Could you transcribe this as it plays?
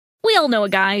all know a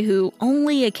guy who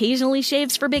only occasionally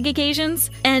shaves for big occasions,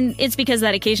 and it's because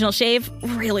that occasional shave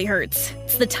really hurts.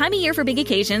 It's the time of year for big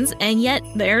occasions, and yet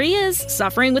there he is,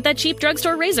 suffering with that cheap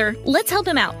drugstore razor. Let's help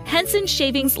him out. Henson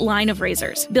Shaving's line of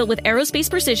razors, built with aerospace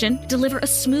precision, deliver a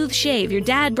smooth shave your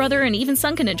dad, brother, and even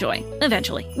son can enjoy,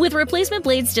 eventually. With replacement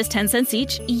blades just 10 cents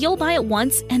each, you'll buy it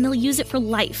once and they'll use it for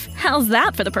life. How's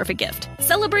that for the perfect gift?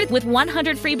 Celebrate with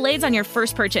 100 free blades on your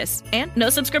first purchase, and no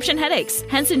subscription headaches.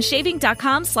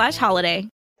 HensonShaving.com/holiday.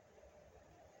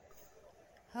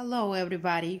 Hello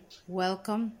everybody,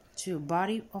 welcome to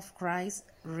Body of Christ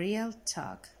Real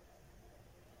Talk.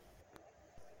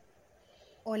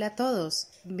 Hola a todos,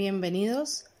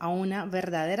 bienvenidos a una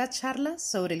verdadera charla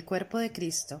sobre el cuerpo de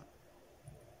Cristo.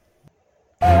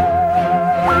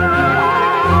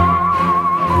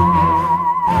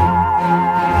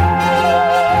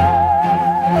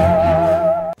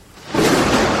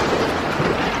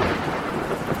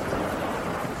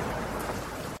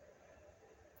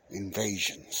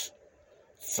 Invasions,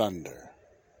 thunder.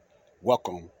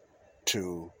 Welcome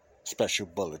to special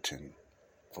bulletin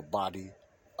for Body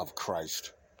of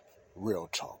Christ Real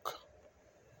Talk.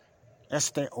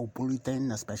 Este.so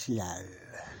bulletin especial.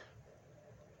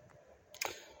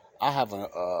 I have an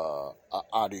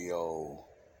audio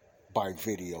by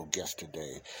video guest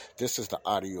today. This is the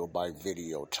audio by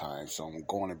video time, so I'm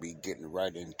going to be getting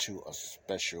right into a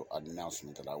special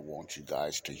announcement that I want you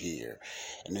guys to hear,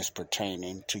 and it's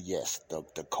pertaining to, yes, the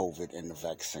COVID and the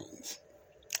vaccines.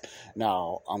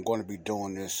 Now, I'm going to be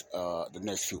doing this the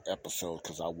next few episodes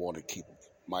because I want to keep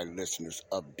my listeners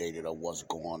updated on what's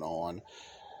going on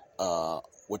on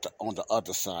the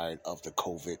other side of the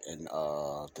COVID and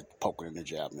the poking and the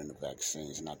jabbing and the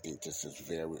vaccines. And I think this is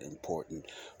very important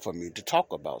for me to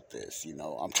talk about this. You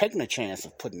know, I'm taking a chance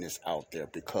of putting this out there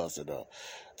because of the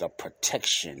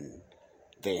protection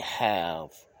they have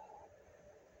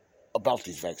about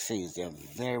these vaccines. They're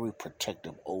very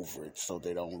protective over it, so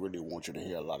they don't really want you to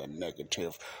hear a lot of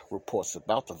negative reports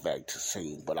about the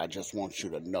vaccine. But I just want you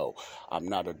to know, I'm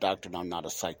not a doctor and I'm not a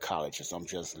psychologist. I'm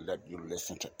just letting you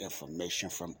listen to information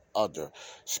from other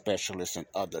specialists and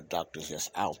other doctors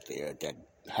that's out there that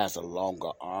has a longer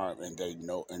arm and they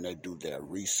know and they do their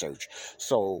research.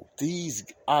 So these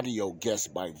audio guests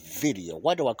by video,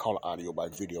 why do I call it audio by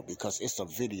video? Because it's a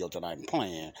video that I'm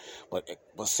playing, but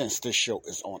since this show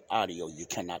is on audio, you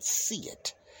cannot see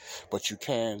it. But you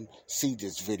can see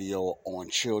this video on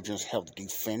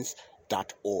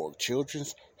children'shealthdefense.org.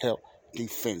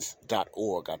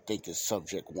 children'shealthdefense.org. I think it's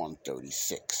subject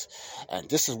 136. And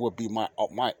this will be my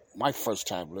first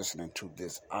time listening to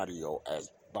this audio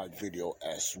by video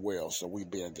as well, so we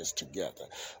be in this together.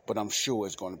 But I'm sure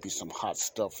it's going to be some hot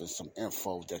stuff and some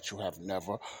info that you have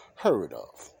never heard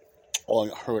of or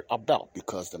heard about,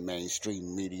 because the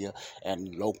mainstream media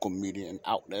and local media and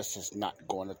outlets is not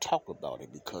going to talk about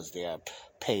it because they are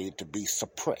paid to be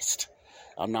suppressed.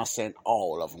 I'm not saying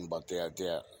all of them, but they're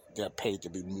paid to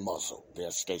be muzzled.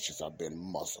 Their stations are being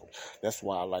muzzled. That's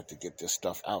why I like to get this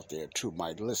stuff out there to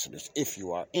my listeners, if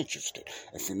you are interested.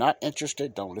 If you're not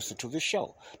interested, don't listen to the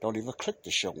show. Don't even click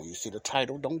the show. When you see the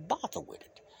title, don't bother with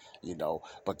it. You know,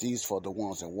 but these for the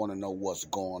ones that want to know what's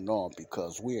going on,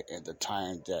 because we're in the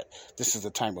time that this is the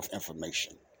time of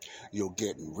information. You're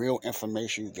getting real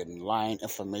information, you're getting lying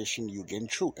information, you're getting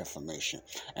true information.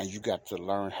 And you got to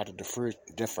learn how to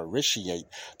differentiate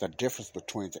the difference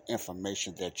between the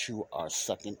information that you are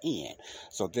sucking in.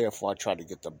 So therefore, I try to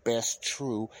get the best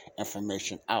true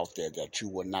information out there that you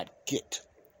will not get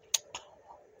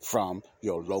from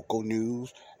your local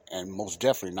news, and most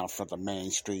definitely not from the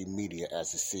mainstream media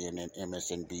as the CNN,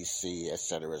 MSNBC,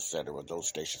 etc., those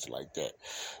stations like that.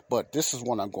 But this is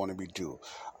what I'm going to be doing.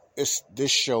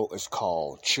 This show is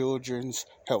called Children's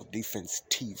Health Defense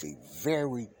TV.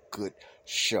 Very good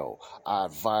show. I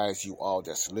advise you all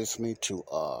that's listening to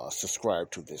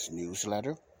subscribe to this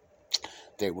newsletter.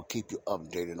 They will keep you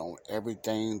updated on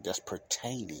everything that's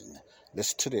pertaining.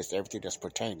 Listen to this, everything that's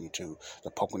pertaining to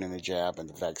the poking and the jab and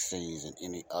the vaccines and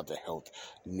any other health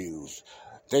news.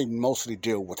 They mostly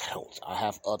deal with health. I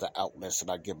have other outlets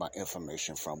that I get my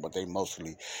information from, but they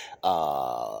mostly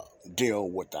deal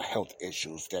with the health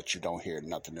issues that you don't hear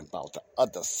nothing about. The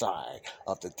other side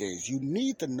of the things. You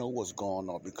need to know what's going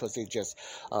on, because they just,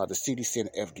 the CDC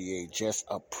and FDA just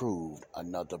approved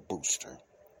another booster.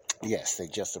 Yes, they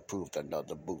just approved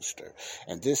another booster.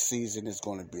 And this season is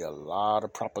going to be a lot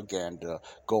of propaganda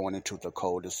going into the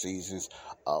colder seasons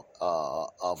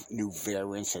of new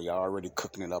variants. They're already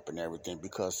cooking it up and everything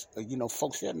because,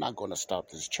 folks, they're not going to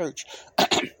stop this church.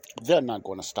 They're not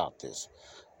going to stop this.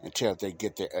 until they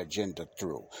get their agenda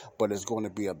through. But it's going to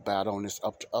be a battle, and it's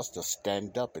up to us to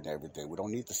stand up and everything. We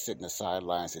don't need to sit in the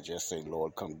sidelines and just say,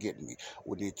 Lord, come get me.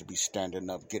 We need to be standing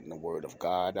up, getting the word of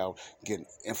God out, getting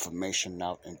information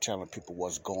out, and telling people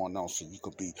what's going on so you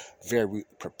can be very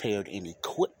prepared and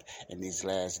equipped in these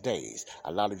last days.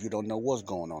 A lot of you don't know what's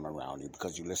going on around you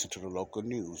because you listen to the local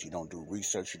news. You don't do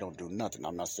research. You don't do nothing.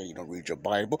 I'm not saying you don't read your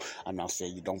Bible. I'm not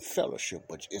saying you don't fellowship,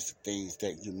 but it's things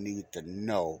that you need to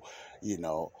know. You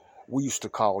know, we used to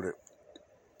call it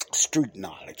street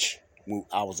knowledge when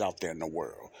I was out there in the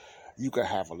world. You can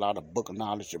have a lot of book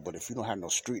knowledge, but if you don't have no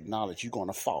street knowledge, you're going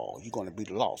to fall. You're going to be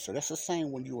lost. So that's the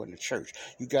same when you're in the church.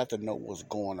 You got to know what's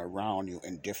going around you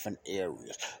in different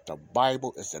areas. The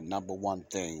Bible is the number one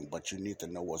thing, but you need to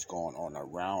know what's going on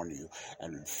around you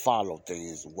and follow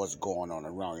things, what's going on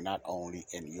around you, not only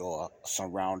in your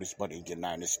surroundings, but in the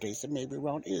United States and maybe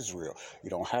around Israel. You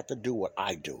don't have to do what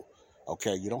I do.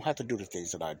 Okay, you don't have to do the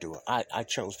things that I do. I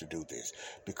chose to do this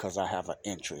because I have an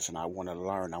interest and I want to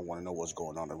learn. I want to know what's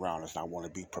going on around us, and I want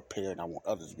to be prepared. And I want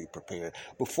others to be prepared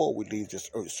before we leave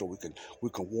this earth, so we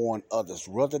can warn others,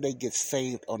 whether they get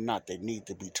saved or not. They need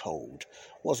to be told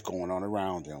what's going on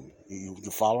around them. You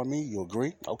follow me? You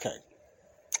agree? Okay.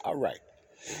 All right.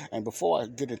 And before I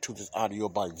get into this audio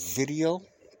by video.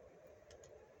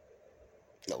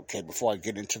 Okay, before I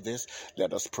get into this,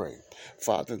 let us pray.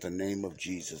 Father, in the name of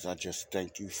Jesus, I just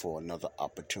thank you for another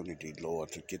opportunity, Lord,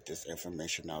 to get this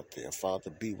information out there. Father,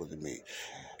 be with me.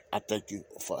 I thank you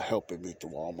for helping me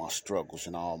through all my struggles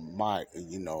and all my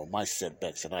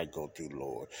setbacks that I go through,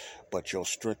 Lord. But your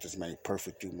strength is made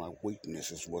perfect through my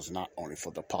weaknesses. Was not only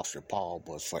for the Apostle Paul,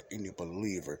 but for any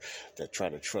believer that try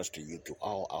to trust in you through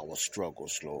all our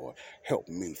struggles, Lord. Help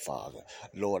me, Father.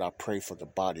 Lord, I pray for the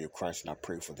body of Christ, and I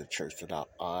pray for the church that our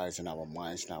eyes and our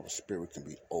minds and our spirit can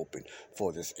be open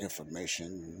for this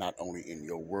information, not only in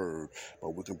your word, but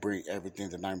we can bring everything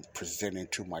that I'm presenting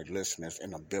to my listeners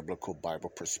in a biblical Bible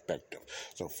perspective.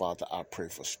 So, Father, I pray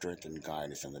for strength and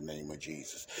guidance in the name of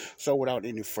Jesus. So, without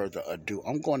any further ado,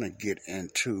 I'm going to get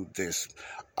into this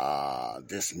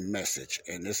message,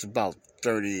 and it's about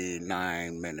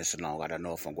 39 minutes long. I don't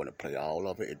know if I'm going to play all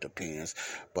of it. It depends,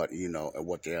 but you know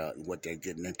what they're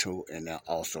getting into, and they're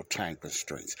also time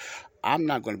constraints. I'm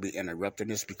not going to be interrupting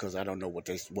this because I don't know what's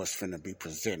finna be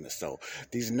presented. So,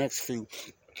 these next few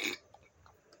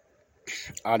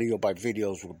audio by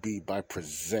videos will be by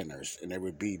presenters, and they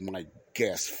will be my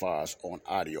guests as far as on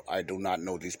audio. I do not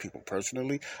know these people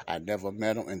personally. I never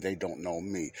met them, and they don't know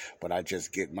me. But I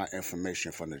just get my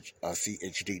information from the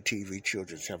CHD TV,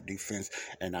 Children's Health Defense,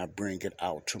 and I bring it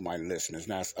out to my listeners.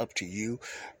 Now, it's up to you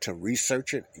to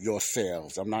research it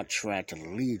yourselves. I'm not trying to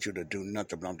lead you to do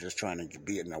nothing, but I'm just trying to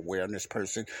be an awareness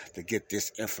person to get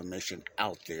this information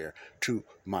out there to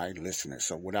my listeners.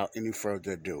 So without any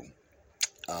further ado,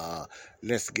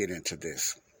 let's get into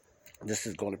this. This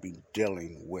is going to be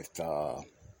dealing with,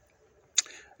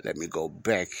 let me go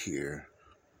back here.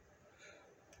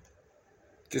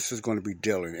 This is going to be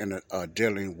dealing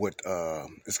with,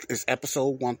 it's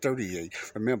episode 138.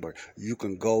 Remember, you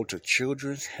can go to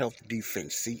Children's Health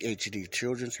Defense, CHD,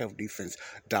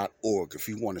 children'shealthdefense.org if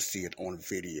you want to see it on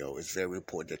video. It's very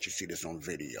important that you see this on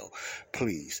video.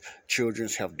 Please,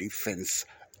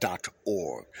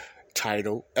 children'shealthdefense.org.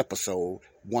 Title, episode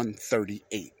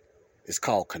 138. It's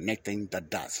called Connecting the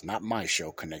Dots. Not my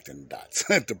show, Connecting the Dots.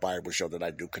 The Bible show that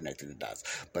I do, Connecting the Dots.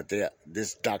 But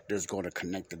this doctor is going to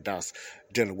connect the dots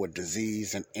dealing with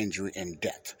disease and injury and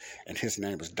death. And his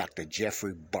name is Dr.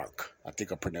 Jeffrey Barke. I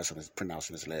think I'm pronouncing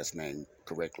his last name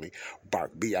correctly.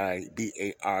 Barke,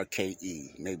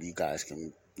 B-I-B-A-R-K-E. Maybe you guys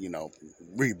can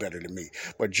read better than me.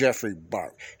 But Jeffrey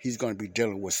Barke, he's going to be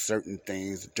dealing with certain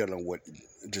things, dealing with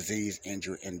disease,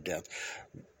 injury, and death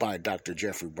by Dr.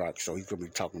 Jeffrey Barke. So he's going to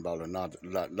be talking about a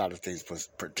lot of things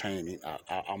pertaining,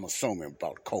 I'm assuming,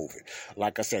 about COVID.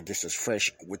 Like I said, this is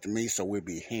fresh with me, so we'll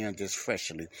be hearing this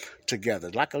freshly together.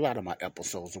 Like a lot of my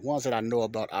episodes, the ones that I know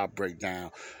about, I'll break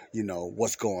down,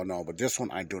 what's going on. But this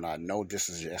one, I do not know. This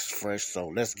is just fresh. So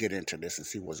let's get into this and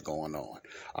see what's going on.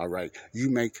 All right. You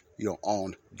make your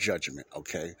own judgment,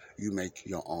 okay? You make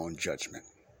your own judgment.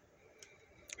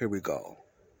 Here we go.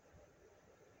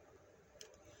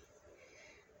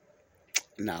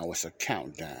 Now it's a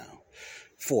countdown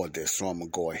for this, so I'm going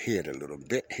to go ahead a little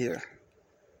bit here.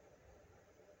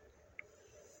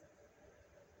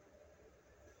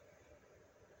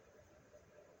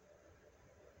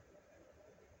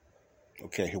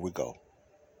 Okay, here we go.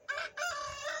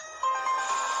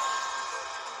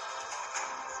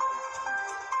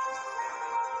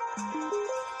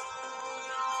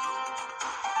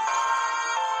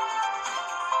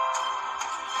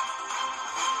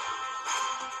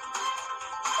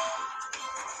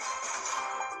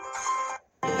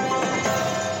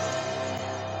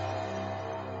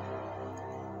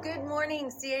 Good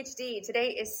morning, CHD.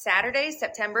 Today is Saturday,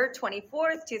 September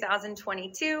 24th,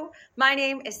 2022. My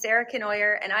name is Sarah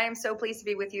Kenoyer, and I am so pleased to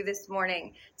be with you this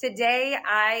morning. Today,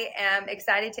 I am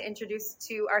excited to introduce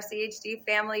to our CHD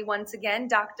family once again,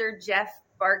 Dr. Jeff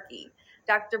Barke.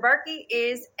 Dr. Barke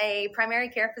is a primary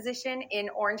care physician in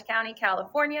Orange County,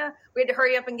 California. We had to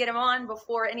hurry up and get him on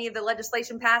before any of the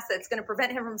legislation passed that's going to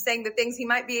prevent him from saying the things he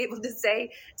might be able to say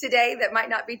today that might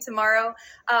not be tomorrow.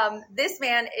 This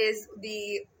man is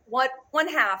the one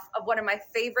half of one of my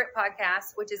favorite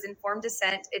podcasts, which is Informed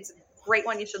Dissent. It's a great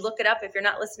one. You should look it up if you're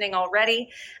not listening already.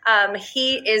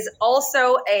 He is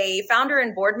also a founder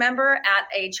and board member at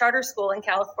a charter school in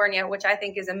California, which I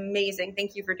think is amazing.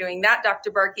 Thank you for doing that,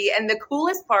 Dr. Barke. And the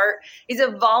coolest part, he's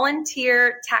a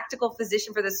volunteer tactical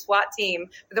physician for the SWAT team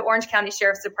for the Orange County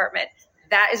Sheriff's Department.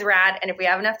 That is rad. And if we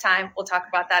have enough time, we'll talk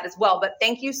about that as well. But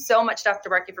thank you so much, Dr.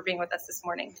 Barke, for being with us this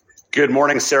morning. Good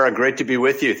morning, Sarah. Great to be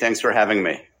with you. Thanks for having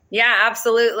me. Yeah,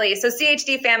 absolutely. So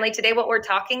CHD family, today what we're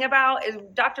talking about is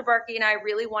Dr. Barke and I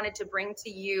really wanted to bring to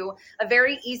you a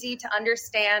very easy to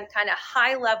understand kind of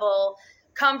high level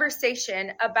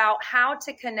conversation about how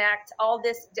to connect all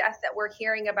this death that we're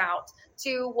hearing about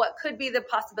to what could be the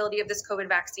possibility of this COVID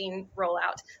vaccine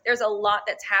rollout. There's a lot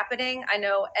that's happening. I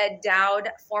know Ed Dowd,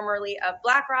 formerly of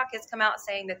BlackRock, has come out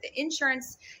saying that the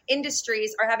insurance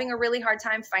industries are having a really hard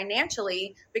time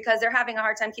financially because they're having a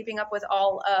hard time keeping up with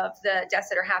all of the deaths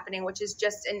that are happening, which is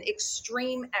just an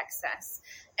extreme excess.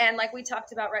 And like we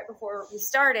talked about right before we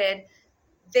started,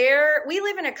 we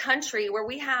live in a country where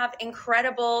we have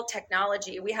incredible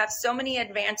technology. We have so many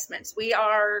advancements. We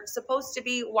are supposed to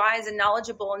be wise and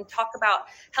knowledgeable and talk about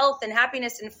health and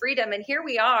happiness and freedom. And here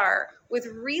we are with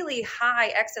really high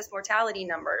excess mortality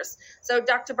numbers. So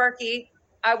Dr. Barke,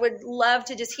 I would love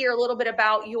to just hear a little bit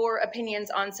about your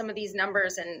opinions on some of these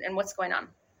numbers and what's going on.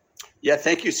 Yeah,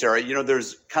 thank you, Sarah. You know,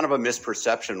 there's kind of a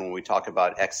misperception when we talk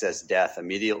about excess death.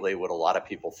 Immediately, what a lot of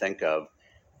people think of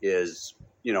is,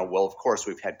 well, of course,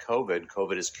 we've had COVID.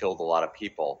 COVID has killed a lot of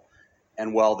people.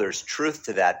 And while there's truth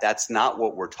to that, that's not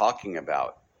what we're talking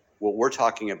about. What we're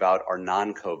talking about are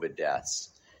non-COVID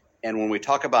deaths. And when we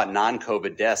talk about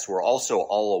non-COVID deaths, we're also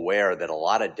all aware that a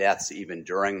lot of deaths, even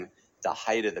during the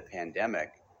height of the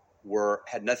pandemic,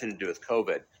 had nothing to do with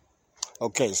COVID.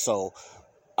 Okay, so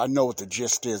I know what the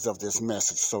gist is of this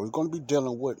message. So we're going to be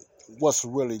dealing with what's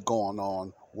really going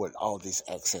on with all these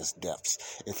excess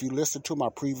deaths. If you listen to my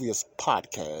previous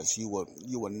podcast, you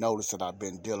will notice that I've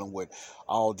been dealing with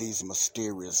all these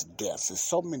mysterious deaths. There's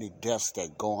so many deaths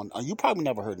that go on. You probably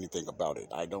never heard anything about it.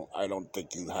 I don't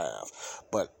think you have.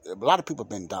 But a lot of people have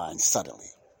been dying suddenly.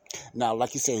 Now,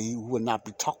 like you said, you would not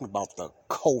be talking about the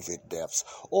COVID deaths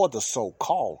or the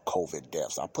so-called COVID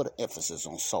deaths. I put an emphasis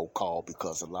on so-called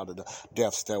because a lot of the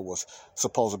deaths that was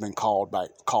supposed to have been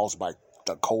caused by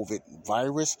the COVID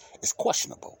virus is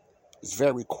questionable. It's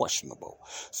very questionable.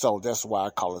 So that's why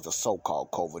I call it the so-called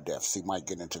COVID deaths. You might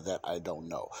get into that. I don't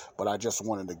know. But I just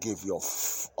wanted to give you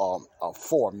a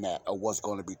format of what's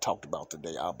going to be talked about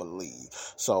today, I believe.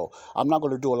 So I'm not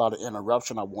going to do a lot of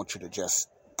interruption. I want you to just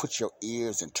put your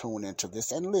ears and tune into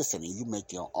this and listen, and you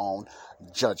make your own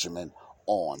judgment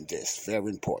on this.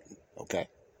 Very important. Okay?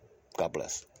 God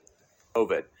bless.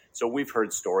 COVID. So we've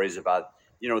heard stories about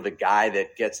the guy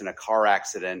that gets in a car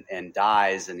accident and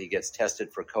dies and he gets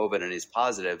tested for COVID and he's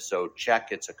positive. So check,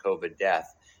 it's a COVID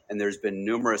death. And there's been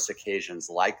numerous occasions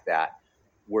like that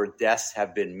where deaths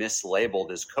have been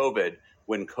mislabeled as COVID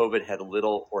when COVID had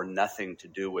little or nothing to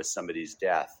do with somebody's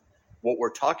death. What we're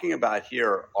talking about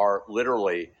here are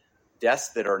literally deaths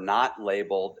that are not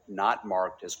labeled, not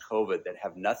marked as COVID, that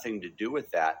have nothing to do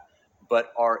with that,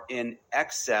 but are in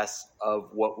excess of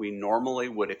what we normally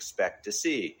would expect to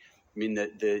see. I mean,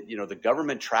 the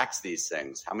government tracks these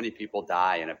things, how many people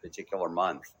die in a particular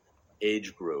month,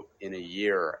 age group, in a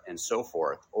year, and so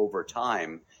forth over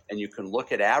time. And you can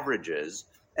look at averages,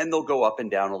 and they'll go up and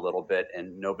down a little bit,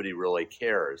 and nobody really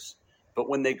cares. But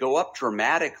when they go up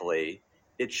dramatically,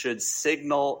 it should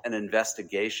signal an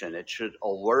investigation. It should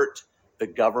alert the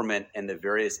government and the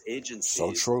various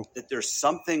agencies that there's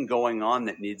something going on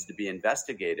that needs to be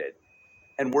investigated.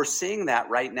 And we're seeing that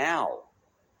right now.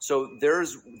 So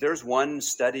there's one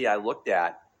study I looked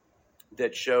at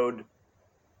that showed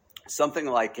something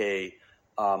like a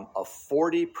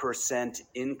 40%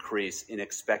 increase in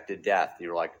expected death. And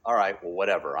you're like, all right, well,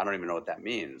 whatever. I don't even know what that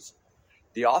means.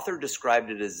 The author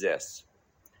described it as this.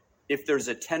 If there's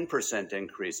a 10%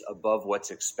 increase above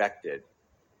what's expected,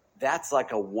 that's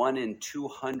like a 1 in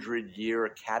 200 year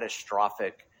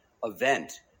catastrophic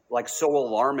event, like so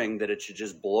alarming that it should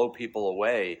just blow people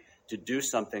away to do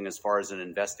something as far as an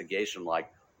investigation,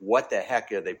 like what the heck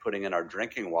are they putting in our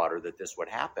drinking water that this would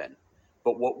happen?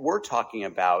 But what we're talking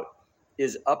about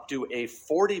is up to a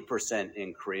 40%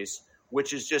 increase,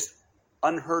 which is just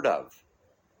unheard of.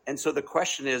 And so the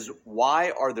question is,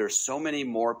 why are there so many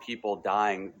more people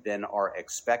dying than are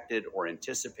expected or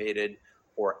anticipated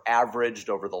or averaged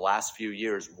over the last few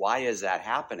years? Why is that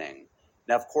happening?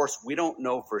 Now, of course, we don't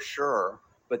know for sure,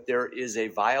 but there is a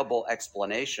viable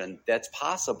explanation that's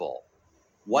possible.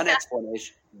 One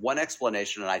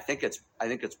explanation, and I think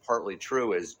it's partly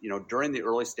true, is, during the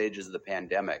early stages of the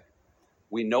pandemic,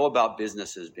 we know about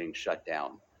businesses being shut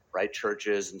down, right?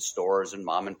 Churches and stores and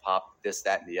mom and pop, this,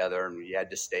 that, and the other, and we had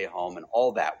to stay home and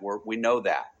all that. We know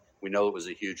that. We know it was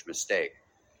a huge mistake.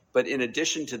 But in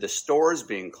addition to the stores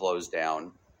being closed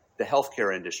down, the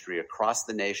healthcare industry across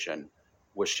the nation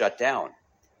was shut down.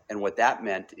 And what that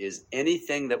meant is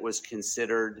anything that was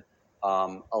considered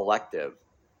elective,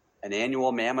 an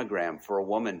annual mammogram for a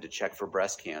woman to check for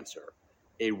breast cancer,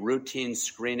 a routine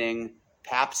screening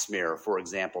pap smear, for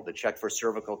example, to check for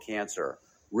cervical cancer,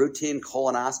 routine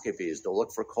colonoscopies to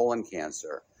look for colon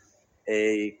cancer,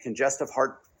 a congestive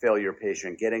heart failure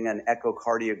patient getting an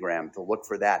echocardiogram to look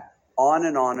for that, on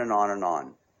and on and on and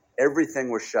on.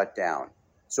 Everything was shut down.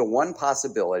 So one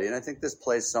possibility, and I think this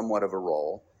plays somewhat of a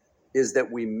role, is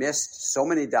that we missed so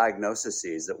many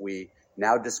diagnoses that we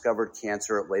now discovered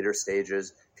cancer at later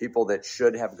stages, people that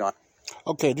should have gone.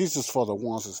 Okay, this is for the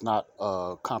ones that's not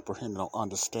comprehending or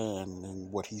understanding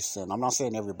what he's saying. I'm not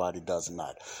saying everybody does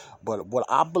not, but what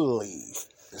I believe,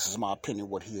 this is my opinion,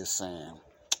 what he is saying,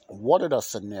 what are the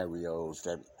scenarios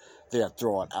that they're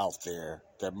throwing out there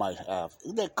that might have,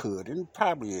 that could, and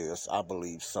probably is, I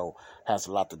believe so, has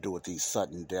a lot to do with these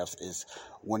sudden deaths, is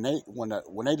when they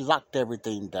locked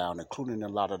everything down, including a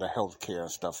lot of the healthcare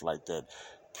and stuff like that,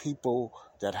 people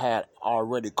that had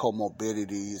already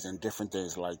comorbidities and different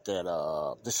things like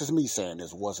that, this is me saying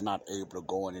this, was not able to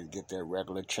go in and get their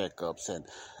regular checkups and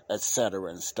et cetera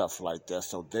and stuff like that.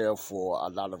 So therefore, a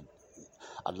lot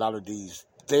of these,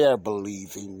 they're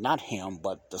believing, not him,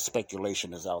 but the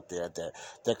speculation is out there that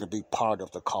that could be part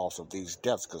of the cause of these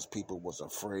deaths, because people was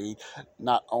afraid,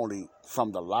 not only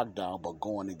from the lockdown, but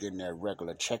going and getting their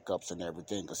regular checkups and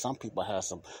everything, because some people have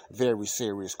some very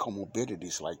serious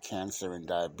comorbidities like cancer and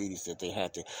diabetes that they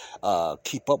had to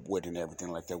keep up with and everything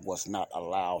like that, was not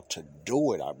allowed to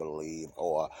do it, I believe,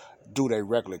 or do their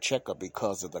regular checkup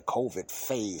because of the COVID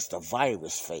phase, the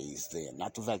virus phase then,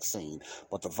 not the vaccine,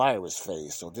 but the virus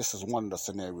phase. So this is one of the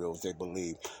scenarios they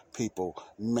believe people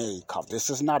may come. This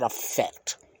is not a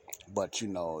fact, but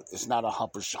it's not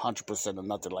 100% or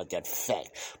nothing like that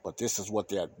fact. But this is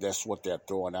that's what they're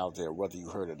throwing out there, whether you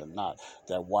heard it or not,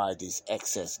 that why these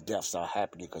excess deaths are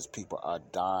happening, because people are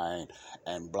dying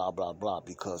and blah, blah, blah,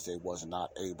 because they was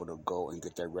not able to go and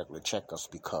get their regular checkups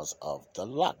because of the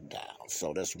lockdown.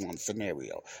 So that's one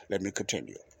scenario. Let me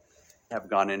continue. Have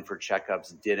gone in for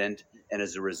checkups, didn't, and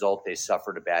as a result, they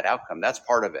suffered a bad outcome. That's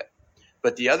part of it.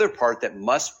 But the other part that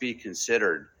must be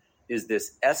considered is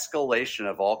this escalation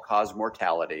of all-cause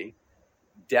mortality,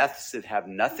 deaths that have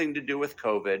nothing to do with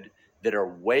COVID, that are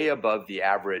way above the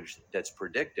average that's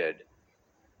predicted,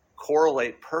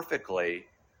 correlate perfectly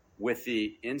with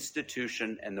the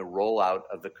institution and the rollout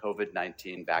of the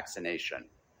COVID-19 vaccination.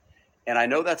 And I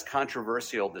know that's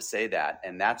controversial to say that,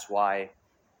 and that's why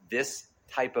this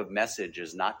type of message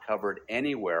is not covered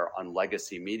anywhere on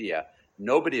legacy media.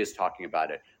 Nobody is talking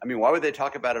about it. I mean, why would they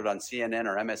talk about it on CNN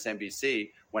or MSNBC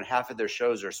when half of their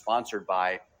shows are sponsored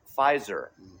by Pfizer,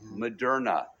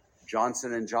 Moderna,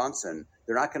 Johnson & Johnson?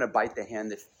 They're not going to bite the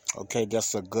hand that... Okay,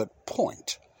 that's a good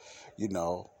point. I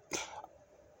know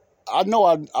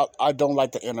I don't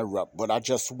like to interrupt, but I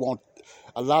just want...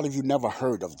 A lot of you never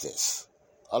heard of this.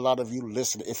 A lot of you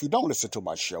listen. If you don't listen to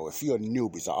my show, if you're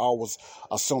newbies, I always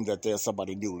assume that there's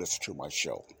somebody new listening to my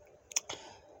show.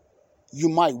 You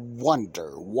might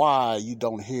wonder why you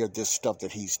don't hear this stuff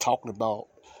that he's talking about,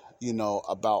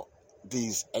 about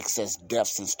these excess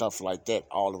deaths and stuff like that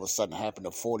all of a sudden happened, a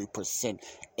 40%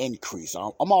 increase.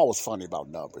 I'm always funny about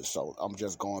numbers, so I'm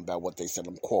just going by what they said.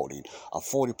 I'm quoting a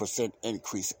 40%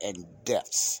 increase in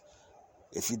deaths.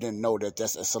 If you didn't know that,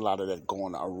 it's a lot of that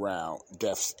going around,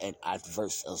 deaths and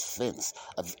adverse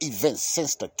events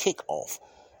since the kickoff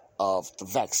of the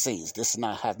vaccines. This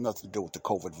has nothing to do with the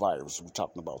COVID virus. We're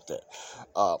talking about that.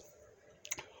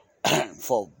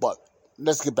 But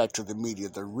let's get back to the media.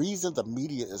 The reason the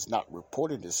media is not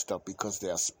reporting this stuff because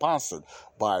they are sponsored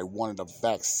by one of the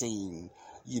vaccine,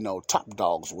 top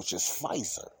dogs, which is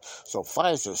Pfizer. So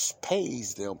Pfizer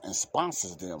pays them and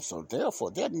sponsors them. So therefore,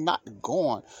 they're not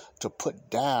going to put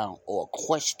down or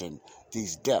question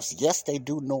these deaths. Yes, they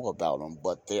do know about them,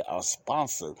 but they are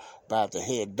sponsored by the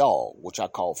head dog, which I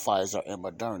call Pfizer and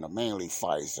Moderna, mainly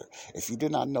Pfizer. If you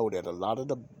did not know that, a lot of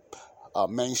the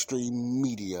mainstream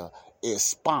media is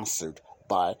sponsored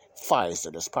by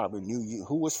Pfizer. That's probably new.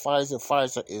 Who is Pfizer?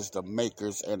 Pfizer is the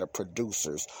makers and the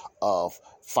producers of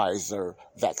Pfizer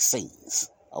vaccines.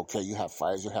 Okay, you have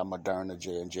Pfizer, you have Moderna,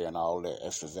 J&J, and all that,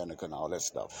 AstraZeneca and all that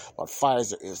stuff. But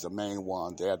Pfizer is the main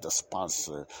one. They're the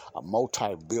sponsor, a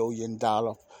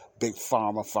multi-billion-dollar big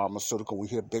pharma, pharmaceutical. We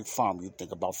hear big pharma, you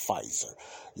think about Pfizer.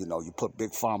 You know, you put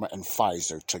big pharma and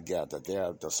Pfizer together.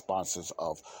 They're the sponsors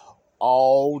of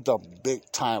all the big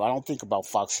time. I don't think about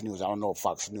Fox News. I don't know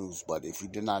Fox News, but if you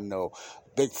did not know,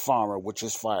 big pharma, which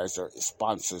is Pfizer,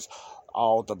 sponsors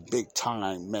all the big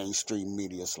time mainstream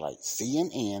medias like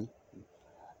CNN,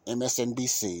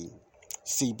 MSNBC,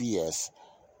 CBS,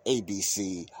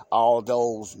 ABC, all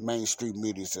those mainstream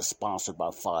media are sponsored by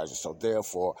Pfizer. So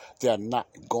therefore, they're not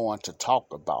going to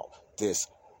talk about this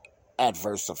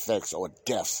adverse effects or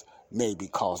deaths may be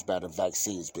caused by the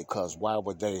vaccines, because why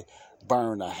would they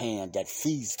burn a hand that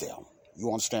feeds them? You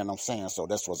understand what I'm saying? So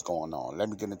that's what's going on. Let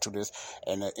me get into this.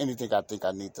 And anything I think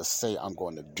I need to say, I'm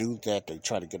going to do that. They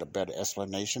try to get a better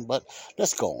explanation. But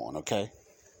let's go on, okay?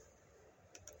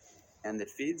 And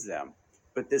that feeds them.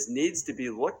 But this needs to be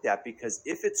looked at, because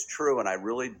if it's true, and I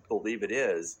really believe it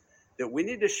is, that we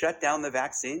need to shut down the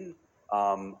vaccine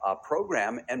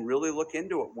program and really look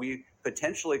into it. We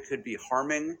potentially could be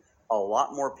harming a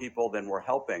lot more people than we're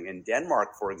helping. In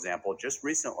Denmark, for example, just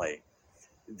recently,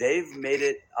 they've made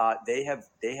it, they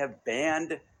have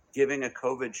banned giving a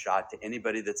COVID shot to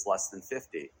anybody that's less than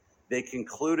 50. They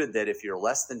concluded that if you're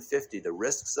less than 50, the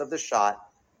risks of the shot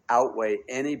outweigh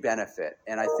any benefit.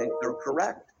 And I think they're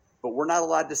correct. But we're not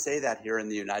allowed to say that here in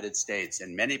the United States.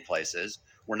 In many places,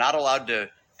 we're not allowed to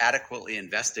adequately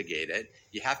investigate it.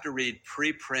 You have to read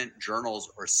preprint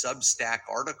journals or Substack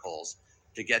articles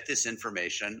to get this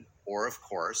information, or, of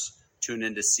course, tune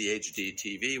into CHD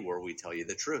TV, where we tell you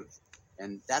the truth.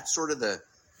 And that's sort of the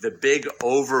big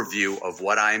overview of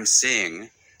what I'm seeing,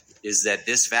 is that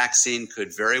this vaccine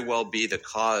could very well be the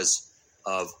cause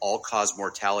of all-cause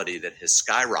mortality that has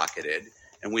skyrocketed.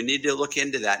 And we need to look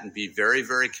into that and be very,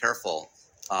 very careful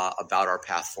about our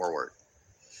path forward.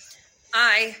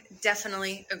 I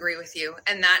definitely agree with you.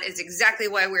 And that is exactly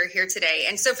why we're here today.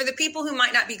 And so for the people who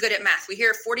might not be good at math, we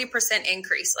hear a 40%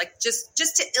 increase, like just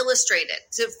to illustrate it.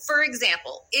 So for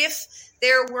example, if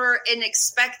there were an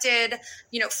expected,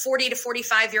 40 to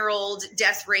 45-year-old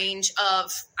death range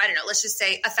of, I don't know, let's just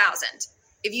say 1,000.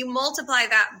 If you multiply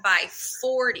that by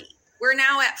 40, we're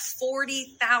now at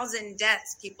 40,000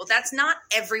 deaths, people. That's not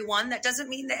everyone. That doesn't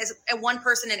mean that one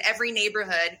person in every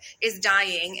neighborhood is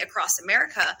dying across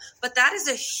America, but that is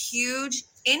a huge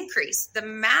increase. The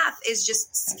math is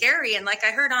just scary. And like I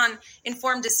heard on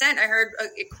Informed Dissent, I heard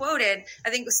it quoted,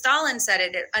 I think Stalin said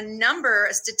it, a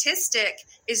statistic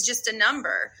is just a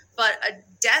number, but a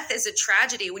death is a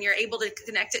tragedy when you're able to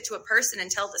connect it to a person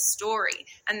and tell the story.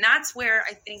 And that's where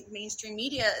I think mainstream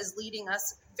media is leading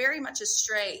us very much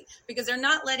astray, because they're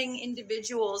not letting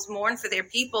individuals mourn for their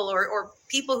people or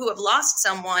people who have lost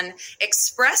someone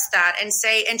express that and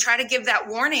try to give that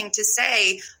warning to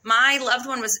say, my loved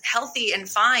one was healthy and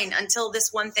fine until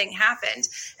this one thing happened.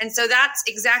 And so that's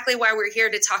exactly why we're here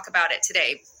to talk about it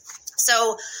today.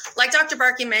 So like Dr.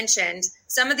 Barke mentioned,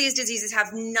 some of these diseases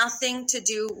have nothing to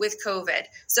do with COVID.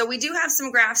 So we do have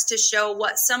some graphs to show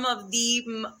what some of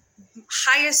the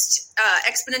highest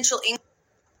exponential increase.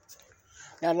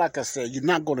 Now, like I said, you're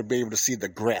not going to be able to see the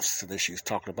graphs that she's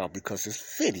talking about because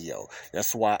it's video.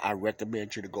 That's why I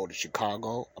recommend you to go to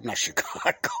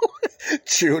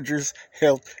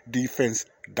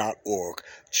childrenshealthdefense.org.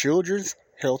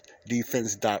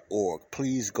 childrenshealthdefense.org.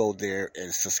 Please go there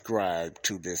and subscribe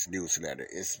to this newsletter.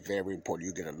 It's very important.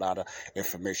 You get a lot of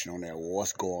information on there,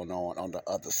 what's going on the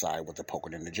other side with the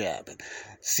poking and the jabbing.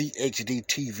 CHD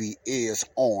TV is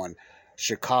on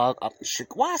Chicago.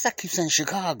 Why does I keep saying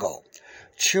Chicago?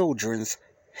 Children's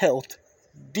Health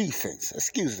Defense.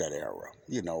 Excuse that error.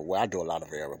 I do a lot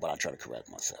of error, but I try to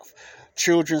correct myself.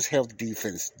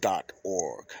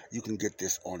 childrenshealthdefense.org. You can get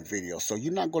this on video. So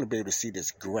you're not going to be able to see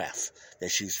this graph that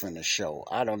she's finna show.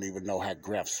 I don't even know how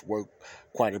graphs work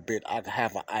quite a bit. I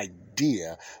have an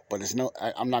idea, but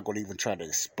I'm not going to even try to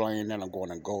explain that. I'm going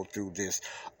to go through this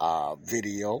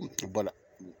video, but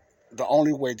the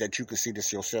only way that you can see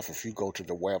this yourself if you go to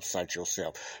the website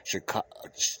yourself,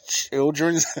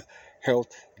 Children's Health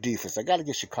Defense. I got to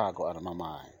get Chicago out of my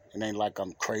mind. It ain't like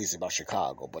I'm crazy about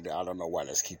Chicago, but I don't know why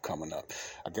this keep coming up.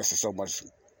 I guess there's so much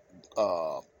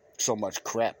So much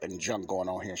crap and junk going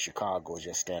on here in Chicago is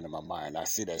just standing in my mind. I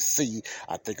see that C,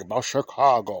 I think about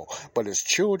Chicago, but it's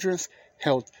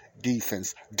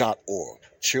children'shealthdefense.org.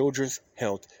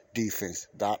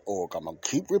 children'shealthdefense.org. I'm going to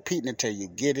keep repeating it till you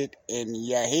get it in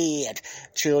your head.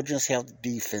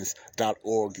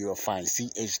 children'shealthdefense.org. You'll find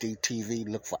CHD TV.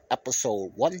 Look for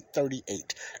episode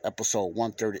 138. Episode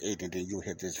 138, and then you'll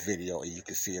hit this video and you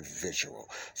can see it visual.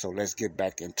 So let's get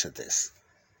back into this.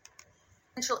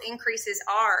 Potential increases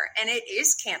are, and it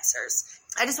is cancers.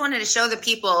 I just wanted to show the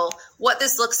people what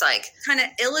this looks like, kind of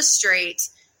illustrate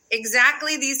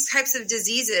exactly these types of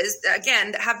diseases,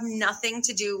 again, that have nothing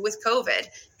to do with COVID.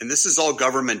 And this is all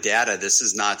government data. This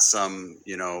is not some,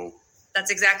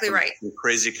 That's exactly right.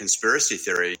 Crazy conspiracy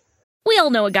theory. We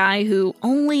all know a guy who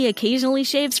only occasionally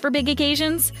shaves for big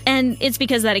occasions, and it's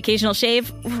because that occasional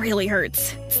shave really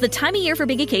hurts. It's the time of year for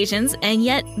big occasions, and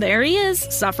yet there he is,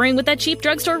 suffering with that cheap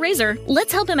drugstore razor.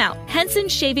 Let's help him out. Henson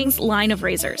Shaving's line of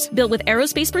razors, built with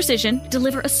aerospace precision,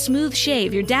 deliver a smooth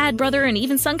shave your dad, brother, and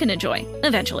even son can enjoy,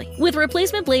 eventually. With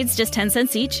replacement blades just 10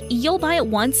 cents each, you'll buy it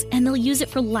once, and they'll use it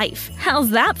for life. How's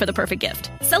that for the perfect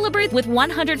gift? Celebrate with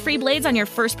 100 free blades on your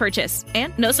first purchase,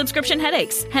 and no subscription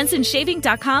headaches.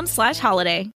 HensonShaving.com/holiday.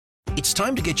 It's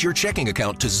time to get your checking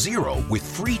account to zero with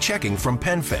free checking from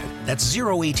PenFed. That's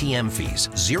zero ATM fees,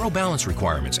 zero balance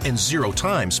requirements, and zero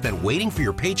time spent waiting for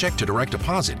your paycheck to direct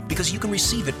deposit because you can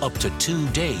receive it up to 2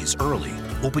 days early.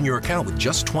 Open your account with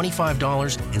just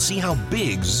 $25 and see how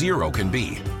big zero can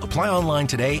be. Apply online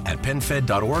today at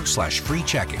PenFed.org/free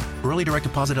checking. Early direct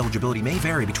deposit eligibility may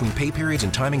vary between pay periods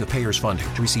and timing of payers'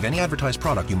 funding. To receive any advertised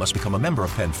product, you must become a member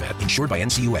of PenFed, insured by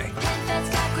NCUA.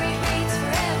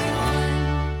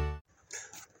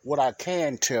 What I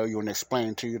can tell you and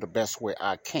explain to you the best way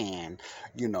I can,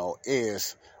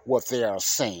 is what they are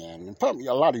saying. And probably,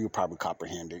 a lot of you probably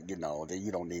comprehend it, that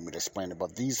you don't need me to explain it,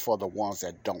 but these for the ones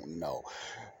that don't know.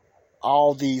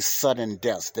 All these sudden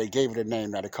deaths, they gave it a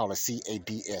name now, they call it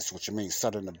SADS, which means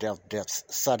sudden adult death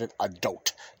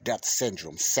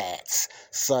syndrome, SADS.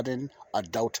 Sudden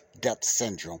adult death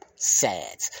syndrome,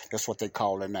 SADS. That's what they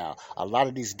call it now. A lot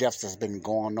of these deaths that's been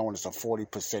going on is a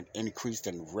 40% increase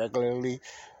in regularly.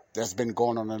 That's been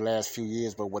going on in the last few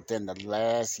years, but within the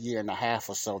last year and a half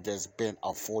or so, there's been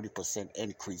a 40%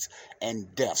 increase in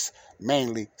deaths,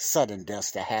 mainly sudden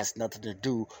deaths that has nothing to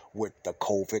do with the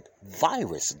COVID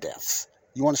virus deaths.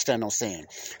 You understand what I'm saying?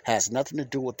 Has nothing to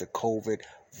do with the COVID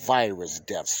virus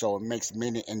deaths. So it makes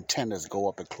many antennas go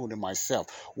up, including myself.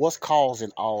 What's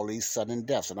causing all these sudden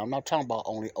deaths? And I'm not talking about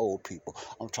only old people.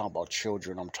 I'm talking about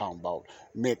children. I'm talking about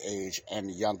mid-age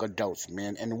and young adults,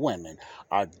 men and women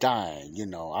are dying.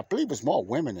 I believe it's more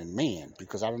women than men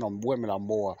because I don't know, women are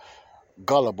more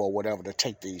gullible or whatever to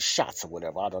take these shots or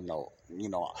whatever. I don't know.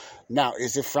 Now,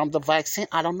 is it from the vaccine?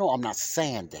 I don't know. I'm not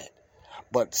saying that.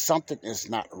 But something is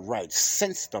not right.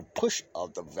 Since the push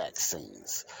of the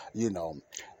vaccines,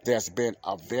 there's been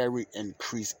a very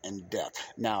increase in death.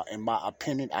 Now, in my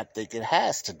opinion, I think it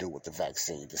has to do with the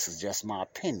vaccine. This is just my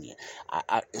opinion.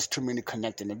 It's too many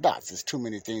connecting the dots. There's too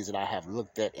many things that I have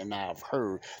looked at and I have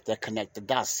heard that connect the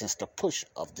dots since the push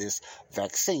of this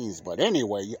vaccines. But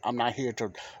anyway, I'm not here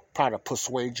to try to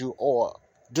persuade you or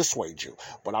dissuade you,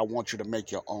 but I want you to make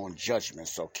your own judgment.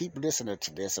 So keep listening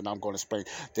to this, and I'm going to explain.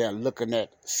 They're looking at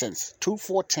since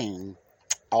 2014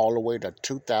 all the way to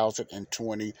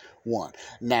 2021.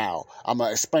 Now, I'm going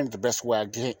to explain it the best way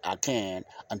I can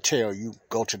until you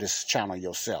go to this channel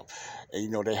yourself.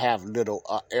 And, they have little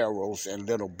arrows and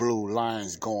little blue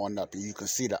lines going up, and you can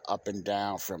see the up and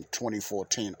down from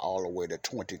 2014 all the way to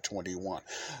 2021.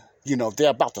 They're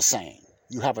about the same.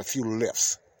 You have a few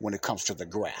lifts when it comes to the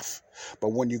graph.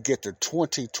 But when you get to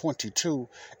 2022,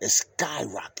 it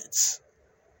skyrockets.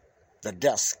 The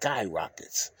death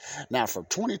skyrockets. Now, from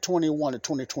 2021 to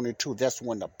 2022, that's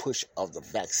when the push of the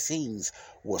vaccines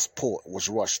was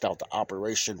rushed out. The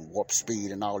Operation Warp Speed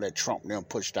and all that. Trump then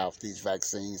pushed out these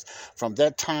vaccines. From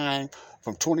that time,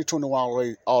 from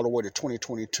 2021 all the way to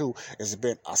 2022, it's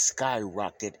been a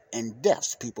skyrocket in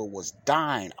deaths. People was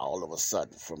dying all of a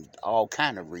sudden from all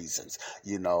kind of reasons,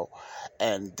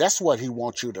 And that's what he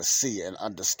wants you to see and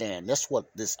understand. That's what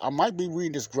I might be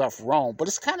reading this graph wrong, but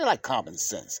it's kind of like common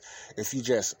sense.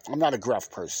 I'm not a graph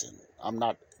person. I'm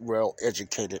not well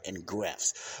educated in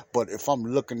graphs. But if I'm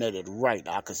looking at it right,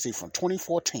 I can see from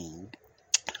 2014,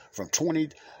 from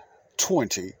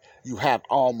 2020, you have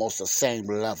almost the same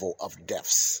level of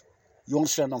deaths. You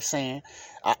understand what I'm saying?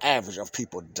 An average of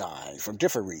people dying from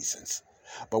different reasons.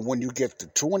 But when you get to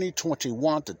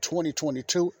 2021 to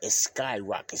 2022, it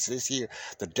skyrockets. This year,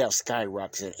 the death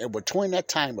skyrockets. And between that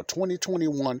time of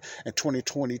 2021 and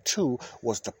 2022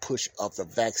 was the push of the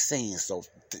vaccine. So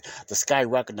the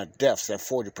skyrocket of deaths, that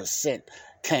 40%,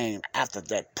 came after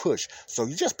that push. So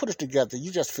you just put it together.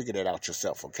 You just figured it out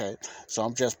yourself, okay? So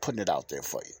I'm just putting it out there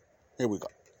for you. Here we go.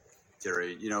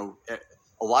 Terry,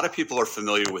 a lot of people are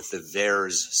familiar with the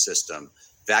VAERS system,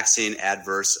 Vaccine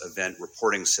Adverse Event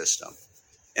Reporting System.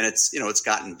 And it's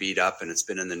gotten beat up and it's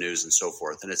been in the news and so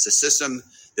forth. And it's a system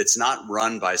that's not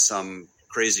run by some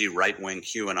crazy right-wing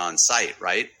QAnon site,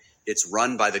 right? It's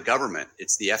run by the government.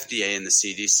 It's the FDA and the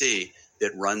CDC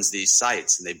that runs these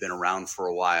sites, and they've been around for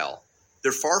a while.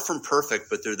 They're far from perfect,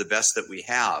 but they're the best that we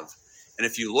have. And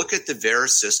if you look at the VAERS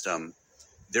system,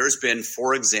 there's been,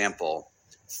 for example,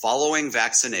 following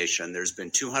vaccination, there's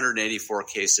been 284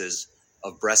 cases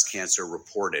of breast cancer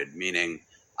reported, meaning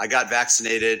I got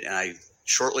vaccinated and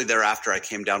shortly thereafter I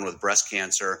came down with breast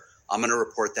cancer. I'm going to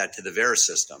report that to the VAERS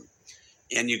system.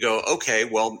 And you go, okay,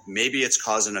 well, maybe it's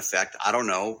cause and effect. I don't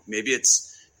know. Maybe it's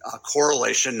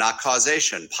correlation, not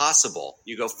causation. Possible.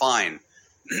 You go, fine.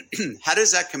 How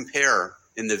does that compare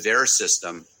in the VAERS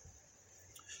system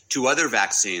to other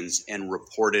vaccines and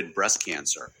reported breast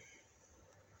cancer?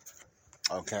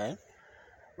 Okay.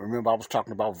 Remember, I was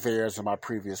talking about VAERS in my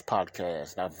previous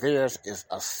podcast. Now, VAERS is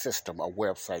a system, a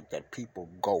website that people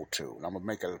go to. And I'm going to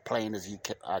make it as plain as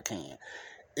I can.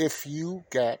 If you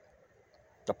get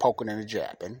the poking and the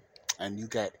jabbing, and you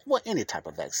get, any type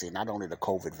of vaccine, not only the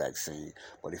COVID vaccine,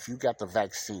 but if you got the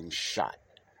vaccine shot,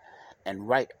 and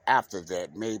right after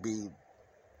that, maybe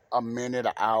a minute,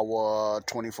 an hour,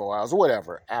 24 hours, or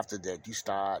whatever, after that,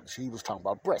 she was talking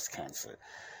about breast cancer.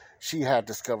 She had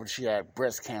discovered she had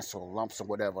breast cancer lumps or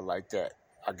whatever like that.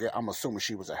 I'm assuming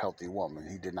she was a healthy woman.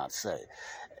 He did not say.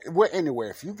 Well, anyway,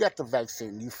 if you got the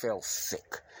vaccine, you felt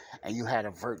sick, and you had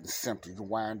averting symptoms, you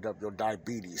wind up, your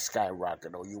diabetes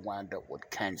skyrocket, or you wind up with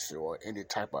cancer or any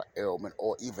type of ailment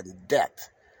or even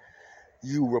death,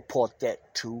 you report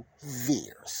that to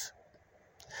VAERS.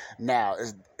 Now,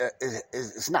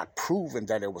 it's not proven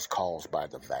that it was caused by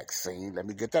the vaccine. Let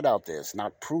me get that out there. It's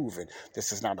not proven.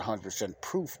 This is not 100%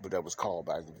 proof, but it was caused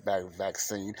by the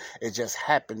vaccine. It just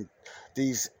happened.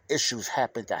 These issues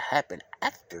happened to happen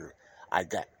after I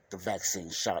got the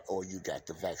vaccine shot or you got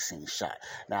the vaccine shot.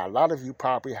 Now, a lot of you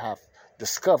probably have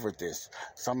discovered this.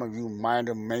 Some of you mind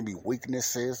them maybe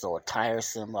weaknesses or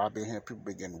tiresome. I've been hearing people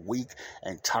begin weak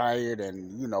and tired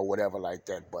and, whatever like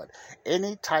that. But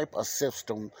any type of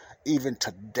system, even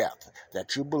to death,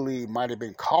 that you believe might have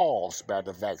been caused by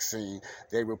the vaccine,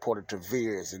 they reported to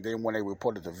VAERS. And then when they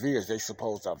reported to VAERS, they're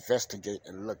supposed to investigate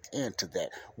and look into that,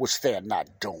 which they're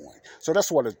not doing. So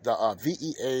that's what the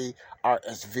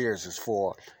VEARS VAERS is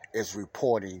for, is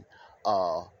reporting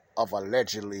of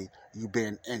allegedly you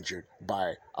being injured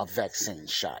by a vaccine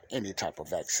shot, any type of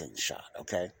vaccine shot,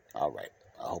 okay? All right.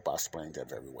 I hope I explained that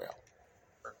very well.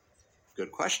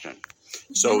 Good question.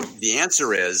 So the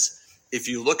answer is, if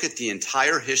you look at the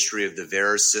entire history of the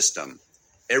VAERS system,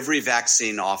 every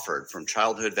vaccine offered, from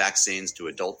childhood vaccines to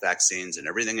adult vaccines and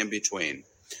everything in between,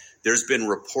 there's been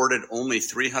reported only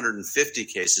 350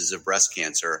 cases of breast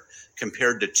cancer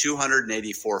compared to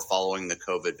 284 following the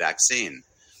COVID vaccine.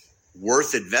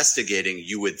 Worth investigating,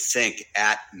 you would think,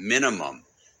 at minimum.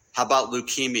 How about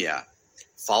leukemia?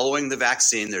 Following the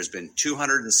vaccine, there's been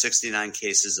 269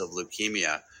 cases of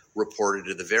leukemia reported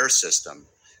to the VAERS system.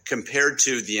 Compared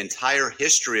to the entire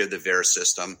history of the VAERS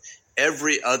system,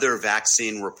 every other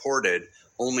vaccine reported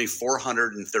only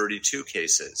 432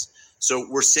 cases. So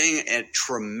we're seeing a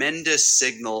tremendous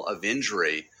signal of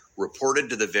injury reported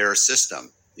to the VAERS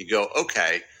system. You go,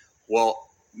 okay, well,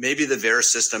 maybe the VAERS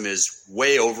system is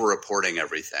way over-reporting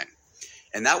everything.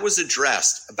 And that was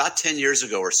addressed about 10 years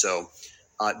ago or so.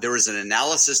 There was an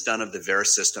analysis done of the VAERS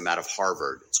system out of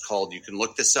Harvard. It's called, you can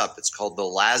look this up, it's called the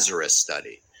Lazarus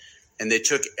Study. And they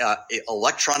took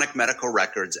electronic medical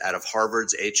records out of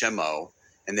Harvard's HMO,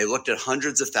 and they looked at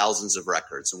hundreds of thousands of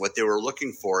records. And what they were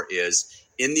looking for is,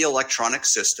 in the electronic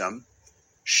system,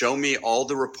 show me all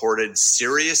the reported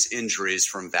serious injuries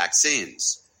from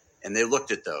vaccines. And they looked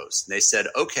at those. And they said,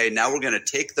 okay, now we're going to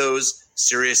take those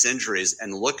serious injuries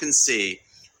and look and see,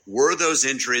 were those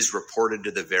injuries reported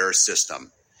to the VAERS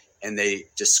system? And they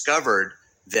discovered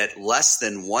that less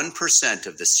than 1%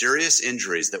 of the serious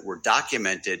injuries that were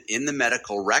documented in the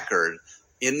medical record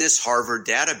in this Harvard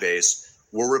database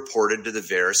were reported to the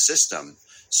VAERS system.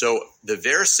 So the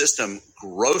VAERS system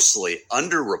grossly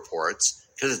underreports,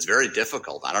 because it's very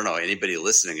difficult. I don't know, anybody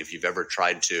listening, if you've ever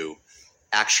tried to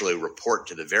actually report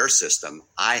to the VAERS system,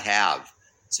 I have.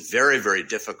 It's very, very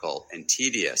difficult and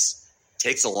tedious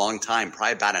takes a long time,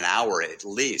 probably about an hour at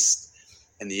least.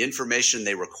 And the information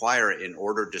they require in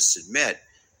order to submit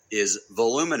is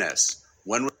voluminous.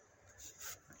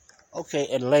 Okay,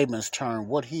 in layman's term,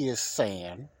 what he is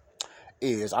saying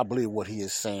is, I believe what he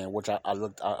is saying, which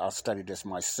I studied this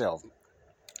myself.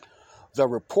 The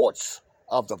reports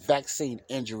of the vaccine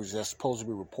injuries that's supposed to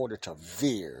be reported to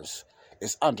VAERS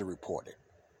is underreported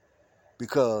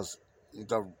because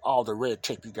all the red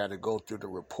tape you got to go through to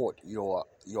report your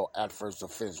adverse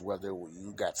offense, whether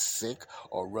you got sick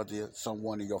or whether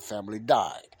someone in your family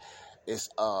died.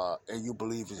 And you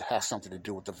believe it has something to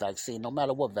do with the vaccine, no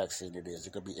matter what vaccine it is.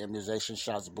 It could be immunization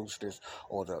shots, boosters,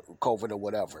 or the COVID or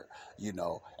whatever,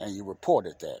 and you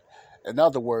reported that. In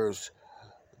other words,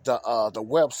 the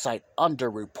website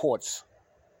underreports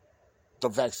the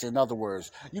vaccine. In other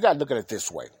words, you got to look at it this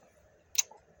way.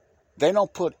 They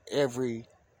don't put every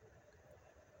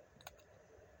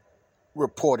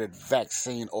reported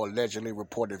vaccine or allegedly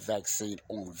reported vaccine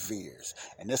on VAERS.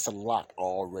 And there's a lot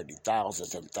already,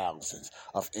 thousands and thousands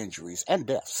of injuries and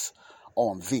deaths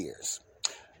on VAERS.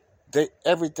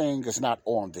 Everything is not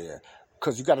on there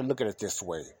because you got to look at it this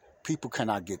way. People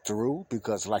cannot get through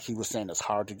because, like he was saying, it's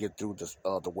hard to get through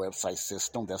the website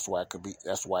system. That's why it can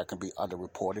be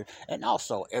underreported. And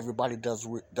also, everybody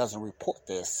doesn't report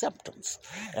their symptoms.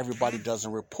 Everybody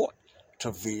doesn't report to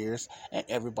VAERS, and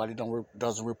everybody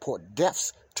doesn't report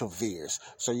deaths to VAERS.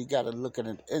 So you got to look at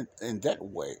it in that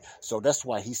way. So that's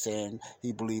why he's saying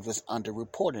he believes it's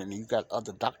underreported. And you got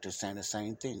other doctors saying the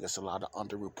same thing. There's a lot of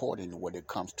underreporting when it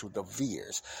comes to the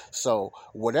VAERS. So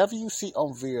whatever you see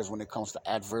on VAERS when it comes to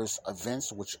adverse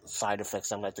events, which side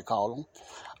effects I like to call them,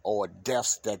 or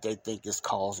deaths that they think is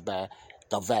caused by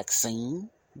the vaccine,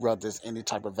 whether it's any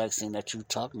type of vaccine that you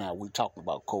took. Now, we talking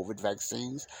about COVID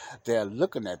vaccines. They're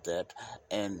looking at that,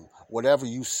 and whatever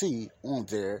you see on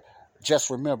there, just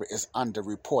remember it's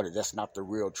underreported. That's not the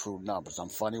real true numbers. I'm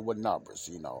funny with numbers,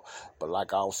 But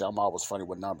like I always say, I'm always funny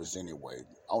with numbers anyway.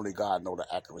 Only God knows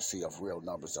the accuracy of real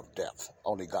numbers of death.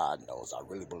 Only God knows. I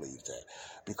really believe that.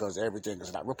 Because everything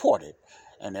is not reported.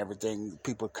 And everything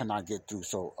people cannot get through.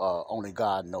 So only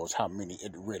God knows how many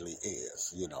it really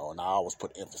is, And I always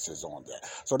put emphasis on that.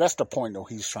 So that's the point that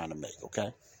he's trying to make,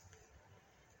 okay?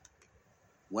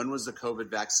 When was the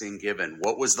COVID vaccine given?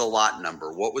 What was the lot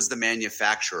number? What was the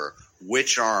manufacturer?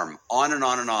 Which arm? On and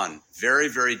on and on. Very,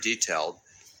 very detailed.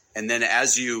 And then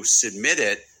as you submit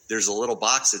it, there's a little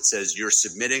box that says you're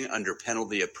submitting under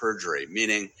penalty of perjury,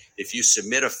 meaning if you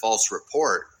submit a false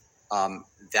report,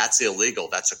 that's illegal.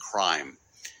 That's a crime.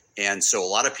 And so a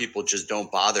lot of people just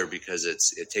don't bother because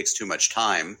it takes too much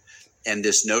time. And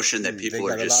this notion that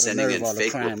people are just sending in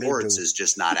fake reports is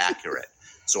just not accurate.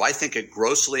 So I think it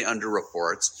grossly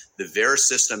underreports. The VAERS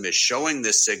system is showing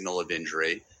this signal of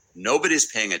injury. Nobody's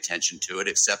paying attention to it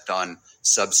except on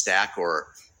Substack or,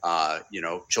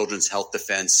 Children's Health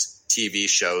Defense TV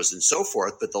shows and so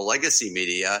forth. But the legacy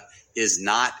media is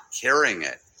not carrying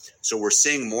it. So we're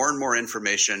seeing more and more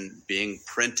information being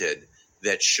printed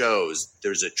that shows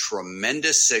there's a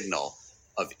tremendous signal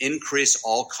of increased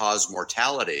all-cause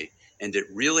mortality, and it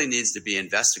really needs to be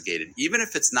investigated. Even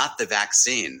if it's not the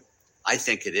vaccine, I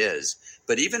think it is.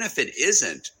 But even if it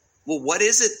isn't, well, what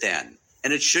is it then?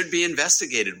 And it should be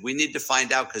investigated. We need to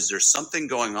find out because there's something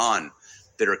going on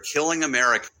that are killing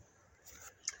America.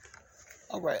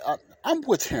 All right, I'm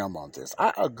with him on this.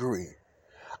 I agree.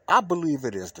 I believe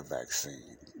it is the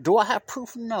vaccine. Do I have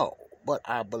proof? No. But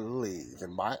I believe,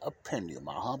 in my opinion,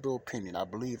 my humble opinion, I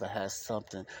believe it has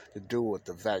something to do with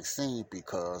the vaccine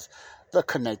because they're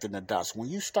connecting the dots. When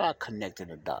you start connecting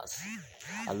the dots,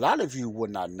 a lot of you would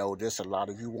not know this. A lot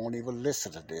of you won't even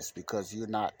listen to this because you're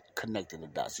not connecting the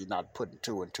dots. You're not putting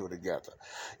two and two together.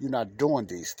 You're not doing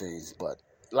these things. But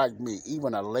like me,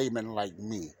 even a layman like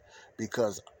me,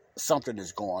 because something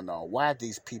is going on. Why are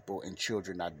these people and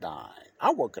children not dying?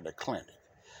 I work at a clinic.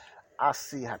 I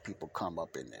see how people come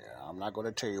up in there. I'm not going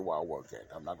to tell you where I work at.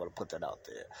 I'm not going to put that out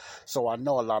there. So I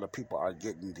know a lot of people are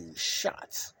getting these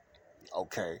shots,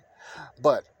 okay?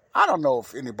 But I don't know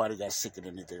if anybody got sick or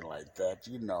anything like that.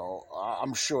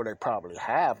 I'm sure they probably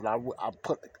have. And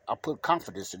I put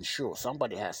confidence in sure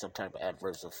somebody has some type of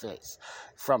adverse effects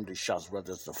from these shots,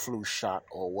 whether it's the flu shot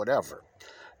or whatever,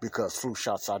 because flu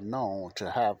shots are known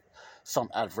to have some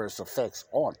adverse effects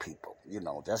on people.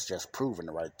 That's just proven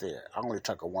right there. I only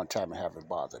took it one time and haven't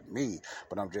bothered me,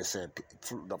 but I'm just saying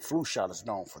the flu shot is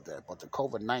known for that. But the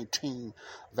COVID-19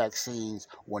 vaccines,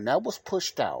 when that was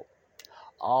pushed out,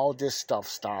 all this stuff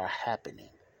started happening.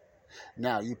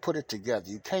 Now, you put it together.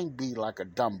 You can't be like a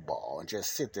dumb ball and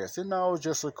just sit there and say, no, it's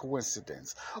just a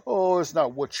coincidence. Oh, it's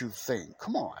not what you think.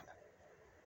 Come on.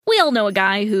 We all know a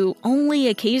guy who only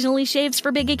occasionally shaves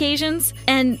for big occasions,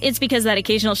 and it's because that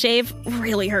occasional shave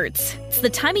really hurts. It's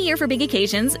the time of year for big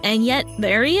occasions, and yet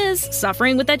there he is,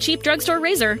 suffering with that cheap drugstore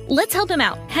razor. Let's help him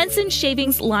out. Henson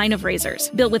Shaving's line of razors,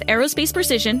 built with aerospace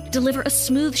precision, deliver a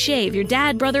smooth shave your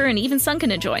dad, brother, and even son can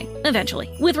enjoy,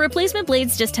 eventually. With replacement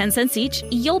blades just 10 cents each,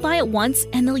 you'll buy it once,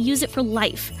 and they'll use it for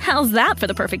life. How's that for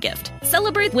the perfect gift?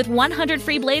 Celebrate with 100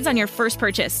 free blades on your first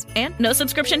purchase, and no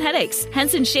subscription headaches.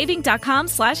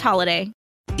 HensonShaving.com/holiday.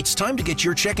 It's time to get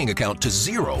your checking account to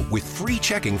zero with free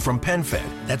checking from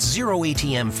PenFed. That's zero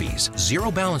ATM fees,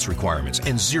 zero balance requirements,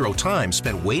 and zero time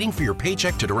spent waiting for your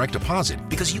paycheck to direct deposit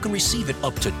because you can receive it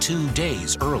up to 2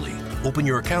 days early. Open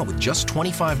your account with just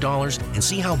 $25 and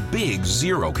see how big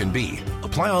zero can be.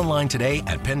 Apply online today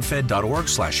at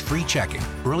PenFed.org/free checking.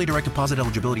 Early direct deposit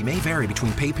eligibility may vary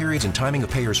between pay periods and timing of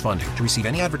payers' funding. To receive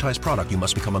any advertised product, you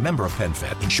must become a member of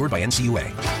PenFed, insured by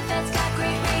NCUA.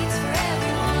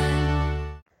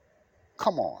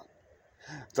 Come on.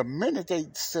 The minute they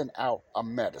send out a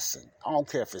medicine, I don't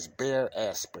care if it's Bayer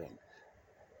aspirin,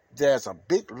 there's a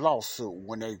big lawsuit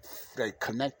when they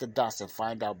connect the dots and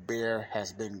find out Bayer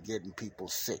has been getting people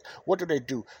sick. What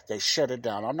do? They shut it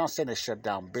down. I'm not saying they shut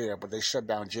down Bayer, but they shut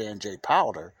down J&J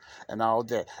powder and all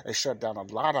that. They shut down a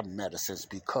lot of medicines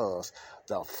because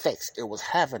the effects it was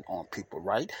having on people,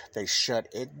 right? They shut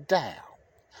it down.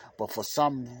 But for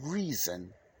some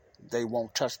reason, they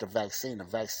won't touch the vaccine. The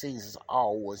vaccines has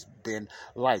always been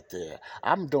like that.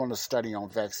 I'm doing a study on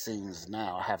vaccines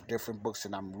now. I have different books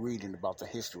and I'm reading about the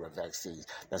history of vaccines.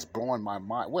 That's blowing my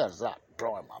mind. Well, it's not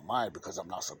blowing my mind because I'm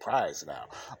not surprised now.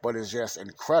 But it's just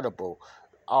incredible,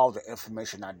 all the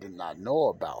information I did not know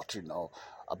about,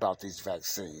 about these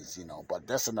vaccines, But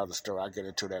that's another story. I'll get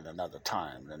into that another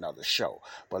time, in another show.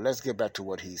 But let's get back to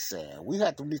what he's saying. We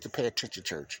need to pay attention,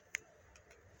 church.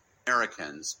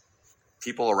 Americans,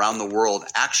 people around the world,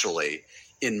 actually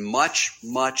in much,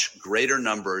 much greater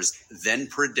numbers than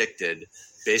predicted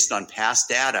based on past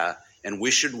data. And we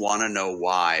should want to know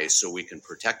why, so we can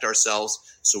protect ourselves,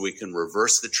 so we can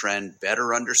reverse the trend,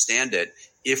 better understand it.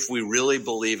 If we really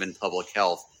believe in public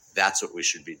health, that's what we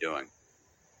should be doing.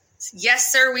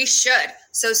 Yes, sir, we should.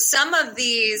 So some of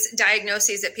these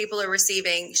diagnoses that people are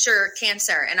receiving, sure,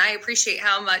 cancer, and I appreciate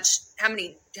how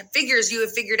many figures you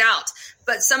have figured out,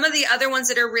 but some of the other ones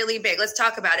that are really big, let's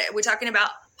talk about it. We're talking about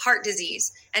heart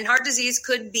disease, and heart disease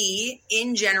could be,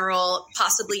 in general,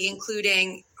 possibly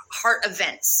including heart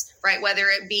events, right? Whether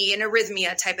it be an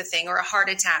arrhythmia type of thing or a heart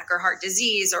attack or heart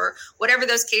disease or whatever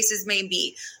those cases may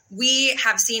be. We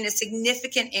have seen a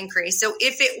significant increase. So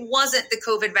if it wasn't the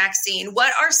COVID vaccine,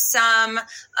 what are some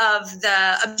of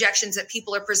the objections that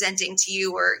people are presenting to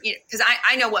you? Or, because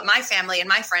I know what my family and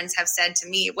my friends have said to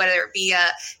me, whether it be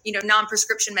a,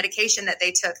 non-prescription medication that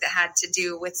they took that had to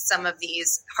do with some of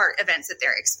these heart events that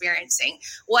they're experiencing.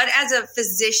 What, as a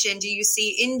physician, do you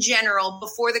see in general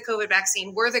before the COVID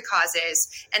vaccine were the causes,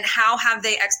 and how have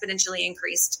they exponentially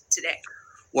increased today?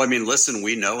 Well, listen,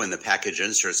 we know in the package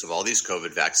inserts of all these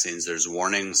COVID vaccines, there's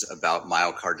warnings about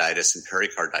myocarditis and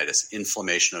pericarditis,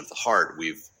 inflammation of the heart.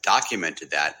 We've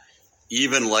documented that.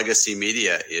 Even legacy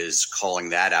media is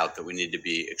calling that out, that we need to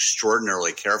be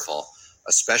extraordinarily careful,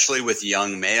 especially with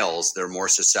young males. They're more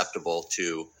susceptible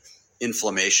to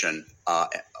inflammation,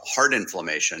 heart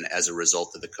inflammation as a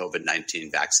result of the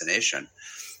COVID-19 vaccination.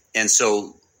 And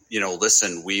so,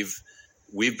 listen,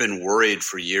 We've been worried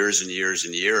for years and years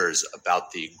and years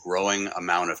about the growing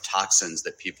amount of toxins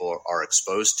that people are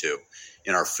exposed to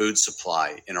in our food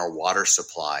supply, in our water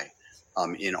supply,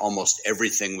 in almost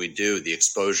everything we do, the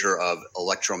exposure of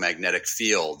electromagnetic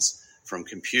fields from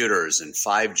computers and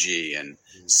 5G and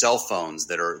cell phones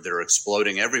that are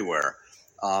exploding everywhere.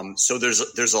 So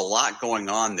there's a lot going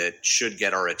on that should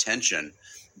get our attention,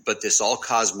 but this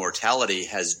all-cause mortality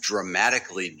has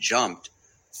dramatically jumped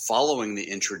following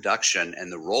the introduction and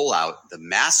the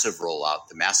massive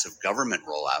government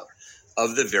rollout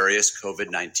of the various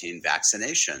COVID-19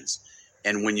 vaccinations.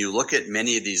 And when you look at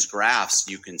many of these graphs,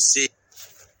 you can see.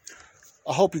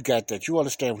 I hope you got that. You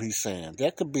understand what he's saying.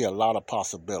 There could be a lot of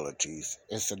possibilities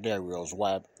and scenarios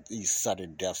why these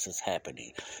sudden deaths is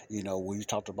happening. When you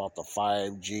talked about the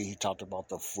 5G, he talked about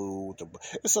the food.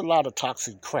 It's a lot of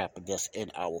toxic crap that's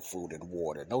in our food and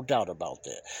water. No doubt about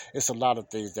that. It's a lot of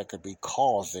things that could be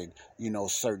causing,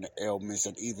 certain ailments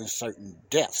and even certain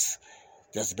deaths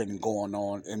that's been going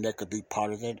on, and that could be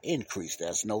part of that increase.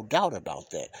 There's no doubt about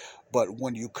that. But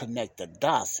when you connect the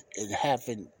dots and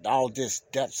having all this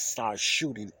death start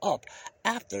shooting up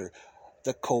after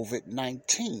the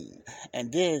COVID-19, and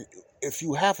then if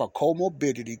you have a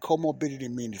comorbidity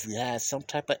means if you have some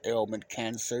type of ailment,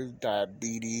 cancer,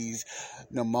 diabetes,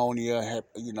 pneumonia,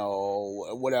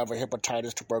 whatever,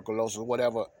 hepatitis, tuberculosis,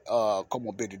 whatever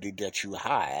comorbidity that you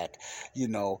had,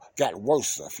 got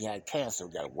worse. If you had cancer,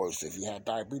 it got worse. If you had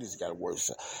diabetes, it got worse.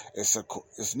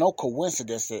 It's no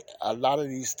coincidence that a lot of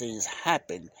these things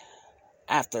happen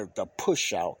after the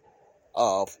push out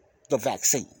of the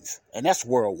vaccines, and that's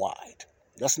worldwide.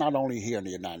 That's not only here in the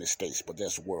United States, but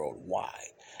that's worldwide,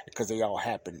 because they all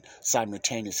happen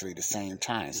simultaneously at the same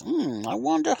time. I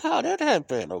wonder how that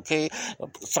happened, okay?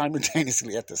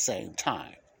 Simultaneously at the same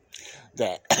time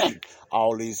that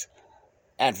all these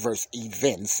adverse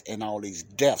events and all these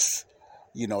deaths,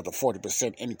 the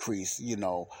 40% increase,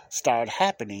 started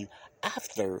happening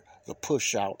after the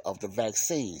push out of the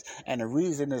vaccines. And the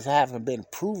reason this haven't been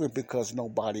proven because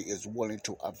nobody is willing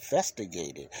to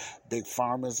investigate it. Big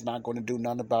Pharma is not going to do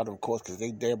nothing about it, of course, because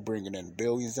they're bringing in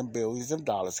billions and billions of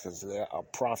dollars because they're a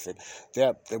profit.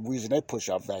 The reason they push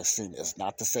out vaccine is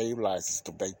not to save lives, it's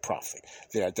to make profit.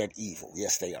 They're that evil.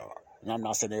 Yes, they are. And I'm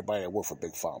not saying everybody that works for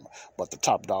Big Pharma, but the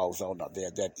top dogs on they're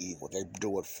that evil. They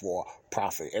do it for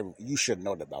profit. You should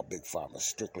know that about Big Pharma,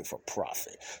 strictly for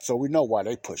profit. So we know why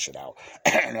they push it out.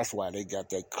 And that's why they got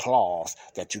that clause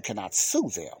that you cannot sue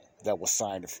them. That was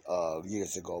signed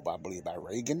years ago, I believe, by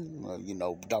Reagan.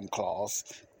 Dumb clause.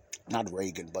 Not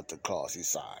Reagan, but the clause he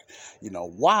signed.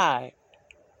 Why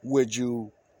would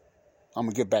you... I'm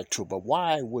going to get back to it, but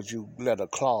why would you let a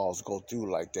clause go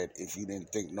through like that if you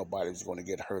didn't think nobody was going to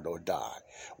get hurt or die?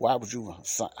 Why would you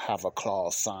have a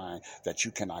clause signed that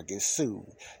you cannot get sued?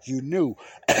 You knew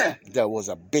there was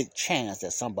a big chance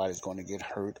that somebody's going to get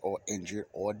hurt or injured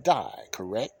or die,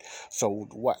 correct? So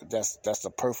that's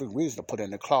the perfect reason to put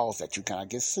in the clause that you cannot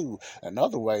get sued.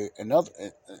 Otherwise,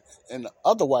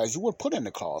 you would put in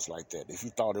the clause like that if you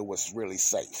thought it was really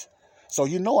safe. So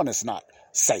knowing it's not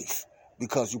safe,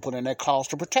 because you put in that clause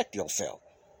to protect yourself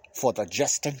for the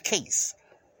just in case,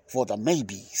 for the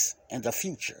maybes in the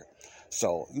future.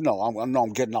 So, I know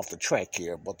I'm getting off the track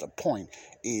here, but the point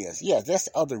is, there's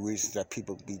other reasons that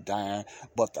people be dying,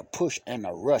 but the push and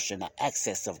the rush and the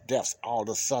excess of deaths all of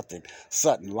a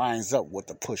sudden lines up with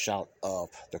the push out of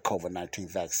the COVID-19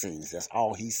 vaccines. That's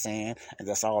all he's saying, and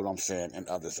that's all I'm saying, and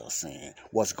others are saying.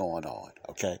 What's going on,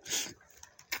 okay?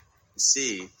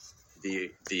 See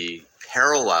the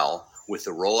parallel with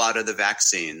the rollout of the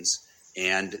vaccines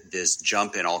and this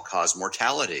jump in all-cause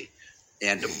mortality,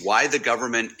 and why the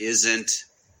government isn't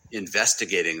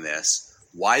investigating this,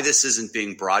 why this isn't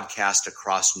being broadcast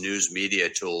across news media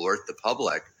to alert the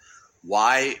public,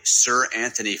 why Sir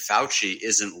Anthony Fauci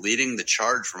isn't leading the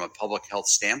charge from a public health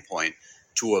standpoint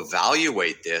to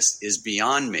evaluate this is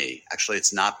beyond me. Actually,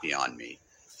 it's not beyond me.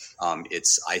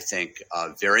 It's, I think,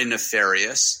 very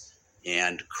nefarious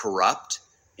and corrupt,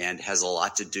 and has a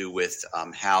lot to do with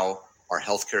how our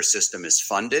healthcare system is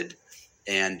funded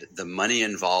and the money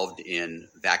involved in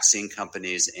vaccine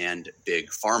companies and big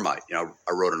pharma. I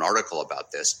wrote an article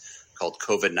about this called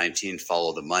COVID-19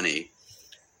 Follow the Money.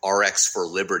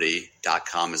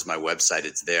 rxforliberty.com is my website.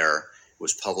 It's there. It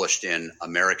was published in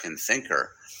American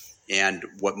Thinker. And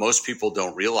what most people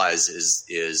don't realize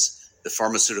is the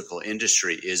pharmaceutical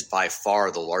industry is by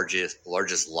far the largest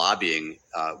lobbying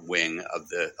wing of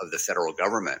the federal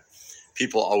government.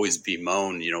 People always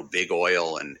bemoan, big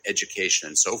oil and education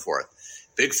and so forth.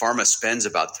 Big pharma spends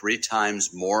about 3 times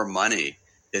more money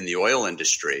than the oil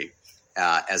industry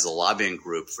as a lobbying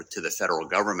group to the federal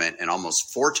government, and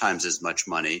almost 4 times as much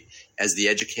money as the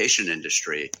education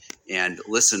industry. And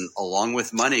listen, along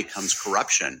with money comes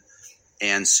corruption.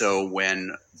 And so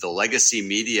when the legacy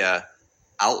media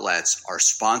outlets are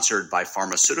sponsored by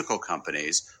pharmaceutical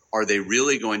companies, are they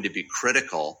really going to be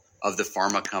critical of the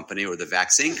pharma company or the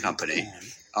vaccine company?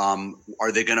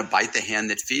 Are they going to bite the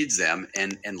hand that feeds them?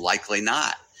 And likely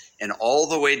not. And all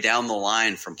the way down the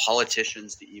line, from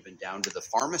politicians to even down to the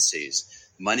pharmacies,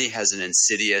 money has an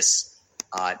insidious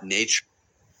nature.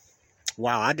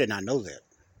 Wow, I did not know that.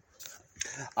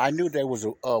 I knew there was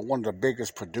one of the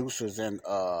biggest producers in,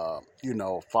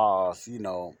 far as,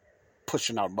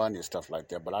 pushing out money and stuff like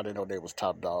that, but I didn't know they was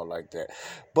top dog like that.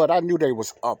 But I knew they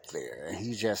was up there, and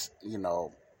he just,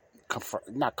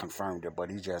 not confirmed it, but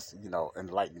he just,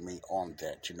 enlightened me on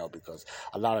that, because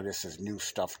a lot of this is new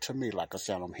stuff to me. Like I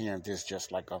said, I'm hearing this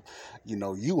just like,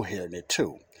 you hearing it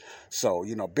too. So,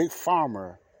 Big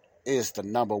Pharma is the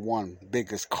number one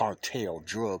biggest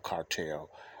drug cartel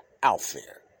out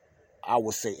there, I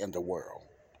would say, in the world.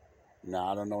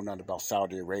 Now, I don't know nothing about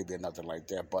Saudi Arabia, nothing like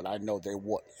that, but I know they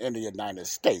were in the United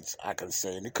States, I can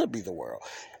say, and it could be the world.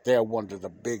 They're one of the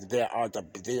they are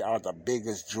the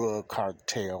biggest drug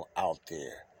cartel out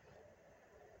there.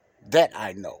 That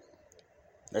I know.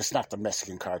 It's not the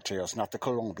Mexican cartel. It's not the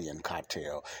Colombian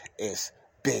cartel. It's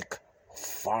Big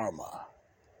Pharma.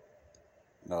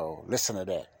 No, listen to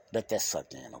that. Let that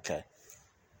suck in, okay?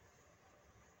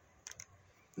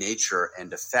 Nature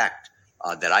and effect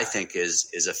that I think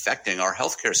is affecting our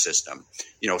healthcare system.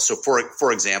 So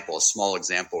for example, a small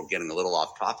example, getting a little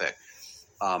off topic,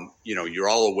 you're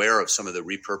all aware of some of the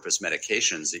repurposed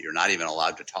medications that you're not even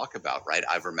allowed to talk about, right?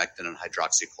 Ivermectin and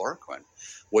hydroxychloroquine.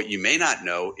 What you may not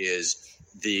know is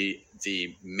the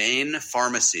main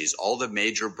pharmacies, all the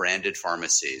major branded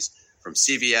pharmacies, from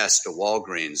CVS to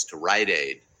Walgreens to Rite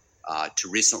Aid to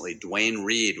recently Duane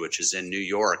Reade, which is in New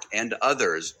York, and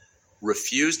others,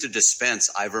 refuse to dispense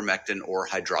ivermectin or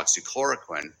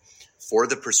hydroxychloroquine for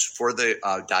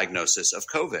the diagnosis of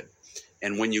COVID.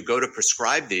 And when you go to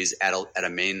prescribe these at a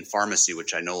main pharmacy,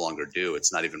 which I no longer do,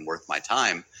 it's not even worth my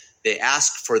time, they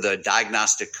ask for the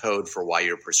diagnostic code for why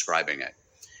you're prescribing it.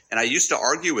 And I used to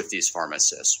argue with these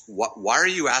pharmacists, why are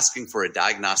you asking for a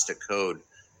diagnostic code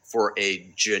for a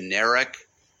generic,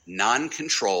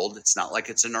 non-controlled, it's not like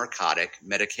it's a narcotic,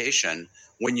 medication,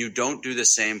 when you don't do the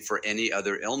same for any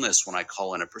other illness when I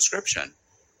call in a prescription?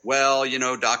 Well,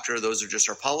 doctor, those are just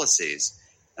our policies.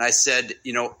 And I said,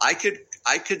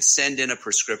 I could send in a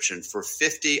prescription for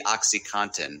 50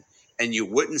 OxyContin and you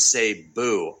wouldn't say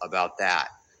boo about that.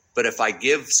 But if I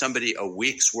give somebody a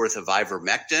week's worth of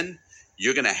ivermectin,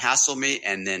 you're going to hassle me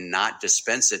and then not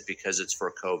dispense it because it's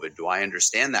for COVID. Do I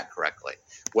understand that correctly?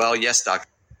 Well, yes, doctor.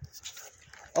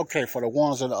 Okay, for the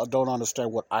ones that don't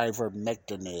understand what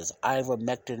ivermectin is,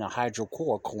 ivermectin and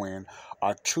hydrochloroquine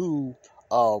are two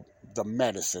of the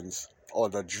medicines or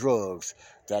the drugs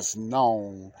that's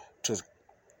known to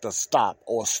stop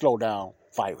or slow down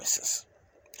viruses.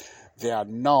 They are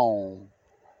known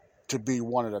to be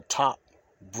one of the top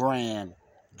brand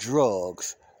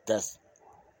drugs that's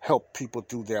help people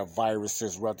through their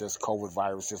viruses, whether it's COVID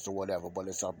viruses or whatever, but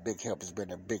it's a big help. It's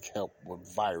been a big help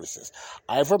with viruses.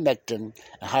 Ivermectin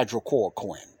and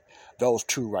hydrochloroquine, those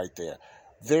two right there,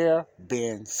 they're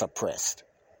being suppressed.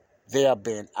 They're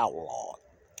being outlawed.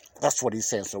 That's what he's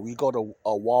saying. So you go to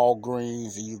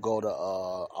Walgreens and you go to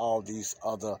all these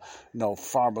other,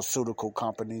 pharmaceutical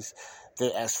companies.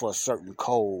 They ask for a certain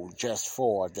code just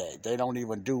for that. They don't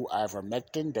even do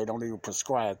ivermectin. They don't even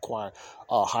prescribe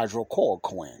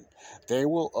hydrochloroquine. They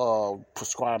will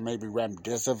prescribe maybe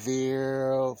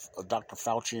remdesivir, Dr.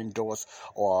 Fauci endorsed,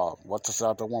 or what's this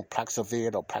other one,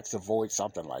 Paxlovid or Paxlovid,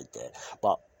 something like that.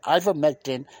 But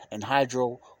ivermectin and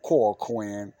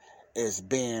hydrochloroquine is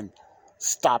being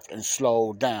stopped and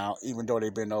slowed down, even though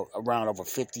they've been around over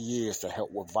 50 years to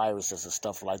help with viruses and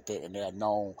stuff like that, and they're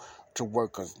known to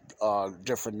work as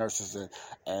different nurses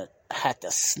and had to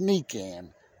sneak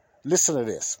in. Listen to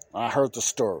this. I heard the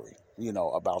story,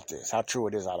 about this. How true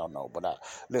it is, I don't know, but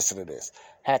listen to this.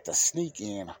 Had to sneak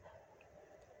in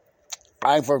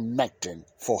ivermectin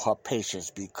for her patients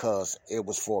because it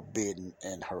was forbidden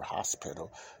in her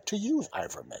hospital to use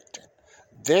ivermectin.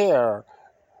 Their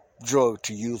drug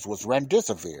to use was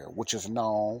remdesivir, which is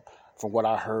known, from what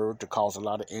I heard, to cause a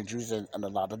lot of injuries and a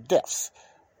lot of deaths.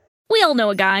 We all know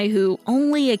a guy who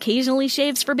only occasionally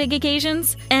shaves for big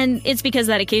occasions, and it's because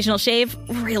that occasional shave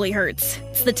really hurts.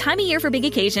 It's the time of year for big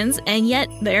occasions, and yet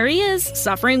there he is,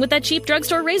 suffering with that cheap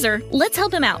drugstore razor. Let's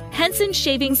help him out. Henson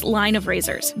Shaving's line of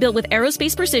razors, built with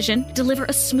aerospace precision, deliver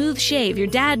a smooth shave your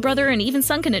dad, brother, and even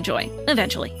son can enjoy,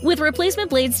 eventually. With replacement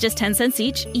blades just 10 cents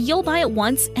each, you'll buy it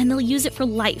once, and they'll use it for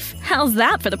life. How's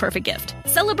that for the perfect gift?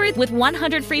 Celebrate with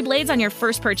 100 free blades on your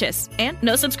first purchase, and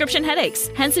no subscription headaches.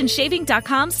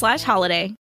 HensonShaving.com/holiday.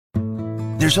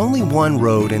 There's only one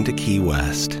road into Key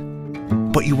West,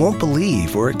 but you won't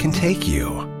believe where it can take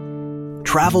you.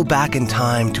 Travel back in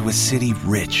time to a city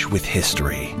rich with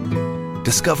history.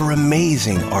 Discover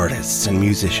amazing artists and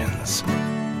musicians.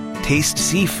 Taste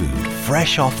seafood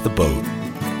fresh off the boat.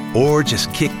 Or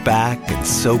just kick back and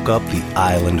soak up the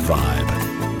island vibe.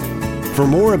 For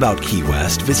more about Key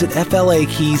West, visit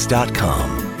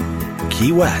flakeys.com.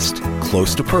 Key West,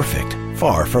 close to perfect,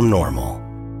 far from normal.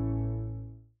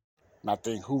 I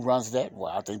think who runs that?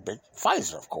 Well, I think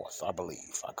Pfizer, of course, I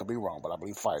believe. I could be wrong, but I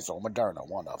believe Pfizer or Moderna,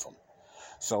 one of them.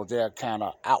 So they're kind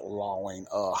of outlawing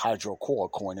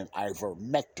hydrochloroquine and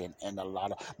ivermectin in a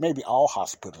lot of, maybe all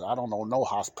hospitals. I don't know, no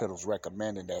hospitals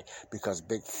recommending that because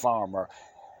Big Pharma,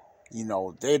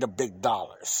 they're the big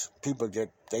dollars. People get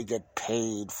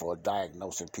paid for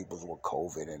diagnosing people with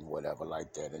COVID and whatever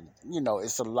like that. And,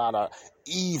 it's a lot of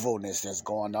evilness that's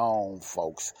going on,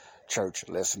 folks. Church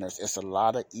listeners, it's a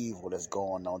lot of evil that's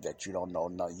going on that you don't know,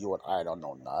 you and I don't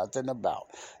know nothing about.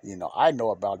 I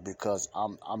know about it because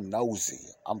I'm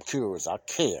nosy, I'm curious, I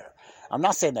care. I'm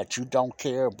not saying that you don't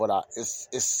care, but it's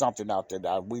something out there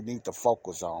that we need to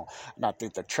focus on. And I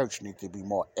think the church needs to be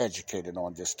more educated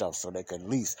on this stuff so they can at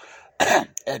least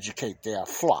educate their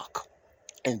flock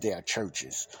in their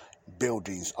churches,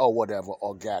 buildings, or whatever,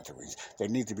 or gatherings. They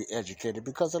need to be educated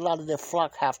because a lot of their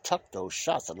flock have took those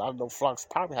shots. A lot of those flocks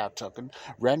probably have taken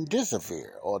remdesivir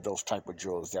or those type of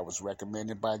drugs that was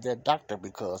recommended by their doctor,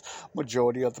 because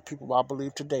majority of the people, I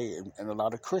believe today, and a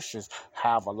lot of Christians,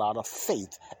 have a lot of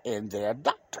faith in their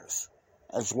doctors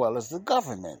as well as the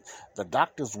government. The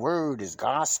doctor's word is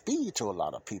Godspeed to a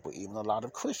lot of people, even a lot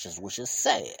of Christians, which is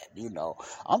sad.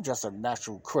 I'm just a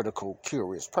natural, critical,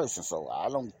 curious person, so I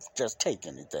don't just take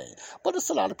anything. But it's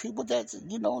a lot of people that,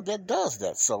 that does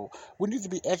that. So we need to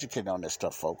be educated on this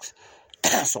stuff, folks.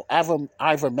 So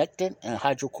ivermectin and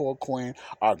hydrochloroquine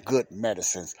are good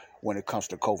medicines when it comes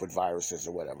to COVID viruses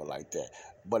or whatever like that.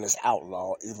 But it's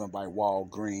outlawed even by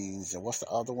Walgreens and what's the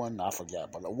other one? I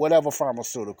forgot. But whatever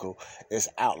pharmaceutical is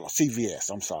outlawed. CVS,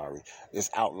 I'm sorry.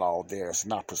 It's outlawed there. It's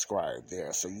not prescribed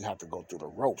there. So you have to go through the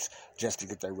ropes just to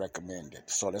get that recommended.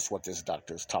 So that's what this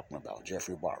doctor is talking about,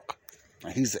 Jeffrey Barke.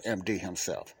 And he's the MD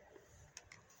himself.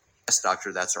 Yes,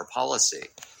 doctor, that's our policy.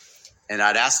 And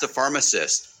I'd ask the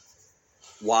pharmacist,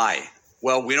 why?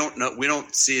 Well, we don't know. We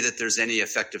don't see that there's any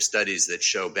effective studies that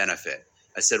show benefit.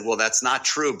 I said, well, that's not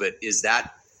true, but is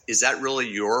that really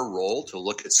your role to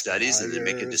look at studies and then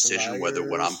make a decision whether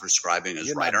what I'm prescribing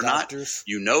is right or not?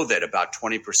 You know that about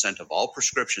 20% of all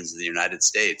prescriptions in the United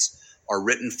States are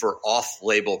written for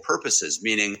off-label purposes,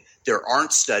 meaning there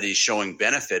aren't studies showing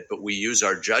benefit, but we use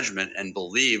our judgment and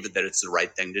believe that it's the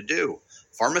right thing to do.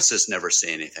 Pharmacists never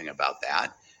say anything about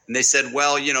that. And they said,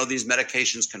 well, these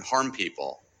medications can harm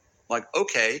people. I'm like,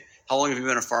 okay, how long have you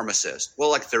been a pharmacist?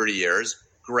 Well, like 30 years.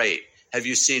 Great. Have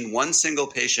you seen one single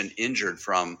patient injured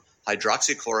from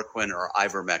hydroxychloroquine or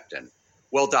ivermectin?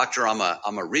 Well, doctor, I'm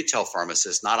a retail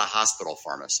pharmacist, not a hospital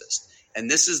pharmacist. And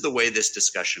this is the way this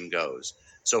discussion goes.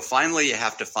 So finally, you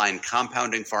have to find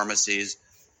compounding pharmacies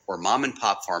or mom and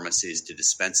pop pharmacies to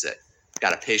dispense it.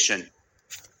 Got a patient.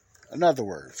 In other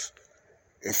words,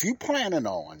 if you're planning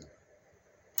on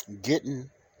getting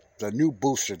the new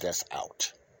booster that's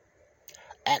out,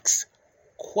 ask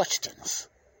questions.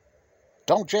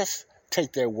 Don't just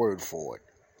take their word for it,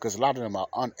 because a lot of them are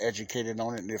uneducated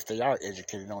on it, and if they are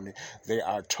educated on it, they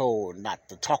are told not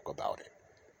to talk about it.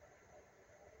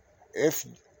 If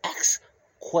ask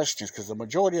questions, because the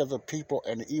majority of the people,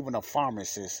 and even a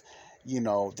pharmacist,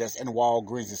 that's in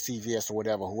Walgreens and CVS or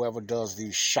whatever, whoever does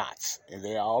these shots, and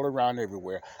they're all around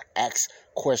everywhere, ask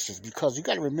questions, because you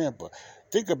got to remember,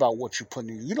 think about what you're putting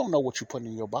in. You don't know what you're putting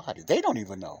in your body. They don't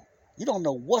even know. You don't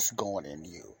know what's going in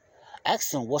you.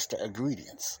 Ask them what's the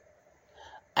ingredients.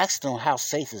 Ask them how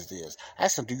safe is this.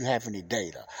 Ask them, do you have any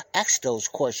data? Ask those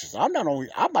questions.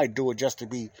 I might do it just to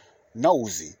be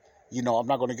nosy. I'm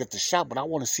not going to get the shot, but I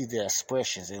want to see their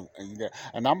expressions.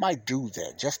 And I might do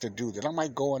that, just to do that. I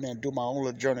might go in there and do my own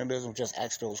little journalism, just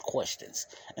ask those questions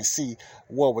and see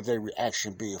what would their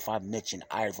reaction be if I mention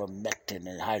ivermectin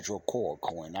and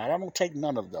hydrochloroquine. Now, I don't take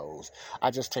none of those. I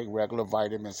just take regular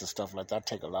vitamins and stuff like that. I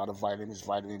take a lot of vitamins,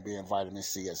 vitamin B and vitamin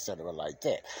C, etc. like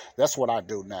that. That's what I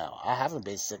do now. I haven't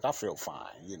been sick. I feel fine,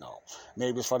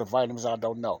 Maybe it's for the vitamins, I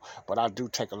don't know. But I do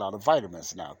take a lot of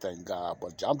vitamins now, thank God.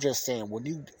 But I'm just saying,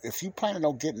 if you planning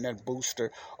on getting that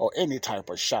booster or any type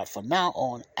of shot, from now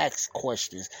on, ask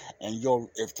questions. And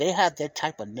if they have that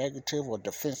type of negative or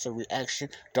defensive reaction,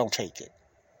 don't take it.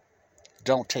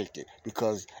 Don't take it,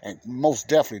 because, and most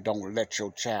definitely don't let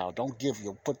your child,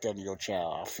 put that in your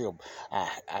child.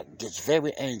 I get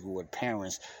very angry with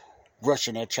parents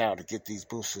rushing their child to get these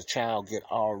boosters. Child get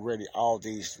already all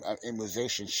these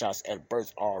immunization shots at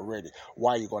birth already.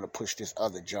 Why are you going to push this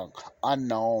other junk?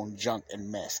 Unknown junk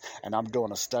and mess. And I'm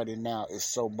doing a study now. It's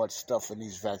so much stuff in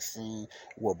these vaccines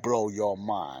will blow your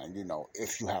mind,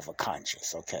 if you have a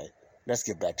conscience, okay? Let's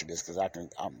get back to this, because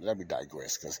let me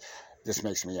digress, because this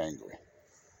makes me angry.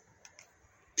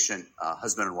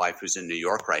 Husband and wife who's in New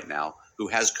York right now who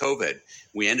has COVID.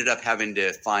 We ended up having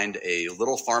to find a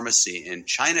little pharmacy in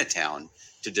Chinatown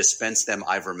to dispense them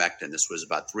ivermectin. This was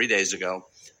about 3 days ago.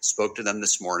 Spoke to them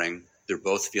this morning. They're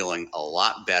both feeling a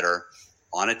lot better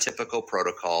on a typical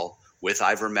protocol with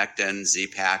ivermectin,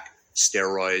 Z-Pak,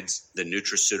 steroids, the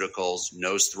nutraceuticals,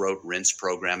 nose, throat, rinse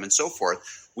program, and so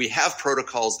forth. We have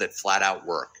protocols that flat out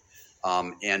work,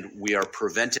 and we are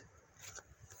preventing.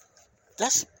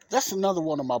 That's another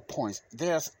one of my points.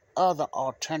 There's other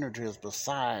alternatives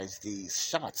besides these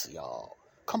shots, y'all.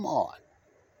 Come on.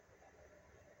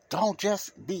 Don't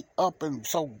just be up and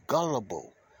so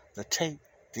gullible to take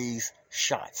these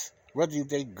shots. whether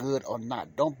they good or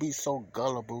not. Don't be so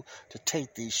gullible to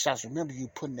take these shots. Remember, you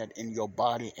putting that in your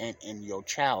body and in your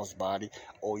child's body,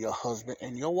 or your husband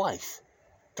and your wife.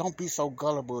 Don't be so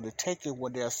gullible to take it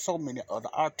when there are so many other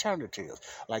alternatives.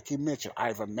 Like you mentioned,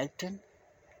 ivermectin,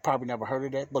 probably never heard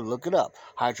of that, but look it up.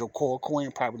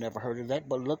 Hydrochloroquine, probably never heard of that,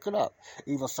 but look it up.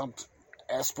 Even some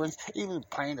aspirins, even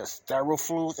plain the sterile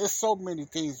fluids. There's so many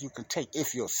things you can take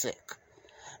if you're sick.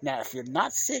 Now, if you're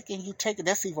not sick and you take it,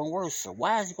 that's even worse. So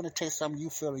why is you going to take something you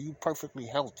feel you perfectly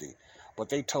healthy, but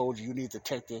they told you need to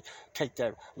take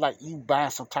that, like you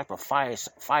buying some type of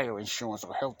fire insurance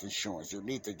or health insurance. You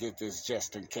need to get this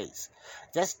just in case.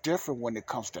 That's different when it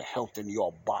comes to health in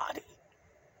your body.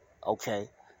 Okay?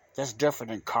 That's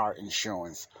different than car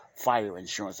insurance, fire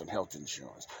insurance, and health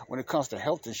insurance. When it comes to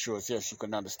health insurance, yes, you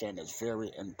can understand that's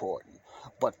very important.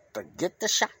 But to get the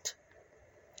shot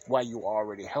while you're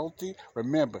already healthy,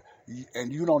 remember,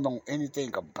 and you don't know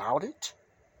anything about it,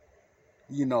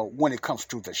 when it comes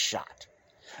to the shot.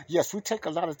 Yes, we take a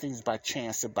lot of things by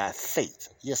chance and by faith.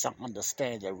 Yes, I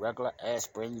understand that regular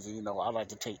aspirins, I like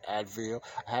to take Advil.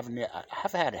 I haven't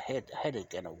had a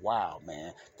headache in a while,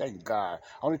 man. Thank God.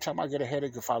 Only time I get a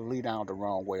headache if I lay down the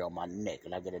wrong way on my neck,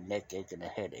 and I get a neck ache and a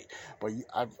headache. But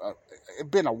it's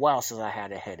been a while since I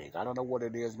had a headache. I don't know what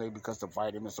it is, maybe because the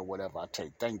vitamins or whatever I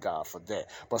take. Thank God for that.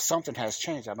 But something has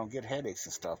changed. I don't get headaches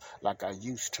and stuff like I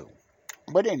used to.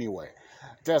 But anyway,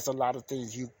 there's a lot of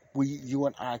things you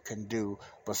and I can do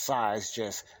besides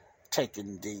just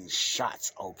taking these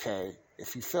shots, okay?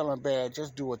 If you're feeling bad,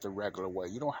 just do it the regular way.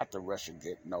 You don't have to rush and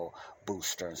get no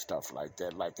booster and stuff like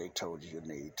that, like they told you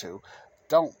need to.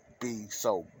 Don't be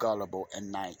so gullible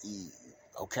and naive,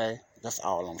 okay? That's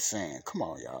all I'm saying. Come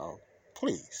on, y'all.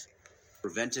 Please.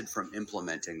 Prevented from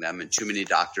implementing them, and too many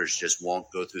doctors just won't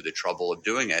go through the trouble of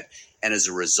doing it. And as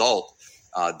a result,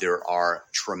 there are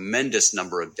tremendous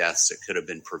number of deaths that could have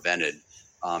been prevented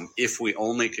if we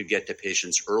only could get to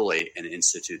patients early and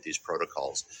institute these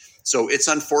protocols. So it's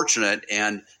unfortunate,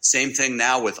 and same thing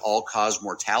now with all-cause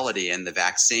mortality and the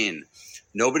vaccine.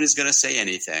 Nobody's going to say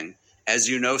anything. As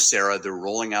you know, Sarah, they're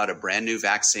rolling out a brand new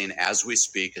vaccine as we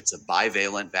speak. It's a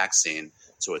bivalent vaccine.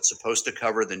 So it's supposed to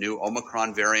cover the new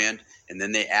Omicron variant, and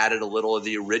then they added a little of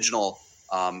the original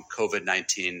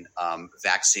COVID-19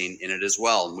 vaccine in it as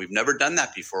well. And we've never done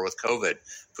that before with COVID.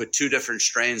 Put 2 different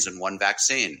strains in one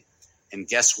vaccine. And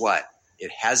guess what?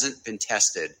 It hasn't been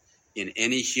tested in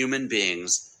any human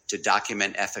beings to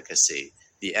document efficacy.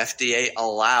 The FDA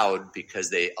allowed because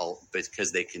they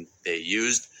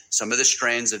used some of the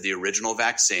strains of the original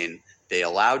vaccine. They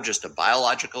allowed just a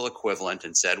biological equivalent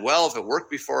and said, well, if it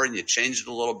worked before and you changed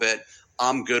it a little bit,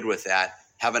 I'm good with that.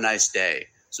 Have a nice day.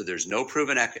 So there's no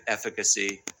proven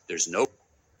efficacy. There's no.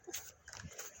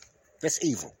 That's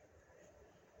evil.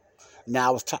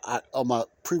 Now, on my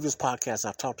previous podcast,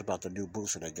 I talked about the new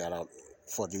booster that got out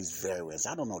for these variants.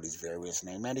 I don't know these variants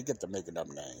names, man. They get to making up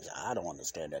names. I don't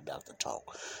understand that doctor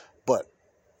talk. But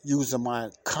using my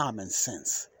common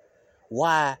sense,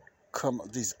 why come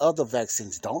these other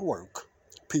vaccines don't work?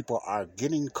 People are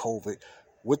getting COVID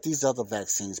with these other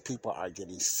vaccines. People are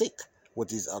getting sick with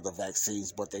these other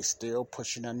vaccines, but they still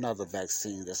pushing another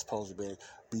vaccine that's supposed to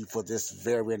be for this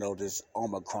variant or this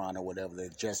Omicron or whatever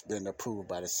that's just been approved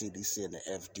by the CDC and the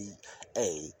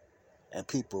FDA. And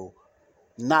people,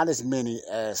 not as many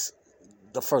as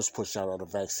the first push out of the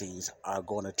vaccines, are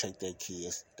going to take their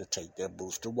kids to take their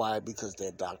booster. Why? Because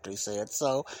their doctor said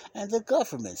so and the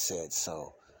government said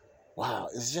so. Wow,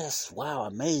 it's just,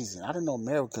 amazing. I didn't know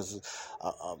America.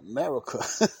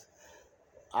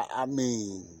 I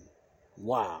mean,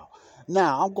 wow.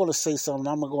 Now, I'm going to say something.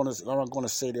 I'm going to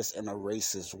say this in a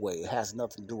racist way. It has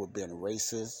nothing to do with being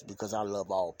racist because I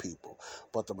love all people.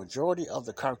 But the majority of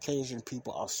the Caucasian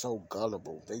people are so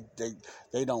gullible.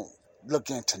 They don't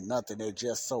look into nothing. They're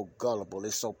just so gullible.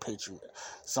 They're so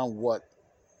somewhat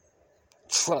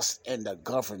trust in the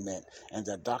government and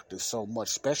the doctors so much,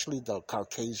 especially the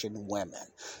Caucasian women.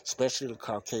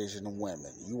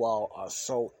 You all are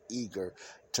so eager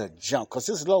to jump, because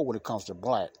it's low when it comes to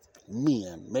black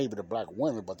men, maybe the black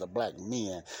women, but the black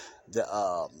men,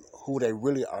 who they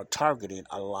really are targeting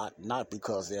a lot, not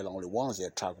because they're the only ones they're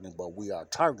targeting, but we are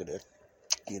targeted,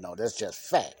 that's just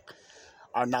fact,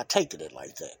 are not taking it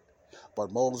like that.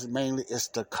 But mainly it's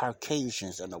the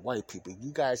Caucasians and the white people.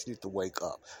 You guys need to wake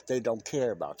up. They don't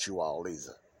care about you all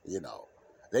either,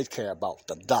 They care about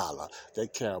the dollar. They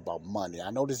care about money.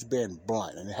 I know this is being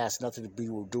blunt, and it has nothing to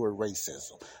do with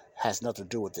racism. Has nothing to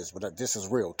do with this, but this is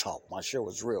real talk. My show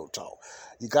is real talk.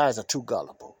 You guys are too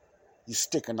gullible. You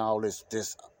sticking all this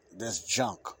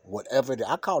junk, whatever it is.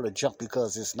 I call it junk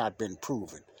because it's not been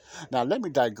proven. Now, let me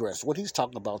digress. What he's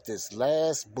talking about, this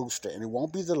last booster, and it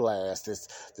won't be the last,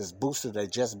 this booster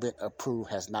that just been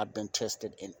approved has not been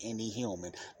tested in any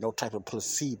human. No type of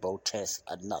placebo test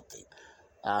or nothing.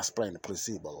 I'll explain the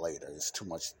placebo later. It's too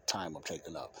much time I'm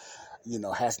taking up.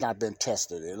 Has not been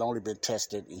tested. It only been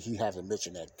tested, and he hasn't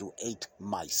mentioned that, through 8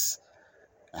 mice.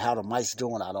 And how the mice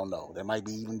doing, I don't know. They might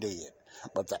be even dead.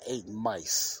 But the 8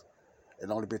 mice, it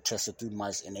only been tested through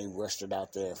mice, and they rushed it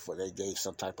out there for they gave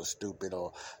some type of stupid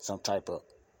or some type of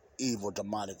evil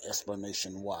demonic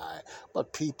explanation why.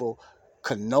 But people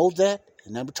can know that,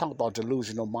 and then we talk about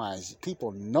delusional minds.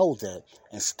 People know that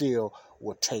and still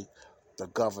will take the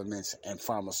government's and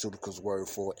pharmaceuticals' word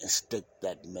for it and stick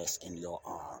that mess in your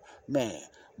arm. Man,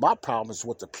 my problem is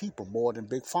with the people more than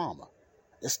Big Pharma.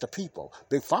 It's the people.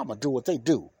 Big Pharma do what they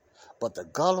do, but the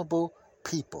gullible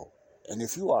people. And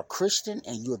if you are a Christian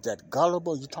and you're that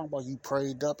gullible, you talking about you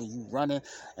prayed up and you running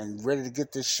and ready to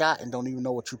get this shot and don't even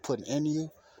know what you're putting in you,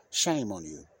 shame on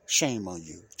you. Shame on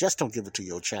you. Just don't give it to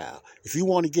your child. If you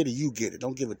want to get it, you get it.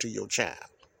 Don't give it to your child.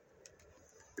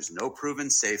 There's no proven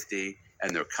safety,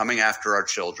 and they're coming after our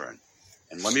children.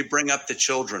 And let me bring up the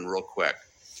children real quick.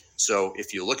 So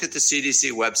if you look at the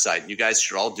CDC website, you guys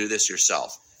should all do this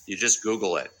yourself. You just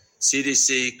Google it.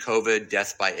 CDC, COVID,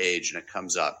 death by age, and it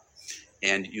comes up.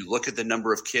 And you look at the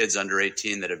number of kids under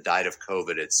 18 that have died of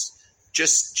COVID, it's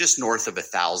just north of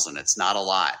 1,000. It's not a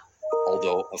lot.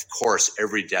 Although, of course,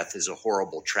 every death is a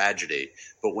horrible tragedy.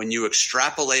 But when you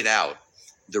extrapolate out,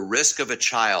 the risk of a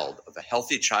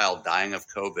healthy child dying of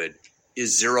COVID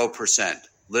is 0%,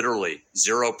 literally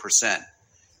 0%.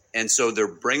 And so they're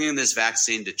bringing this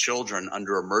vaccine to children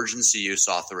under emergency use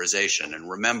authorization. And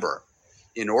remember,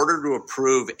 in order to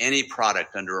approve any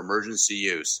product under emergency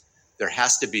use, there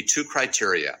has to be 2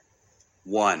 criteria.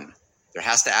 1, there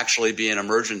has to actually be an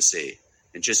emergency.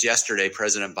 And just yesterday,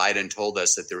 President Biden told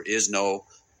us that there is no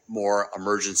more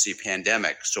emergency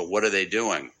pandemic. So what are they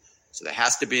doing? So there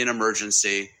has to be an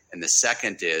emergency. And the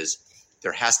second is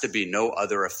there has to be no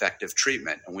other effective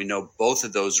treatment. And we know both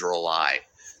of those are a lie.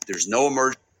 There's no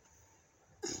emergency.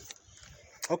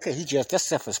 Okay, that's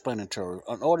self-explanatory.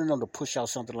 In order to push out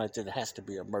something like that, it has to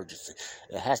be an emergency.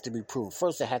 It has to be proven.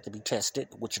 First, it had to be tested,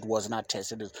 which it was not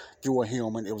tested through a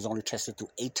human. It was only tested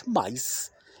through 8 mice,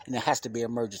 and it has to be an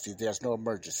emergency. There's no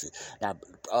emergency. Now,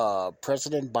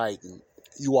 President Biden,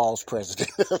 you all's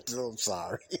president. I'm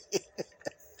sorry.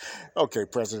 Okay,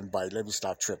 President Biden, let me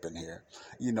stop tripping here.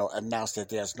 Announced that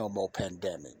there's no more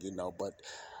pandemic, but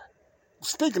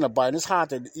speaking of Biden, it's hard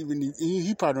that even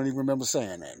he probably don't even remember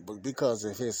saying that, but because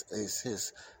of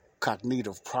his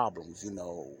cognitive problems,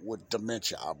 with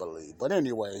dementia, I believe. But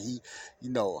anyway, he,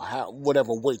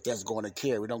 whatever weight that's going to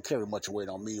carry, don't carry much weight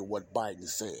on me or what Biden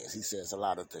says. He says a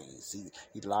lot of things.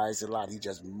 He lies a lot. He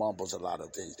just mumbles a lot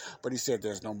of things. But he said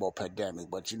there's no more pandemic.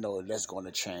 But that's going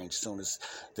to change soon as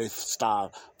they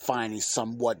start finding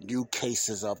somewhat new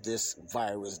cases of this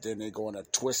virus. Then they're going to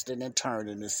twist it and turn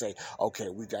it and say, okay,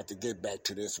 we got to get back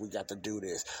to this. We got to do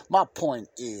this. My point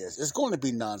is, it's going to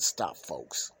be nonstop,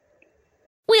 folks.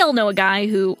 We all know a guy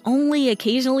who only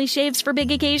occasionally shaves for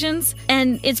big occasions,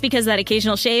 and it's because that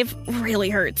occasional shave really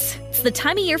hurts. It's the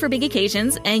time of year for big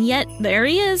occasions, and yet there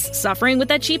he is, suffering with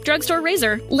that cheap drugstore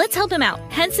razor. Let's help him out.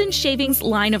 Henson Shaving's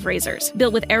line of razors,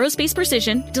 built with aerospace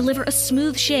precision, deliver a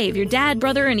smooth shave your dad,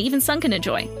 brother, and even son can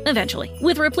enjoy, eventually.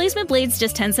 With replacement blades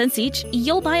just 10 cents each,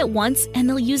 you'll buy it once, and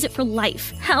they'll use it for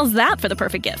life. How's that for the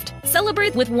perfect gift?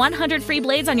 Celebrate with 100 free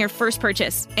blades on your first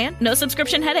purchase, and no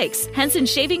subscription headaches.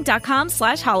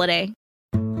 HensonShaving.com/holiday.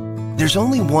 There's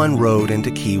only one road into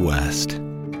Key West,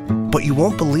 but you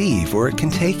won't believe where it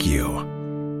can take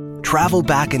you. Travel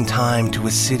back in time to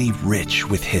a city rich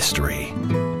with history.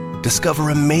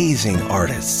 Discover amazing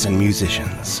artists and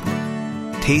musicians.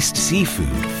 Taste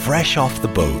seafood fresh off the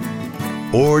boat,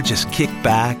 or just kick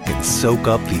back and soak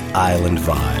up the island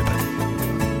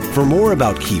vibe. For more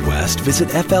about Key West,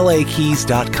 visit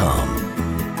flakeys.com.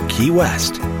 Key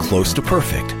West, close to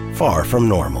perfect, far from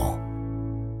normal.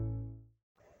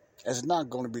 It's not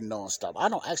going to be nonstop. I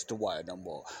don't ask the why no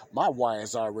more. My why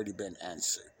has already been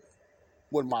answered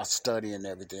with my study and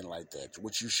everything like that,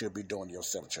 which you should be doing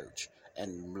yourself, church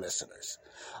and listeners.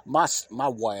 My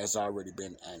why has already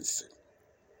been answered.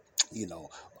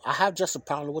 I have just a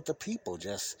problem with the people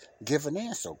just giving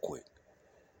in so quick.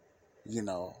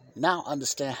 Now I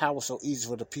understand how it's so easy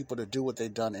for the people to do what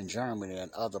they've done in Germany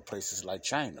and other places like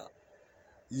China.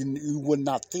 You would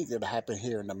not think it would happen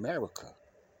here in America,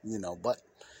 but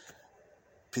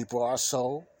people are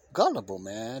so gullible,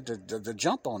 man, to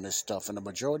jump on this stuff. And the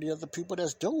majority of the people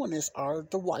that's doing this are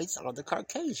the whites, are the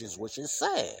Caucasians, which is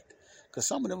sad. Because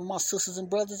some of them are my sisters and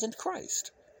brothers in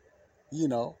Christ.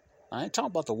 I ain't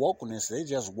talking about the wokeness. They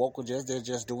just woke, they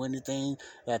just do anything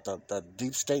that the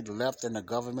deep state left and the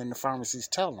government and the pharmacies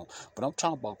tell them. But I'm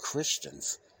talking about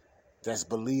Christians that's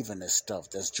believing this stuff,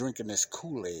 that's drinking this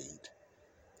Kool-Aid,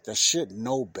 that should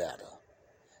know better,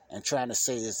 and trying to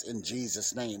say it's in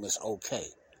Jesus' name is okay.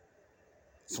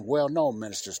 Some well-known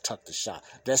ministers took the shot.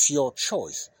 That's your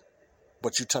choice,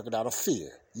 but you took it out of fear.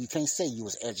 You can't say you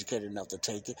was educated enough to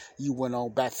take it. You went on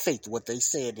by faith what they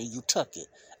said, and you took it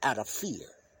out of fear.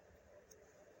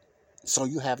 So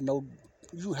you have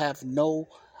no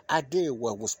idea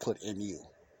what was put in you.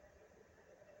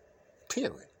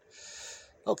 Period.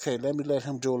 Okay, let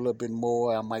him do a little bit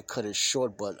more. I might cut it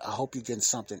short, but I hope you're getting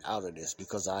something out of this,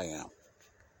 because I am.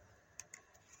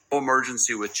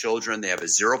 Emergency with children. They have a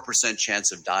 0%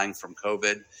 chance of dying from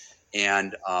COVID.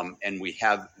 And we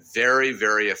have very,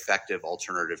 very effective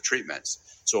alternative treatments.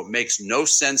 So it makes no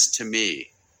sense to me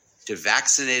to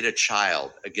vaccinate a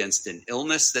child against an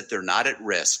illness that they're not at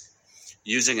risk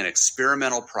using an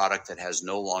experimental product that has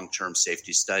no long-term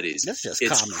safety studies.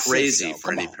 It's crazy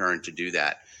for any parent to do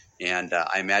that. And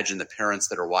I imagine the parents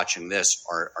that are watching this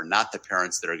are not the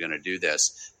parents that are going to do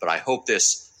this. But I hope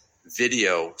this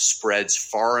video spreads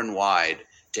far and wide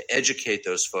to educate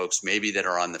those folks maybe that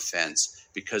are on the fence,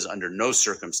 because under no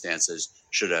circumstances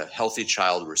should a healthy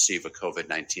child receive a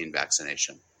COVID-19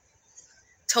 vaccination.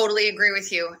 Totally agree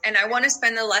with you. And I want to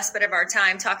spend the last bit of our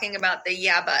time talking about the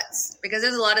yeah buts, because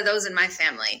there's a lot of those in my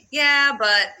family. Yeah,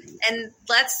 but, and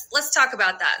let's talk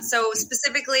about that. So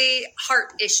specifically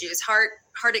heart issues, heart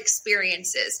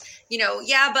experiences,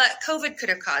 yeah, but COVID could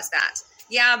have caused that.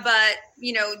 Yeah, but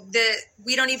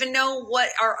we don't even know what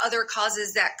are other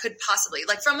causes that could possibly,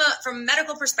 like from a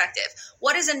medical perspective,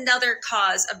 what is another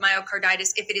cause of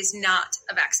myocarditis if it is not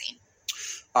a vaccine?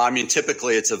 I mean,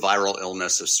 typically it's a viral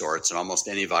illness of sorts, and almost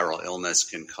any viral illness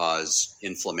can cause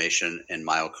inflammation and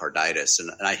myocarditis.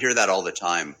 And I hear that all the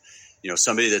time.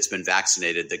 Somebody that's been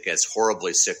vaccinated that gets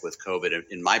horribly sick with COVID.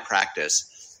 In my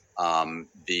practice,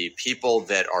 the people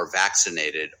that are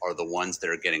vaccinated are the ones that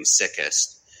are getting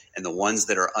sickest. And the ones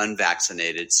that are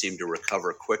unvaccinated seem to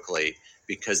recover quickly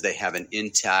because they have an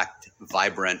intact,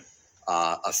 vibrant,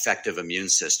 effective immune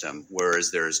system.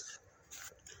 Whereas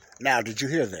Now, did you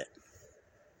hear that?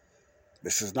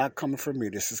 This is not coming from me.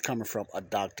 This is coming from a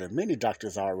doctor. Many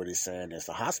doctors are already saying this.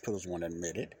 The hospitals won't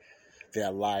admit it.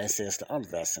 They'll lie and say it's the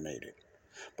unvaccinated.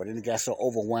 But then it got so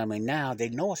overwhelming now, they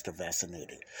know it's the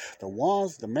vaccinated.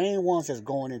 The main ones that's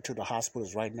going into the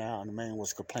hospitals right now, and the main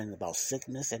ones complaining about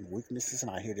sickness and weaknesses,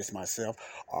 and I hear this myself,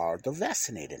 are the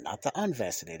vaccinated, not the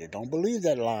unvaccinated. Don't believe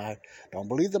that lie. Don't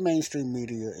believe the mainstream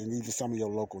media and even some of your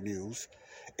local news.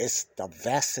 It's the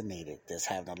vaccinated that's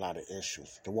having a lot of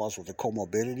issues. The ones with the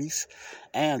comorbidities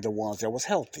and the ones that was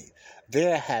healthy.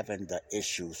 They're having the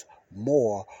issues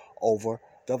more over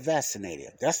the vaccinated.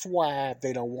 That's why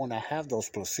they don't want to have those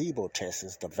placebo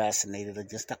tests, the vaccinated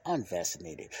against the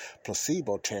unvaccinated.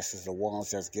 Placebo tests is the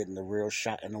ones that's getting the real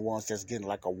shot and the ones that's getting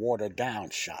like a watered down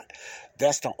shot.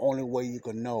 That's the only way you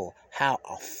can know how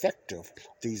effective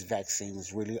these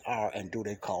vaccines really are, and do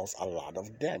they cause a lot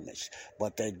of damage.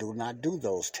 But they do not do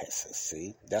those tests,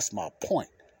 see? That's my point.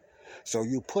 So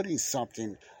you putting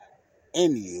something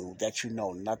in you that you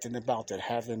know nothing about, that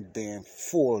haven't been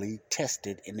fully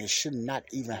tested, and it should not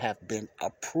even have been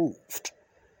approved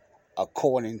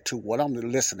according to what I'm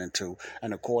listening to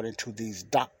and according to these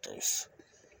doctors.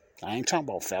 I ain't talking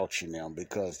about Fauci now,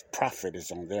 because profit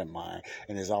is on their mind,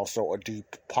 and there's also a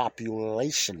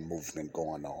depopulation movement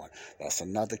going on. That's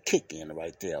another kick in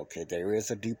right there, okay? There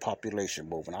is a depopulation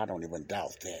movement. I don't even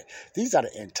doubt that. These are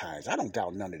the end times. I don't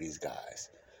doubt none of these guys.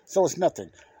 So it's nothing.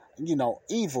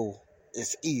 Evil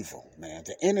is evil, man.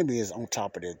 The enemy is on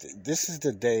top of it. This is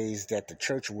the days that the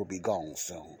church will be gone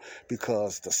soon,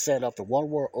 because the one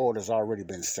world order has already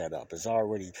been set up. It's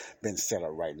already been set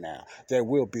up right now. There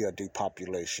will be a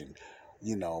depopulation,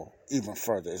 even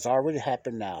further. It's already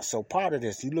happened now. So part of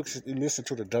this, you listen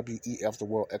to the WEF, the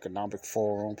World Economic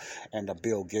Forum, and the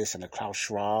Bill Gates and the Klaus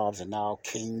Schwabs, and now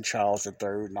King Charles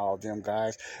III and all them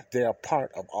guys. They are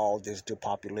part of all this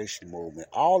depopulation movement.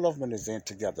 All of them is in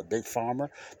together. Big Pharma,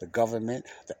 the government,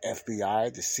 the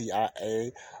FBI, the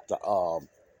CIA,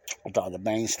 the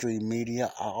mainstream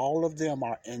media, all of them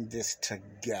are in this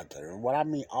together. And what I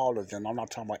mean, all of them, I'm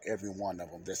not talking about every one of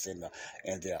them that's and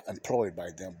they're employed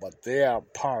by them, but they are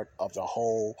part of the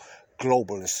whole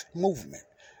globalist movement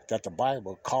that the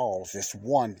Bible calls this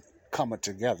one coming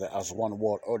together as one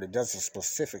world order. It doesn't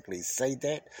specifically say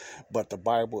that, but the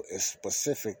Bible is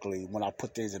specifically, when I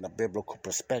put things in a biblical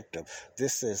perspective,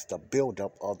 this is the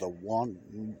buildup of the one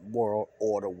world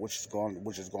order, which is going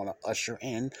to usher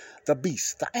in the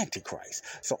beast, the Antichrist.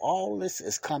 So all this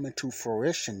is coming to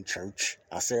fruition, church.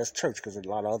 I say it's church because a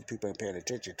lot of other people ain't paying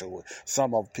attention to it.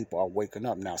 Some of people are waking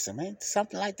up now saying, man,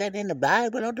 something like that in the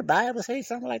Bible? Don't the Bible say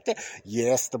something like that?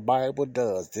 Yes, the Bible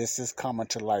does. This is coming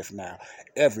to life now.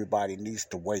 Everybody needs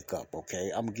to wake up,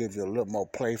 okay? I'm going to give you a little more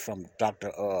play from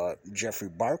Dr. Jeffrey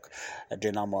Barke, and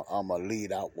then I'm going to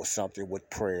lead out with something with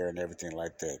prayer and everything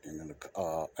like that,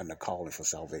 and the calling for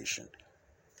salvation.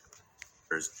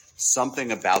 There's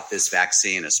something about this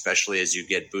vaccine, especially as you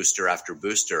get booster after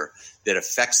booster, that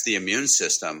affects the immune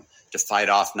system to fight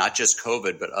off not just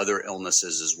COVID, but other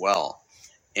illnesses as well.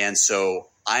 And so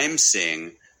I'm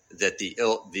seeing that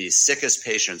the sickest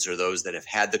patients are those that have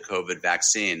had the COVID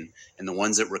vaccine, and the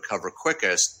ones that recover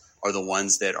quickest are the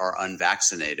ones that are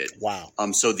unvaccinated. Wow.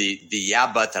 So the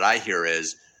yeah, but that I hear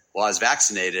is, well, I was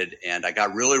vaccinated and I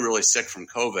got really, really sick from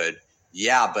COVID.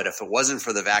 Yeah, but if it wasn't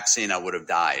for the vaccine, I would have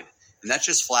died. And that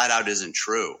just flat out isn't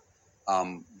true.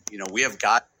 We have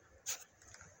got.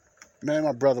 Man,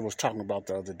 my brother was talking about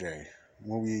the other day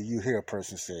when you hear a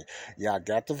person say, yeah, I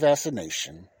got the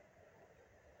vaccination.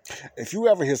 If you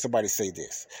ever hear somebody say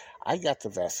this, I got the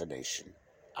vaccination.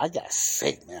 I got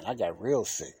sick, man. I got real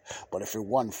sick. But if it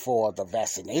wasn't for the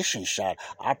vaccination shot,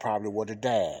 I probably would have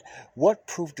died. What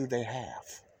proof do they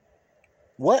have?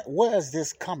 Where is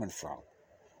this coming from?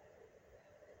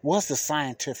 What's the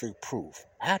scientific proof?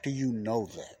 How do you know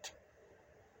that?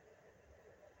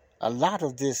 A lot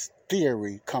of this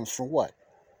theory comes from what?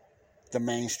 The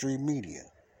mainstream media,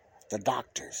 the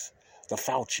doctors, the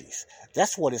Faucis.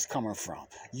 That's what it's coming from.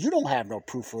 You don't have no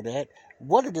proof of that.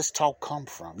 Where did this talk come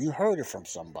from? You heard it from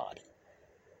somebody.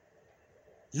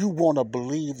 You want to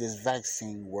believe this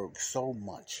vaccine works so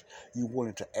much. You're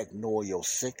willing to ignore your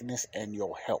sickness and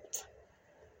your health.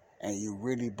 And you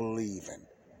really believe in,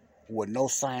 with no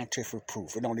scientific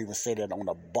proof, it don't even say that on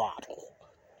the bottle,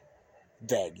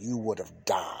 that you would have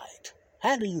died.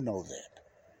 How do you know that?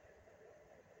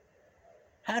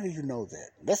 How do you know that?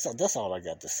 That's all I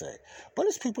got to say. But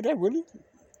it's people that really,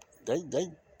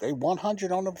 they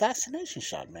 100 on the vaccination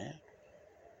shot, man.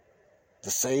 The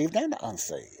saved and the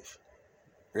unsaved.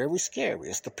 Very scary.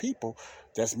 It's the people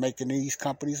that's making these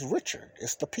companies richer.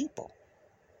 It's the people.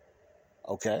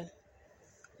 Okay?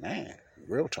 Man,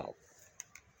 real talk.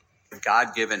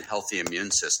 God-given healthy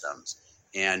immune systems,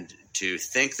 and to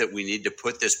think that we need to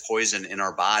put this poison in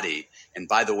our body. And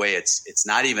by the way, it's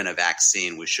not even a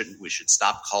vaccine. We should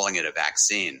stop calling it a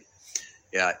vaccine.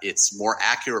 It's more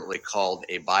accurately called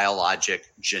a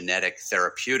biologic genetic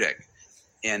therapeutic.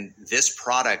 And this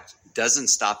product doesn't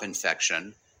stop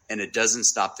infection, and it doesn't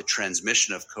stop the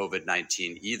transmission of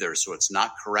COVID-19 either. So it's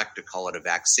not correct to call it a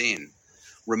vaccine.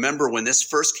 Remember, when this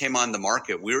first came on the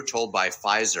market, we were told by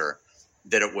Pfizer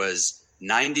that it was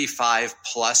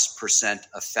 95+%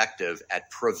 effective at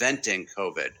preventing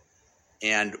COVID.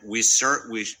 And we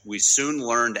soon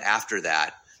learned after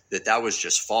that was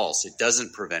just false. It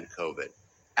doesn't prevent COVID.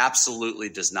 Absolutely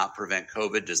does not prevent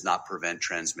COVID, does not prevent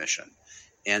transmission.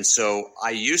 And so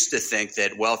I used to think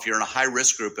that, well, if you're in a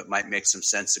high-risk group, it might make some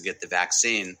sense to get the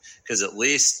vaccine because at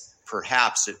least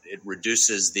perhaps it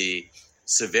reduces the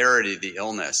severity of the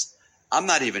illness. I'm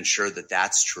not even sure that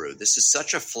that's true. This is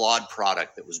such a flawed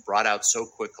product that was brought out so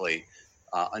quickly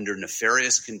under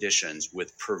nefarious conditions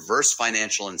with perverse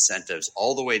financial incentives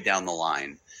all the way down the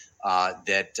line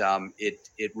that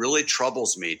it really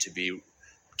troubles me to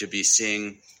be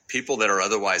seeing people that are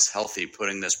otherwise healthy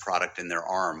putting this product in their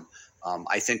arm.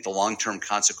 I think the long-term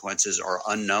consequences are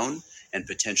unknown and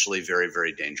potentially very,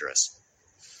 very dangerous.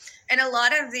 And a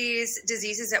lot of these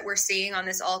diseases that we're seeing on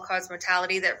this all-cause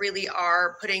mortality that really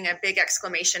are putting a big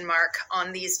exclamation mark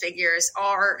on these figures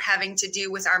are having to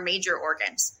do with our major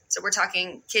organs. So we're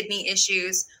talking kidney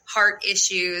issues, heart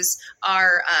issues,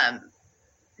 our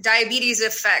diabetes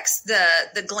affects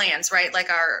the glands, right? Like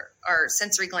our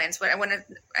sensory glands. But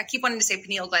I keep wanting to say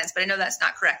pineal glands, but I know that's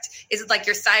not correct. Is it like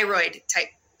your thyroid type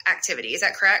activity? Is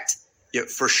that correct? Yeah,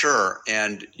 for sure.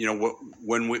 And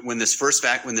when this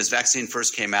vaccine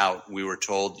first came out, we were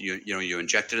told you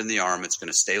inject it in the arm, it's going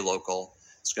to stay local,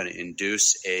 it's going to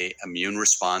induce a immune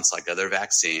response like other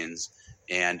vaccines,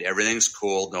 and everything's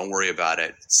cool. Don't worry about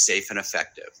it. It's safe and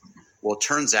effective. Well, it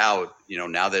turns out,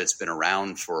 now that it's been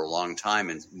around for a long time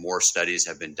and more studies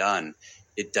have been done,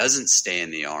 it doesn't stay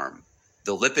in the arm.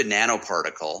 The lipid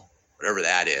nanoparticle, whatever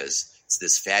that is, it's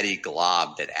this fatty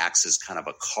glob that acts as kind of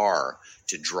a car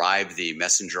to drive the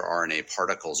messenger RNA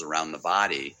particles around the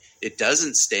body. It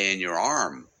doesn't stay in your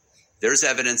arm. There's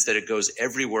evidence that it goes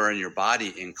everywhere in your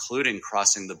body, including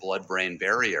crossing the blood-brain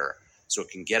barrier. So it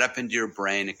can get up into your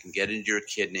brain, it can get into your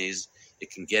kidneys,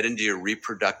 it can get into your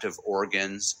reproductive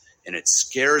organs. And it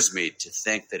scares me to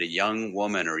think that a young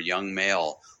woman or young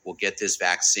male will get this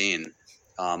vaccine.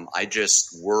 I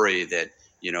just worry that,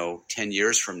 10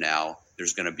 years from now,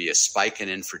 there's going to be a spike in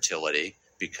infertility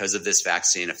because of this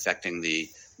vaccine affecting the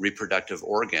reproductive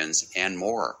organs and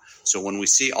more. So when we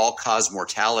see all-cause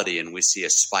mortality and we see a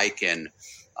spike in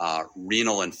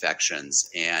renal infections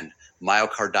and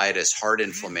myocarditis, heart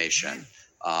inflammation,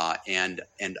 and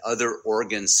other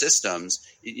organ systems,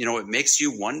 it makes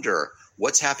you wonder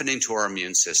what's happening to our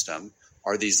immune system.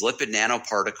 Are these lipid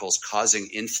nanoparticles causing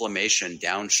inflammation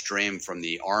downstream from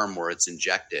the arm where it's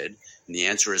injected? And the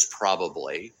answer is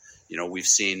probably. We've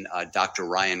seen Dr.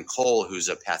 Ryan Cole, who's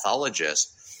a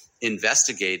pathologist,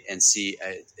 investigate and see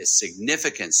a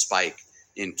significant spike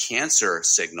in cancer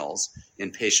signals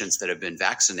in patients that have been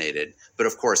vaccinated. But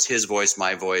of course, his voice,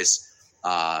 my voice,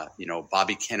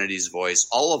 Bobby Kennedy's voice,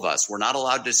 all of us, we're not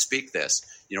allowed to speak this.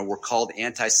 We're called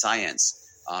anti-science.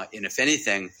 And if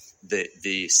anything,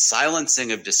 the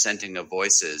silencing of dissenting of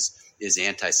voices is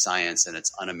anti-science and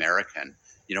it's un-American.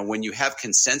 When you have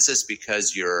consensus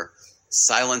because you're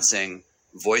silencing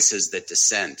voices that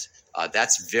dissent,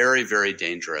 that's very, very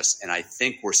dangerous. And I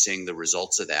think we're seeing the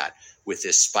results of that with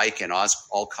this spike in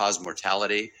all-cause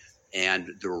mortality, and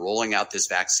they're rolling out this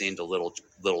vaccine to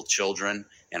little children.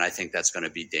 And I think that's going to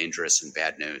be dangerous and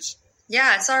bad news.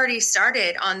 Yeah, it's already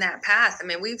started on that path. I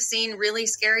mean, we've seen really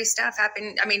scary stuff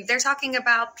happen. I mean, they're talking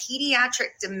about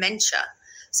pediatric dementia.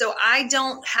 So I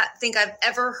don't think I've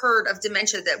ever heard of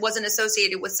dementia that wasn't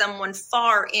associated with someone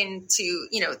far into,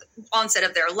 the onset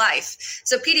of their life.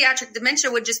 So pediatric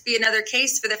dementia would just be another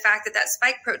case for the fact that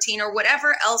spike protein or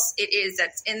whatever else it is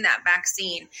that's in that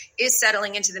vaccine is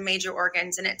settling into the major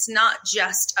organs. And it's not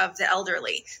just of the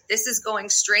elderly. This is going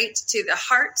straight to the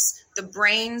hearts, the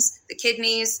brains, the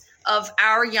kidneys of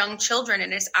our young children,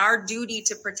 and it's our duty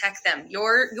to protect them.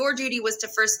 Your duty was to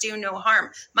first do no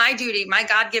harm. My duty, my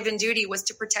God-given duty, was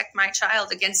to protect my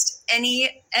child against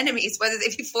any enemies, whether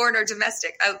they be foreign or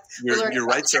domestic. You're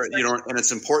right, Sarah. And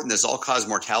it's important. This all-cause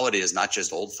mortality is not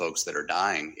just old folks that are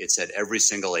dying. It's at every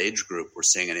single age group we're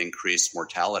seeing an increased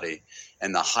mortality.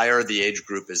 And the higher the age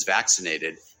group is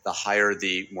vaccinated, the higher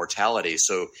the mortality.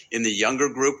 So in the younger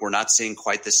group, we're not seeing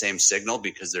quite the same signal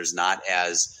because there's not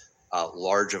as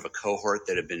large of a cohort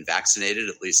that have been vaccinated,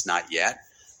 at least not yet.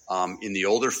 In the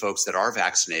older folks that are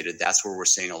vaccinated, that's where we're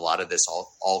seeing a lot of this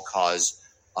all-cause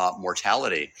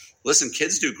mortality. Listen,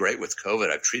 kids do great with COVID.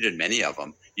 I've treated many of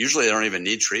them. Usually they don't even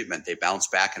need treatment. They bounce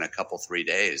back in a couple, 3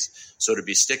 days. So to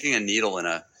be sticking a needle in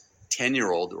a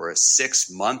 10-year-old or a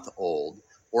 6-month-old,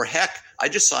 or heck, I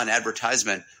just saw an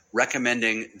advertisement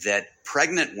recommending that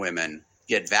pregnant women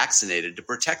get vaccinated to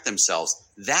protect themselves.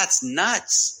 That's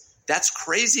nuts. That's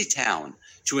crazy town.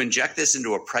 To inject this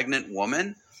into a pregnant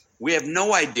woman, we have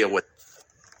no idea what.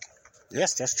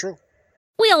 Yes, that's true.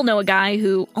 We all know a guy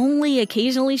who only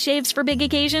occasionally shaves for big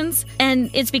occasions,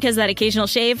 and it's because that occasional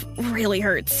shave really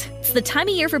hurts. It's the time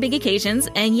of year for big occasions,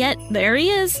 and yet there he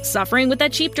is, suffering with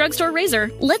that cheap drugstore razor.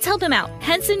 Let's help him out.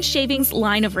 Henson Shaving's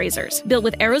line of razors, built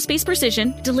with aerospace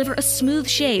precision, deliver a smooth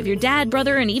shave your dad,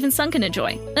 brother, and even son can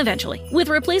enjoy, eventually. With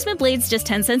replacement blades just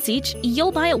 10 cents each,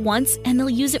 you'll buy it once, and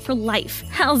they'll use it for life.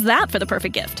 How's that for the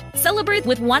perfect gift? Celebrate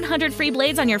with 100 free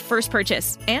blades on your first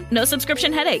purchase, and no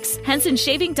subscription headaches.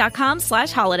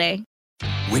 HensonShaving.com/holiday.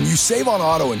 When you save on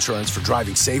auto insurance for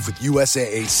driving safe with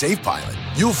USAA Safe Pilot,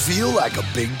 you'll feel like a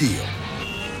big deal,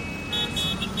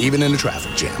 even in a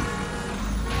traffic jam.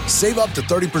 Save up to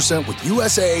 30% with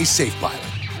USAA Safe Pilot.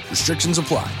 Restrictions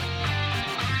apply.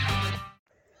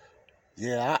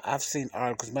 Yeah, I've seen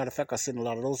articles. Matter of fact, I've seen a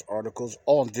lot of those articles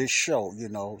on this show,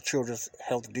 Children's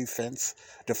Health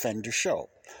Defender Show,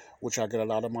 which I get a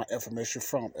lot of my information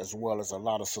from, as well as a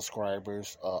lot of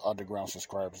subscribers, underground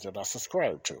subscribers that I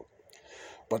subscribe to.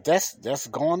 But that's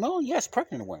going on. Yes,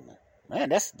 pregnant women. Man,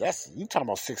 that's you talking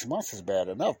about 6 months is bad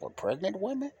enough, but pregnant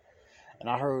women? And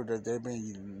I heard that they've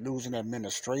been losing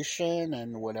administration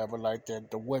and whatever like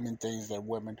that. The women things that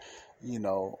women,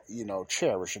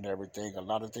 cherish and everything. A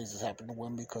lot of things is happening to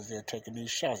women because they're taking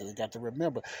these shots. And you got to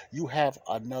remember, you have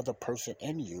another person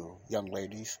in you, young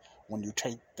ladies, when you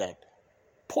take that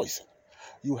poison.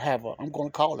 You have I'm going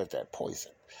to call it that,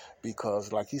 poison.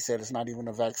 Because like he said, it's not even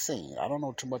a vaccine. I don't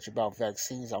know too much about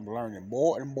vaccines. I'm learning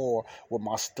more and more with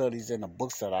my studies and the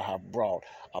books that I have brought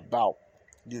about,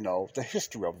 the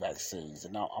history of vaccines.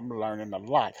 And now I'm learning a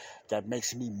lot that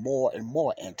makes me more and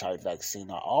more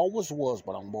anti-vaccine. I always was,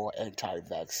 but I'm more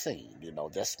anti-vaccine.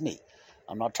 That's me.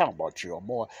 I'm not talking about you.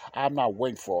 I'm not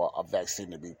waiting for a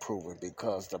vaccine to be proven,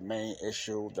 because the main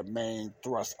issue, the main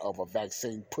thrust of a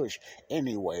vaccine push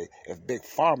anyway, if Big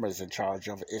Pharma is in charge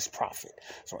of it, is profit.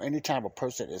 So anytime a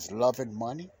person is loving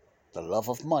money, the love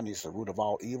of money is the root of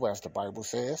all evil, as the Bible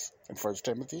says in 1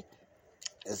 Timothy,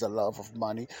 is the love of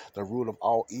money, the root of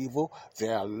all evil.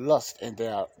 Their lust and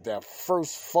their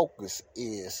first focus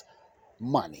is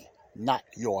money, not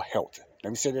your health. Let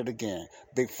me say that again.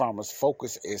 Big Pharma's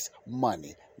focus is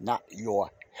money, not your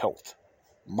health.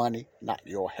 Money, not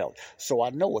your health. So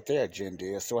I know what their agenda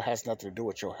is, so it has nothing to do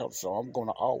with your health. So I'm going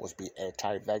to always be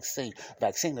anti-vaccine.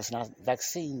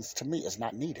 Vaccines to me is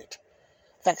not needed.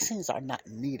 Vaccines are not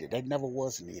needed. They never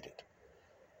was needed.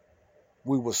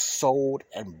 We were sold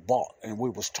and bought, and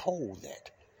we was told that,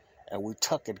 and we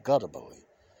took it gutturally.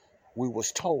 We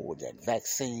was told that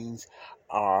vaccines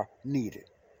are needed.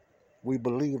 We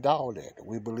believed all that.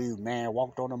 We believed man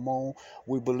walked on the moon.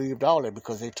 We believed all that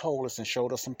because they told us and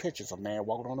showed us some pictures of man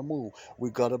walking on the moon. We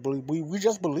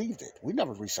just believed it. We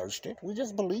never researched it. We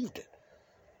just believed it.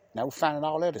 Now we're finding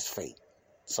all that is fake.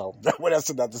 So that's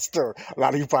another story. A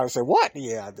lot of you probably say, "What?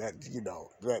 Yeah,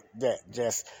 that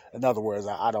just." In other words,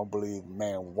 I don't believe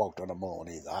man walked on the moon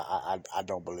either. I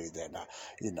don't believe that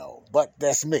now, But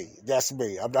that's me. That's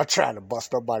me. I'm not trying to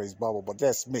bust nobody's bubble, but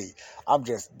that's me.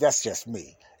 That's just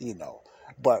me,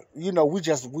 But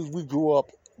we grew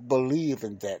up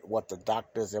believing that what the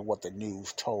doctors and what the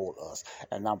news told us,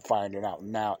 and I'm finding out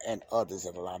now and others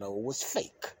that a lot of it was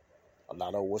fake. A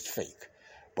lot of it was fake.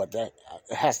 But that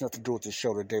it has nothing to do with the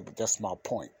show today, but that's my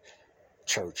point.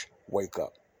 Church, wake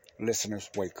up. Listeners,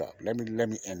 wake up. Let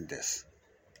me end this.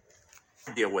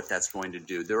 Idea what that's going to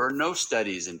do. There are no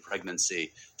studies in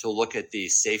pregnancy to look at the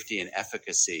safety and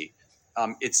efficacy.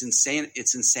 It's insane.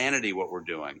 It's insanity what we're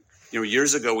doing.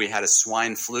 Years ago we had a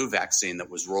swine flu vaccine that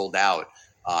was rolled out,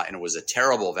 and it was a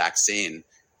terrible vaccine.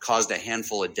 Caused a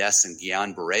handful of deaths in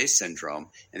Guillain-Barré syndrome,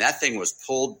 and that thing was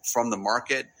pulled from the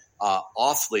market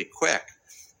awfully quick.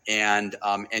 And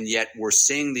yet we're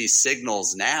seeing these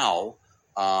signals now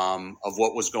of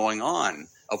what's going on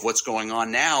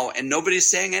now, and nobody's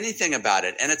saying anything about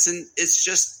it. And it's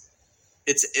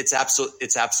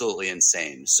absolutely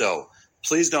insane. So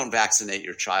please don't vaccinate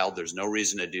your child. There's no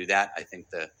reason to do that. I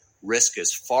think the risk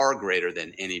is far greater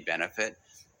than any benefit.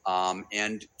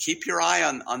 And keep your eye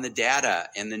on the data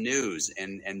and the news,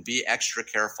 and be extra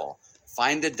careful.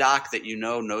 Find a doc that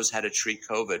knows how to treat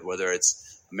COVID, whether it's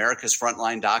America's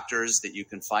Frontline Doctors, that you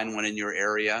can find one in your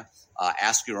area.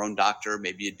 Ask your own doctor.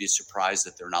 Maybe you'd be surprised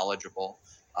that they're knowledgeable.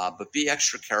 But be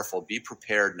extra careful. Be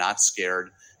prepared, not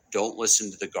scared. Don't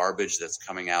listen to the garbage that's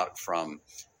coming out from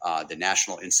the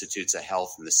National Institutes of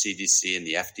Health and the CDC and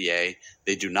the FDA.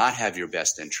 They do not have your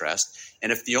best interest.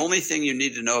 And if the only thing you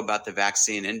need to know about the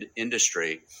vaccine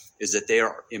industry is that they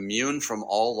are immune from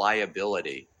all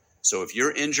liability. So if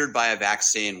you're injured by a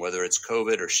vaccine, whether it's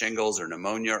COVID or shingles or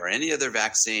pneumonia or any other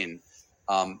vaccine,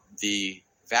 the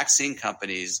vaccine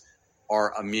companies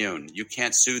are immune. You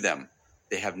can't sue them.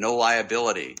 They have no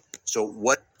liability. So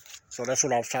that's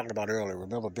what I was talking about earlier.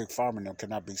 Remember, Big Pharma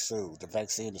cannot be sued. The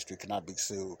vaccine industry cannot be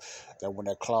sued. That when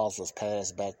that clause was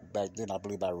passed back then, I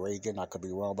believe by Reagan, I could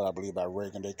be wrong, but I believe by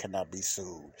Reagan, they cannot be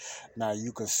sued. Now,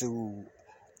 you can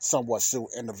somewhat sue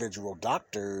individual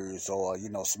doctors or,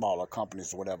 smaller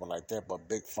companies or whatever like that, but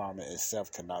Big Pharma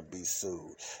itself cannot be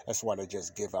sued. That's why they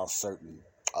just give out certain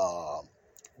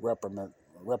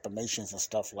reparations and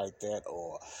stuff like that,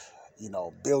 or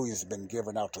billions been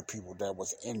given out to people that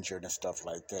was injured and stuff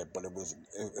like that, but it was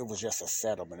just a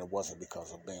settlement. It wasn't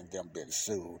because of them being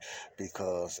sued,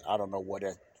 because I don't know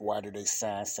why did they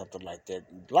sign something like that.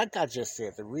 Like I just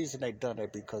said, the reason they done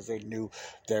it because they knew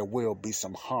there will be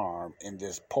some harm in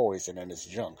this poison and this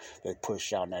junk they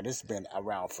push out. Now, this has been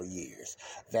around for years.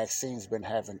 Vaccines been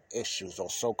having issues,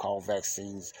 or so-called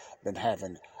vaccines been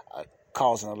having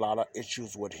causing a lot of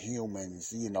issues with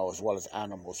humans, as well as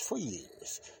animals for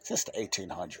years, since the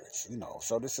 1800s,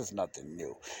 So this is nothing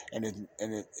new, and it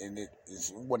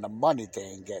is when the money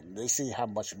thing they see how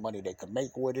much money they can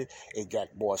make with it. It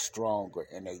got more stronger,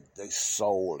 and they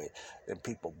sold it, and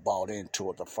people bought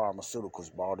into it. The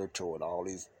pharmaceuticals bought into it. All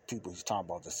these people he's talking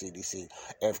about, the CDC,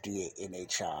 FDA,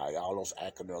 NHI, all those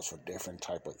acronyms for different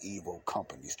type of evil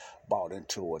companies bought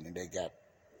into it, and they got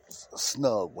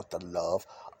snug with the love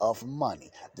of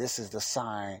money. This is the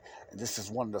sign. This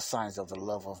is one of the signs of the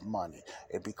love of money.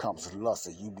 It becomes lust.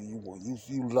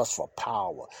 You lust for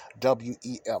power.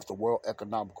 WEF, the World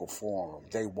Economical Forum,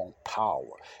 they want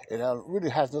power. It really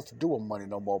has nothing to do with money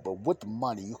no more. But with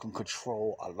money, you can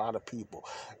control a lot of people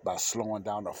by slowing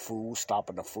down the food,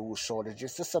 stopping the food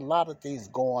shortages. Just a lot of things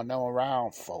going on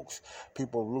around, folks.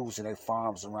 People losing their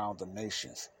farms around the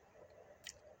nations.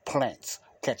 Plants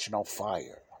catching on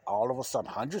fire. All of a sudden,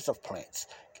 hundreds of plants,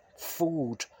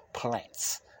 food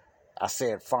plants. I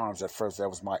said farms at first, that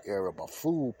was my area, but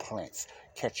food plants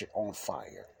catching on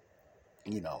fire.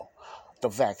 You know, the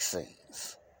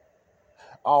vaccines.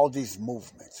 All these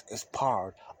movements is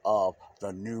part of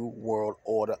the New World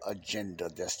Order agenda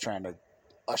that's trying to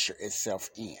usher itself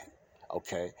in.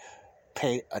 Okay?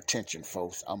 Pay attention,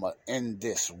 folks. I'm going to end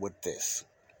this with this.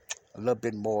 A little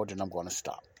bit more, then I'm going to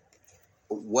stop.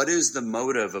 What is the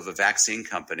motive of a vaccine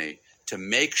company to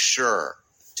make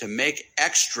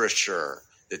extra sure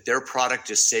that their product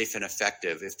is safe and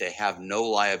effective if they have no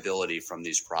liability from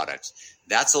these products?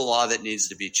 That's a law that needs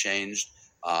to be changed,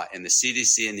 and the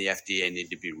CDC and the FDA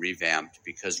need to be revamped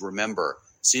because remember,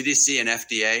 CDC and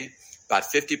FDA, about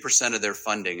 50% of their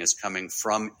funding is coming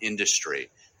from industry,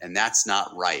 and that's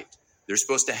not right. They're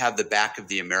supposed to have the back of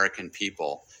the American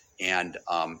people, and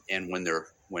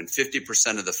when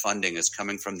 50% of the funding is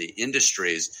coming from the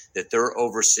industries that they're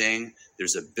overseeing,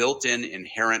 there's a built-in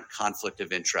inherent conflict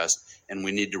of interest, and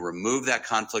we need to remove that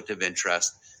conflict of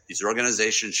interest. These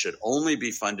organizations should only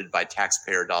be funded by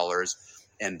taxpayer dollars,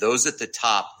 and those at the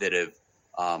top that have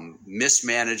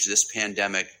mismanaged this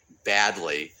pandemic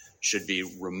badly should be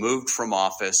removed from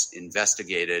office,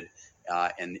 investigated,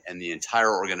 and the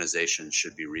entire organization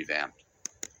should be revamped.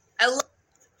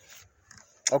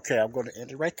 Okay, I'm going to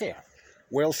end it right there.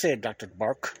 Well said, Dr.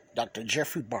 Barke, Dr.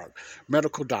 Jeffrey Barke,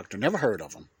 medical doctor. Never heard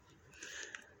of him.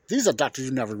 These are doctors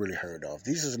you never really heard of.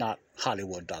 These are not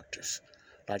Hollywood doctors,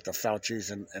 like the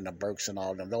Faucis and the Burkes and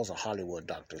all of them. Those are Hollywood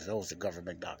doctors. Those are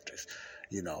government doctors,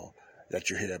 you know, that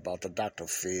you hear about, the Dr.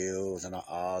 Phils and the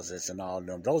Oz's and all of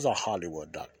them. Those are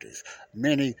Hollywood doctors.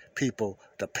 Many people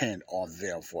depend on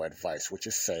them for advice, which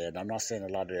is sad. I'm not saying a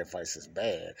lot of their advice is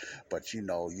bad, but you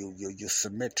know, you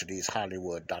submit to these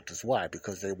Hollywood doctors. Why?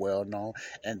 Because they're well known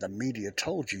and the media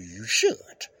told you should.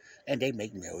 And they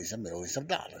make millions and millions of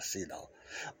dollars, you know.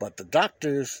 But the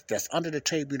doctors that's under the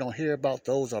table you don't hear about,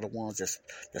 those are the ones that's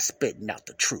spitting out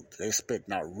the truth. They're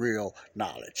spitting out real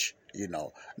knowledge. You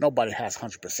know, nobody has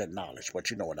 100% knowledge,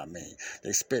 but you know what I mean.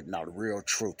 They spitting out real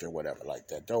truth and whatever like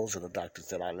that. Those are the doctors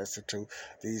that I listen to.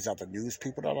 These are the news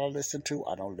people that I listen to.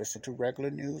 I don't listen to regular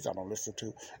news. I don't listen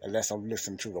to, unless I'm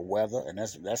listening to the weather, and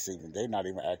that's even, they're not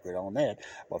even accurate on that.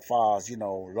 But as far as, you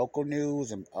know, local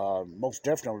news, and most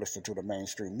definitely don't listen to the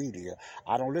mainstream media.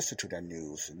 I don't listen to that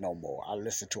news no more. I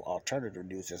listen to alternative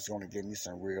news that's going to give me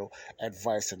some real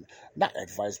advice, and not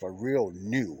advice, but real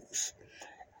news,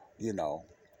 you know.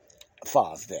 As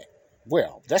far as that.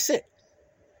 Well, that's it.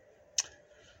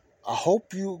 I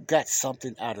hope you got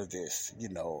something out of this. You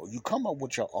know, you come up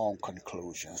with your own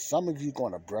conclusions. Some of you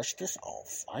going to brush this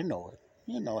off. I know it.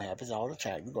 You know, it happens all the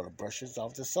time. You're going to brush this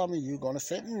off. To some of you going to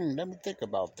say, let me think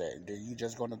about that. And then you're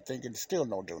just going to think and still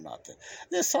don't do nothing.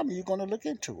 There's some of you going to look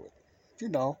into it. You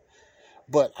know.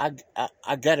 But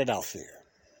I got it out there.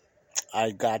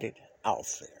 I got it out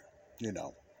there. You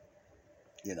know.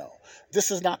 You know, this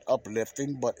is not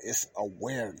uplifting, but it's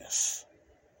awareness.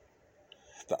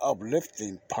 The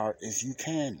uplifting part is you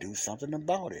can do something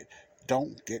about it.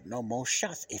 Don't get no more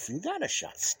shots. If you got a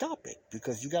shot, stop it,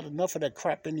 because you got enough of that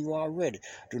crap in you already.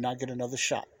 Do not get another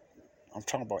shot. I'm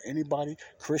talking about anybody,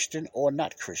 Christian or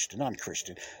not Christian,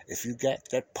 non-Christian. If you got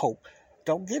that poke,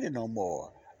 don't get it no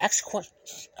more. Ask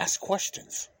questions. Ask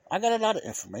questions. I got a lot of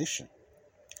information.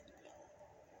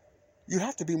 You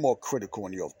have to be more critical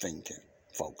in your thinking.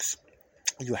 Folks,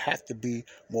 you have to be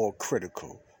more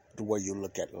critical the way you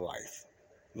look at life.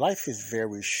 Life is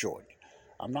very short.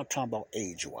 I'm not talking about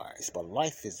age-wise, but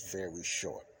life is very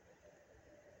short.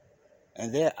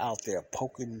 And they're out there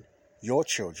poking your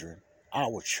children,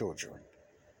 our children,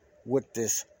 with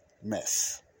this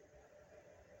mess.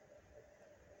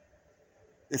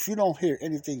 If you don't hear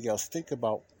anything else, think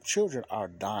about children are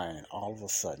dying all of a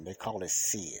sudden. They call it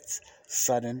SIDS,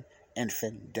 Sudden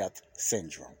Infant Death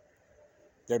Syndrome.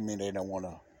 That means they don't want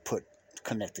to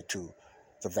connect it to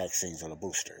the vaccines or the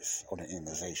boosters or the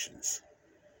immunizations.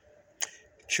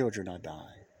 Children are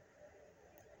dying.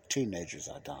 Teenagers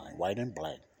are dying. White and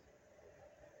black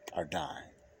are dying.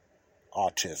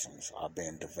 autisms are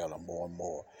being developed more and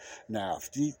more. Now,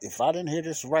 if I didn't hear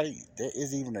this right, there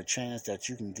is even a chance that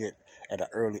you can get, at an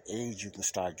early age, you can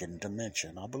start getting dementia.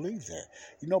 And I believe that.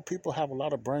 You know, people have a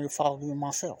lot of brain fog, even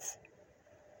myself.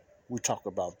 We talk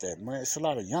about that, man. It's a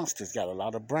lot of youngsters got a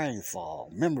lot of brain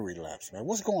fog, memory lapse, man.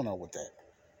 What's going on with that?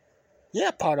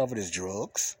 Yeah, part of it is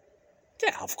drugs.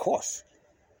 Yeah, of course.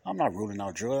 I'm not ruling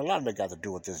out drugs. A lot of it got to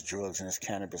do with this drugs and this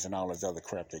cannabis and all this other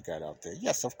crap they got out there.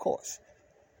 Yes, of course.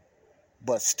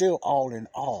 But still, all in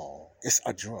all, it's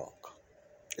a drug.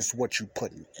 It's what you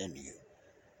putting in you.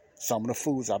 Some of the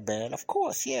foods are bad. Of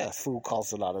course, yeah, food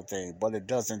causes a lot of things. But it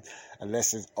doesn't,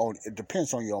 unless it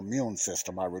depends on your immune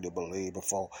system, I really believe,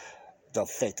 before the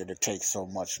effect that it takes so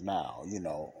much now, you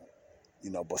know.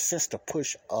 But since the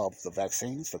push of the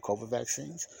vaccines, the COVID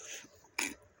vaccines,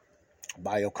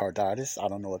 myocarditis, I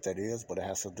don't know what that is, but it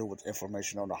has to do with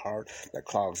inflammation on the heart that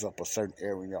clogs up a certain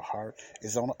area in your heart,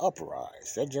 is on the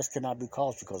uprise. That just cannot be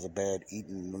caused because of bad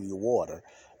eating in your water,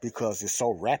 because it's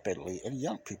so rapidly in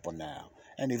young people now,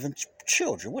 and even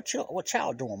children. What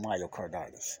child doing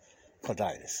myocarditis?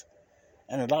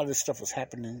 And a lot of this stuff is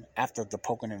happening after the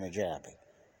poking and the jabbing.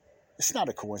 It's not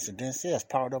a coincidence. Yes,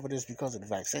 part of it is because of the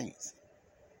vaccines.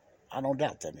 I don't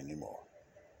doubt that anymore.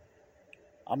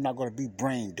 I'm not going to be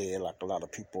brain dead like a lot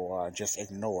of people are, just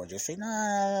ignore, just say,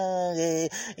 nah,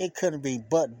 it couldn't be,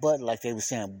 but, like they were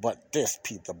saying, but this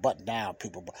people, but now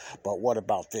people, but what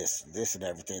about this and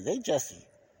everything. They just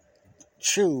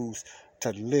choose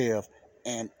to live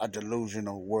in a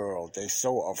delusional world. They're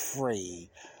so afraid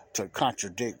to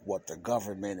contradict what the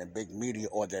government and big media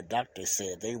or their doctor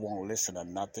said. They won't listen to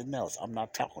nothing else. I'm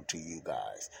not talking to you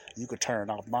guys. You could turn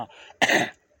off my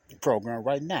program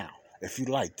right now if you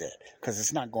like that, because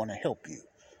it's not going to help you.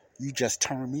 You just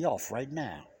turn me off right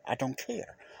now. I don't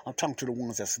care. I'm talking to the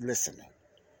ones that's listening.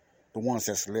 The ones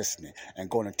that's listening and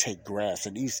going to take grasp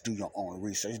and at least do your own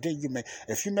research. Then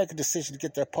if you make a decision to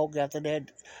get that poke after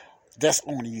that, that's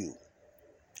on you.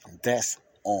 That's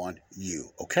on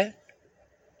you, okay?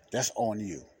 That's on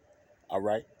you, all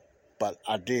right? But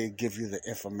I did give you the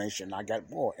information. I got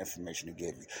more information to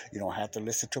give you. You don't have to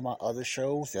listen to my other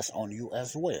shows. That's on you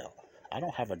as well. I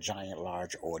don't have a giant,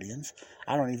 large audience.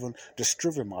 I don't even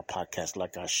distribute my podcast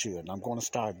like I should. And I'm going to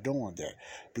start doing that.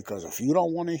 Because if you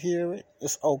don't want to hear it,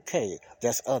 it's okay.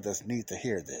 There's others need to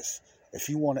hear this. If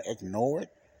you want to ignore it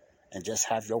and just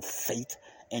have your faith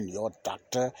in your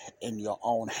doctor, in your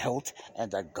own health,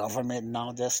 and the government and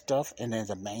all that stuff, and then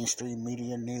the mainstream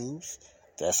media news,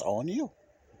 that's on you.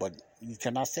 But you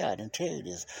cannot say I didn't tell you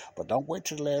this. But don't wait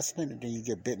till the last minute, then you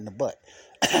get bit in the butt.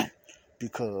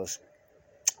 Because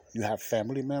you have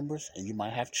family members and you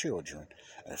might have children.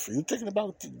 And if you're thinking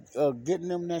about getting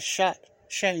them that shot,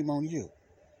 shame on you.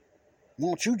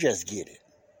 Won't you just get it?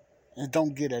 And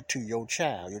don't get it to your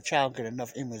child. Your child get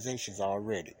enough immunizations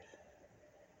already.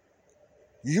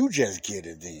 You just get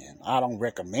it then. I don't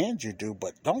recommend you do,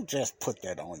 but don't just put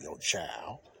that on your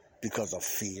child because of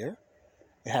fear.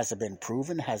 It hasn't been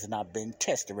proven, has not been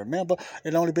tested. Remember,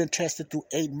 it only been tested through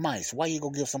 8 mice. Why you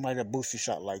gonna give somebody a booster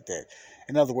shot like that?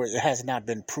 In other words, it has not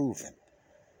been proven.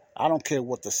 I don't care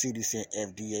what the CDC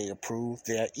and FDA approved.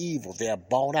 They are evil. They are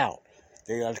bought out.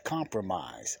 They are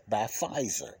compromised by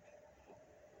Pfizer.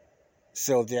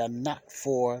 So they are not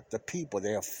for the people.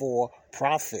 They are for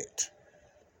profit.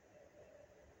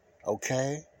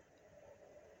 Okay?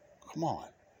 Come on.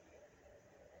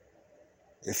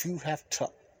 If you have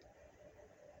took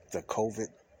the COVID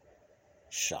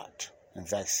shot and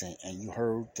vaccine, and you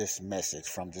heard this message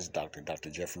from this doctor, Dr.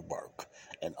 Jeffrey Barke,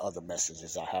 and other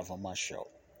messages I have on my show.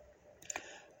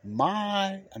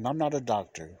 And I'm not a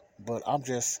doctor, but I'm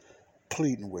just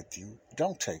pleading with you,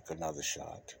 don't take another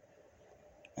shot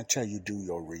until you do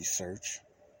your research.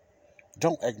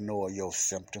 Don't ignore your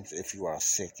symptoms if you are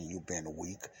sick and you've been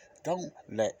weak. Don't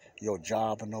let your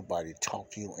job or nobody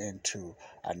talk you into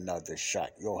another shot.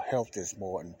 Your health is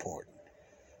more important.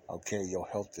 Okay, your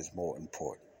health is more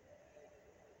important.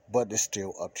 But it's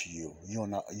still up to you.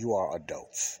 You are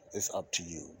adults. It's up to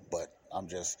you. But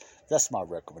that's my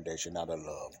recommendation out of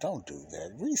love. Don't do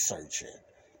that. Research it.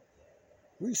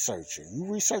 Research it.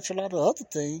 You research a lot of other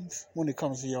things when it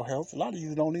comes to your health. A lot of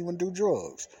you don't even do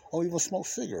drugs or even smoke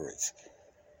cigarettes.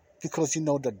 Because you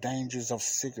know the dangers of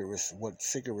cigarettes, what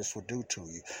cigarettes will do to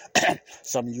you.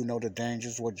 Some of you know the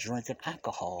dangers what drinking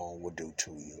alcohol will do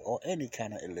to you, or any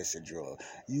kind of illicit drug.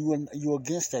 You're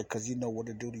against that because you know what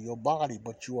it do to your body,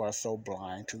 but you are so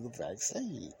blind to the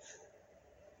vaccine.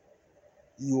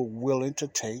 You're willing to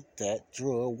take that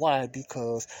drug. Why?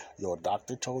 Because your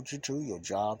doctor told you to, your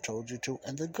job told you to,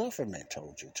 and the government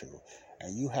told you to.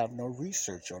 And you have no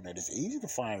research on it. It's easy to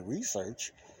find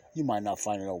research. You might not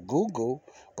find it on Google,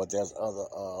 but there's other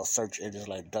search engines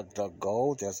like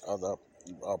DuckDuckGo. There's other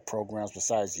programs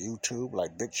besides YouTube,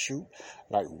 like BitChute,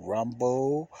 like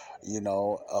Rumble, and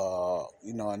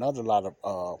other lot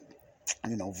of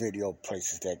video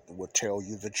places that will tell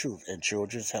you the truth. And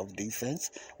Children's Health Defense,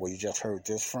 where you just heard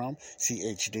this from,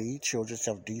 CHD,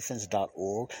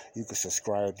 children'shealthdefense.org. You can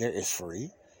subscribe there. It's free.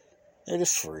 It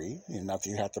is free.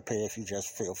 Nothing you have to pay if you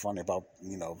just feel funny about,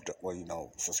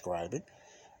 subscribing.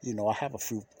 I have a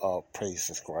few paid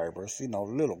subscribers,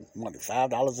 little money,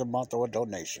 $5 a month or a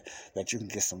donation that you can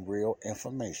get some real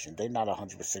information. They're not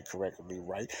 100% correctly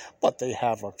right, but they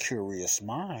have a curious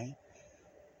mind,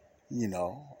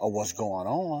 of what's going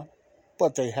on.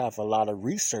 But they have a lot of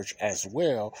research as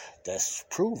well that's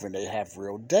proven. They have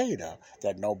real data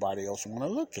that nobody else want to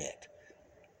look at.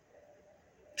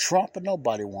 Trump and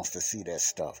nobody wants to see that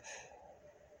stuff.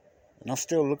 And I'm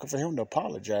still looking for him to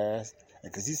apologize.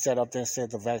 Because he sat up there and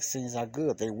said the vaccines are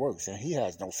good, they work, and he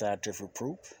has no scientific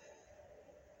proof.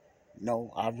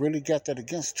 No, I really got that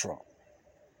against Trump.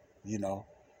 You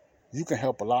can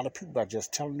help a lot of people by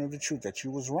just telling them the truth that you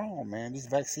was wrong, man. These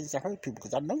vaccines are hurt people,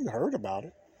 because I know you heard about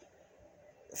it.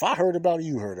 If I heard about it,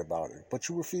 you heard about it, but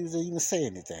you refuse to even say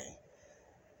anything.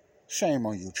 Shame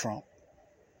on you, Trump.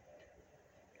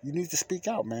 You need to speak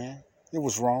out, man. It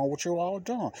was wrong what you all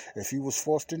done. If you was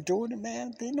forced into doing it,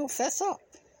 man, then fess up.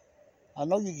 I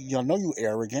know you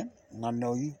arrogant, and I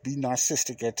know you be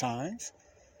narcissistic at times.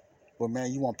 But,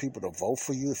 man, you want people to vote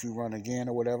for you if you run again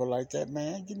or whatever like that,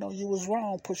 man. You was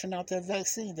wrong pushing out that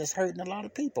vaccine that's hurting a lot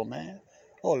of people, man.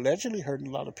 Or allegedly hurting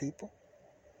a lot of people.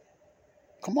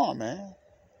 Come on, man.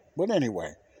 But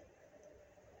anyway,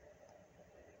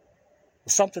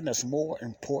 something that's more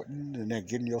important than that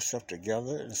getting yourself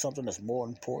together, and something that's more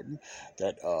important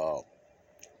that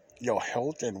your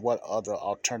health and what other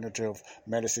alternative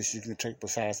medicines you can take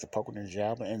besides the poking and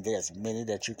jabbing, and there's many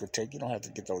that you could take. You don't have to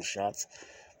get those shots.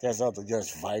 There's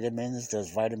vitamins,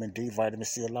 there's vitamin D, vitamin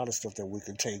C, a lot of stuff that we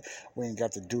can take. We ain't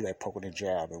got to do that poking and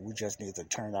jabbing. We just need to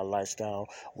turn our lifestyle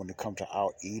when it comes to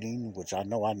our eating, which I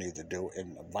know I need to do.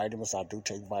 And vitamins, I do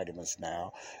take vitamins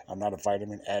now. I'm not a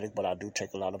vitamin addict, but I do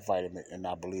take a lot of vitamins, and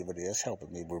I believe it is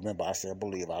helping me. Remember, I said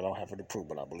believe. I don't have any proof,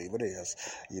 but I believe it is.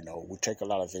 We take a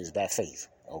lot of things by faith,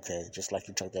 okay? Just like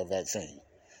you took that vaccine,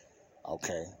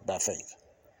 okay, by faith.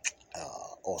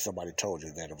 Or somebody told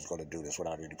you that it was going to do this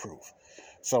without any proof.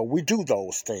 So we do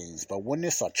those things, but when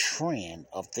it's a trend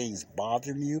of things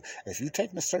bothering you, if you're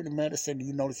taking a certain medicine and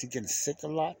you notice you're getting sick a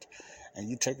lot, and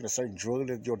you're taking a certain drug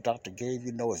that your doctor gave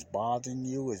you, it's bothering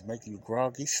you, it's making you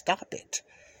groggy, stop it.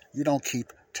 You don't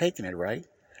keep taking it, right?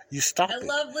 You stop it. I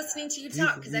love listening to you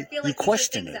talk, because I feel like you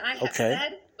question these are it. things that I have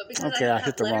said, but because I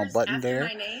hit the wrong button there.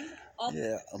 My name,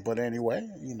 yeah, but anyway,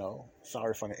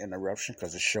 sorry for the interruption,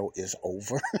 because the show is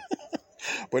over.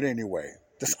 But anyway,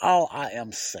 that's all I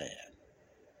am saying.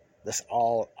 That's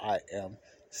all I am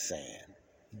saying.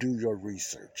 Do your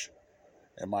research.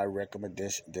 And my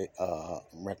recommendation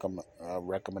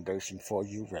for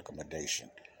you,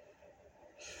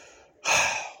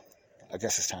 I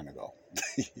guess it's time to go.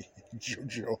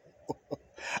 Jojo,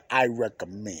 I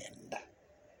recommend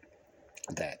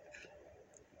that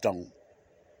don't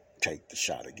take the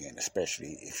shot again,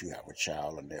 especially if you have a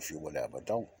child, a nephew, whatever.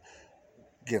 Don't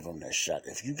give them that shot.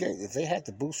 If they had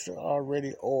the booster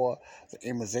already or the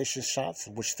immunization shots,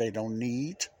 which they don't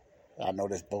need, I know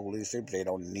that's boldly to say, but they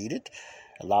don't need it.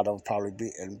 A lot of them probably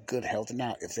be in good health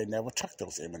now if they never took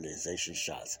those immunization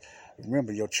shots.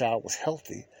 Remember, your child was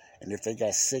healthy, and if they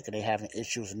got sick and they having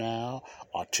issues now,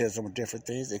 autism and different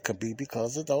things, it could be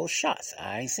because of those shots.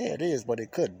 I ain't saying it is, but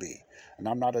it could be. And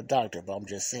I'm not a doctor, but I'm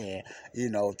just saying,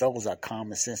 those are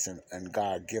common sense and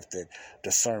God-gifted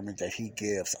discernment that he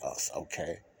gives us,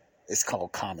 okay? It's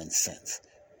called common sense.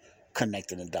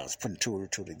 Connecting the dots, putting two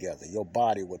and two together. Your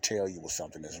body will tell you when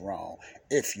something is wrong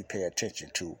if you pay attention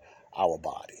to our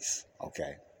bodies,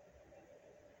 okay?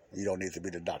 You don't need to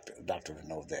be the doctor to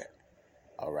know that,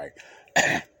 all right?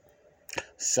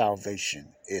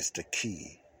 Salvation is the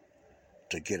key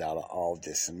to get out of all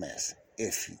this mess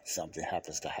if something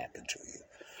happens to happen to you.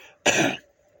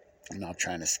 I'm not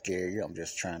trying to scare you. I'm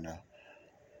just trying to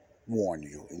warn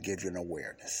you and give you an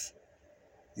awareness.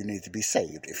 You need to be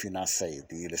saved. If you're not saved,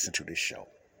 then you listen to this show.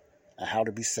 And how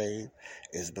to be saved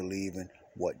is believing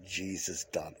what Jesus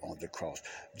done on the cross.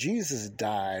 Jesus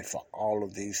died for all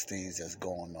of these things that's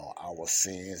going on, our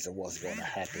sins and what's going to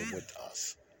happen with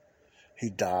us. He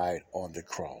died on the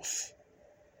cross.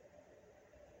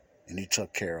 And he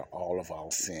took care of all of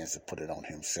our sins and put it on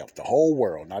himself. The whole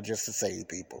world, not just the saved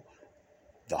people.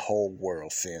 The whole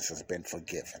world's sins has been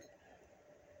forgiven.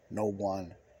 No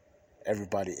one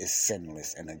Everybody is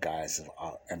sinless in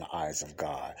the eyes of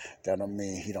God. That don't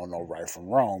mean he don't know right from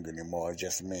wrong anymore. It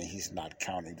just means he's not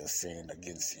counting the sin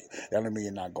against you. That don't mean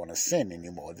you're not going to sin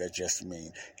anymore. That just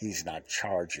means he's not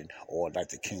charging, or like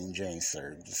the King James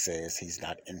says, he's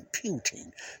not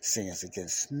imputing sins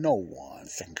against no one.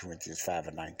 2 Corinthians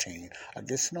 5:19,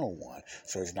 against no one.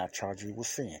 So he's not charging you with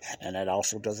sin. And that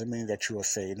also doesn't mean that you are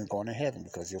saved and going to heaven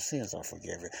because your sins are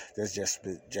forgiven. That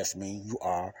just means you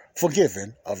are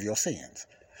forgiven of your sins.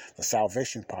 The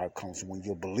salvation part comes when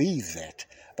you believe that,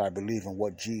 by believing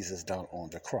what Jesus done on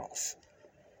the cross.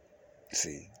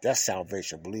 See, that's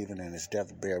salvation, believing in his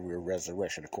death, burial,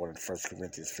 resurrection, according to 1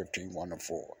 Corinthians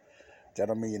 15:1-4. That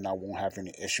don't mean you won't have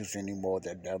any issues anymore.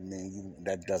 That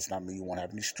does not mean you won't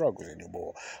have any struggles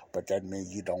anymore. But that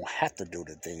means you don't have to do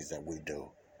the things that we do.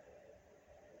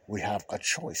 We have a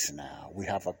choice now. We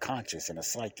have a conscience and a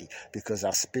psyche because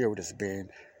our spirit has been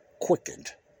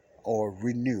quickened or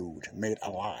renewed, made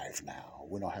alive now.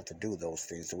 We don't have to do those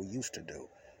things that we used to do.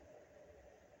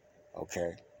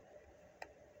 Okay?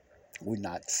 We're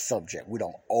not subject. We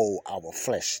don't owe our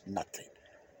flesh nothing.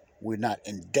 We're not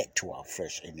in debt to our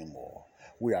flesh anymore.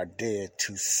 We are dead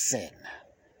to sin.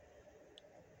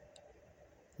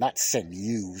 Not sin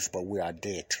used, but we are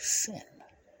dead to sin.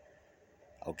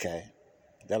 Okay?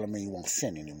 That don't mean you won't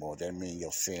sin anymore. That means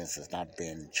your sins has not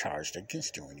been charged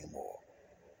against you anymore.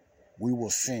 We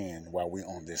will sin while we're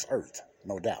on this earth,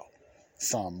 no doubt.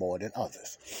 Some more than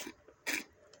others.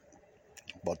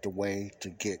 But the way to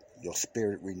get your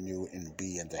spirit renewed and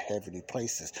be in the heavenly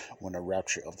places when the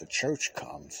rapture of the church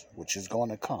comes, which is going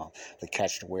to come, to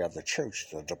catch the way of the church,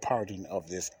 the departing of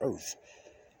this earth,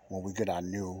 when we get our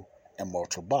new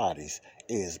immortal bodies,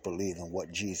 is believing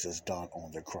what Jesus done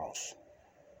on the cross.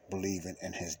 Believing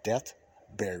in his death,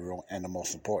 burial, and the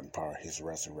most important part, his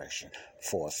resurrection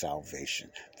for salvation.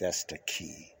 That's the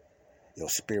key. Your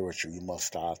spiritual, you must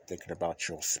start thinking about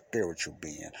your spiritual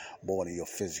being more than your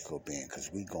physical being, because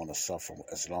we're going to suffer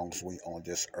as long as we on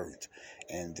this earth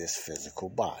and this physical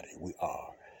body. We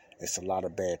are. It's a lot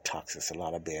of bad toxins, a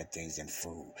lot of bad things in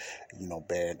food.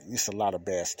 It's a lot of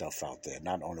bad stuff out there,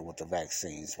 not only with the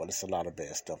vaccines, but it's a lot of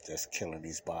bad stuff that's killing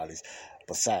these bodies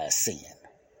besides sin.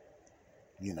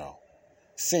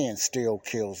 Sin still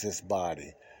kills this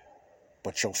body,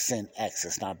 but your sin acts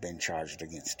has not been charged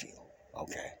against you.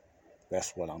 Okay?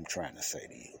 That's what I'm trying to say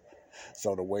to you.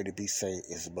 So the way to be saved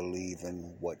is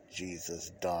believing what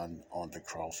Jesus done on the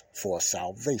cross for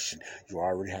salvation. You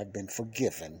already have been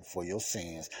forgiven for your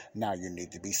sins. Now you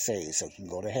need to be saved so you can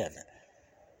go to heaven.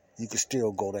 You can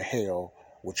still go to hell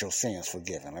with your sins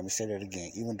forgiven. Let me say that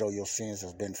again. Even though your sins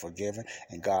have been forgiven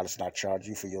and God has not charged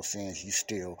you for your sins, you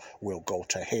still will go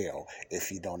to hell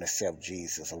if you don't accept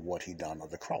Jesus or what he done on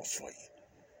the cross for you.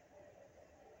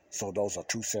 So those are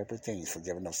two separate things,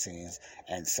 forgiving of sins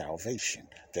and salvation.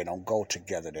 They don't go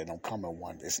together. They don't come in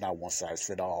one. It's not one size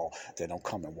fit all. They don't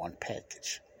come in one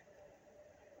package.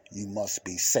 You must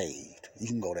be saved. You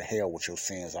can go to hell with your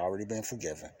sins already been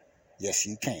forgiven. Yes,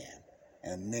 you can.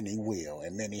 And many will,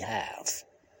 and many have.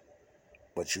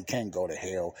 But you can go to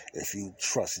hell if you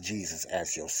trust Jesus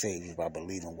as your Savior by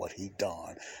believing what he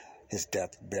done, his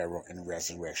death, burial, and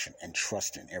resurrection, and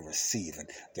trusting and receiving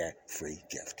that free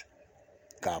gift.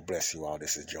 God bless you all.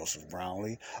 This is Joseph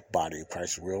Brownlee, Body of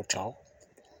Christ Real Talk.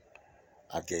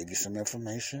 I gave you some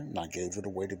information, and I gave you the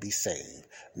way to be saved.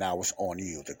 Now it's on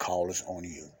you. The call is on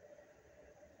you.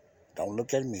 Don't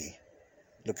look at me.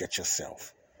 Look at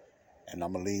yourself. And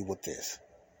I'm going to leave with this.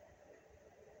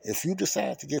 If you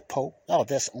decide to get poked,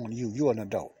 that's on you. You're an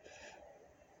adult.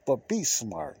 But be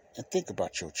smart and think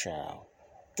about your child.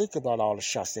 Think about all the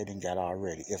shots they didn't get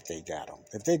already, if they got them.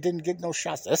 If they didn't get no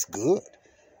shots, that's good.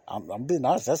 I'm being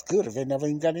honest, that's good if they never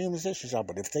even got an immunization shot.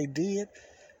 But if they did,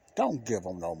 don't give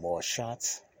them no more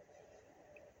shots.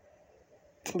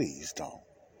 Please don't.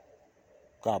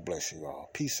 God bless you all.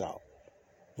 Peace out.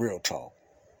 Real talk.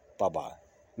 Bye-bye.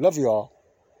 Love you all.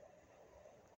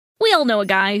 We all know a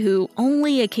guy who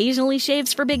only occasionally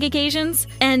shaves for big occasions,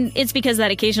 and it's because that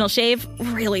occasional shave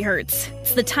really hurts.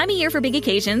 It's the time of year for big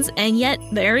occasions, and yet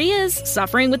there he is,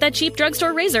 suffering with that cheap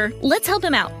drugstore razor. Let's help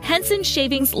him out. Henson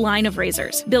Shaving's line of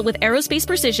razors, built with aerospace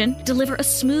precision, deliver a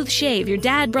smooth shave your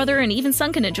dad, brother, and even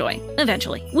son can enjoy,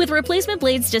 eventually. With replacement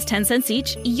blades just 10 cents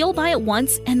each, you'll buy it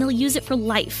once, and they'll use it for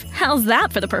life. How's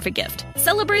that for the perfect gift?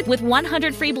 Celebrate with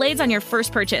 100 free blades on your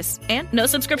first purchase, and no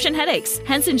subscription headaches.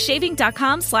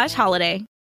 HensonShaving.com/holiday.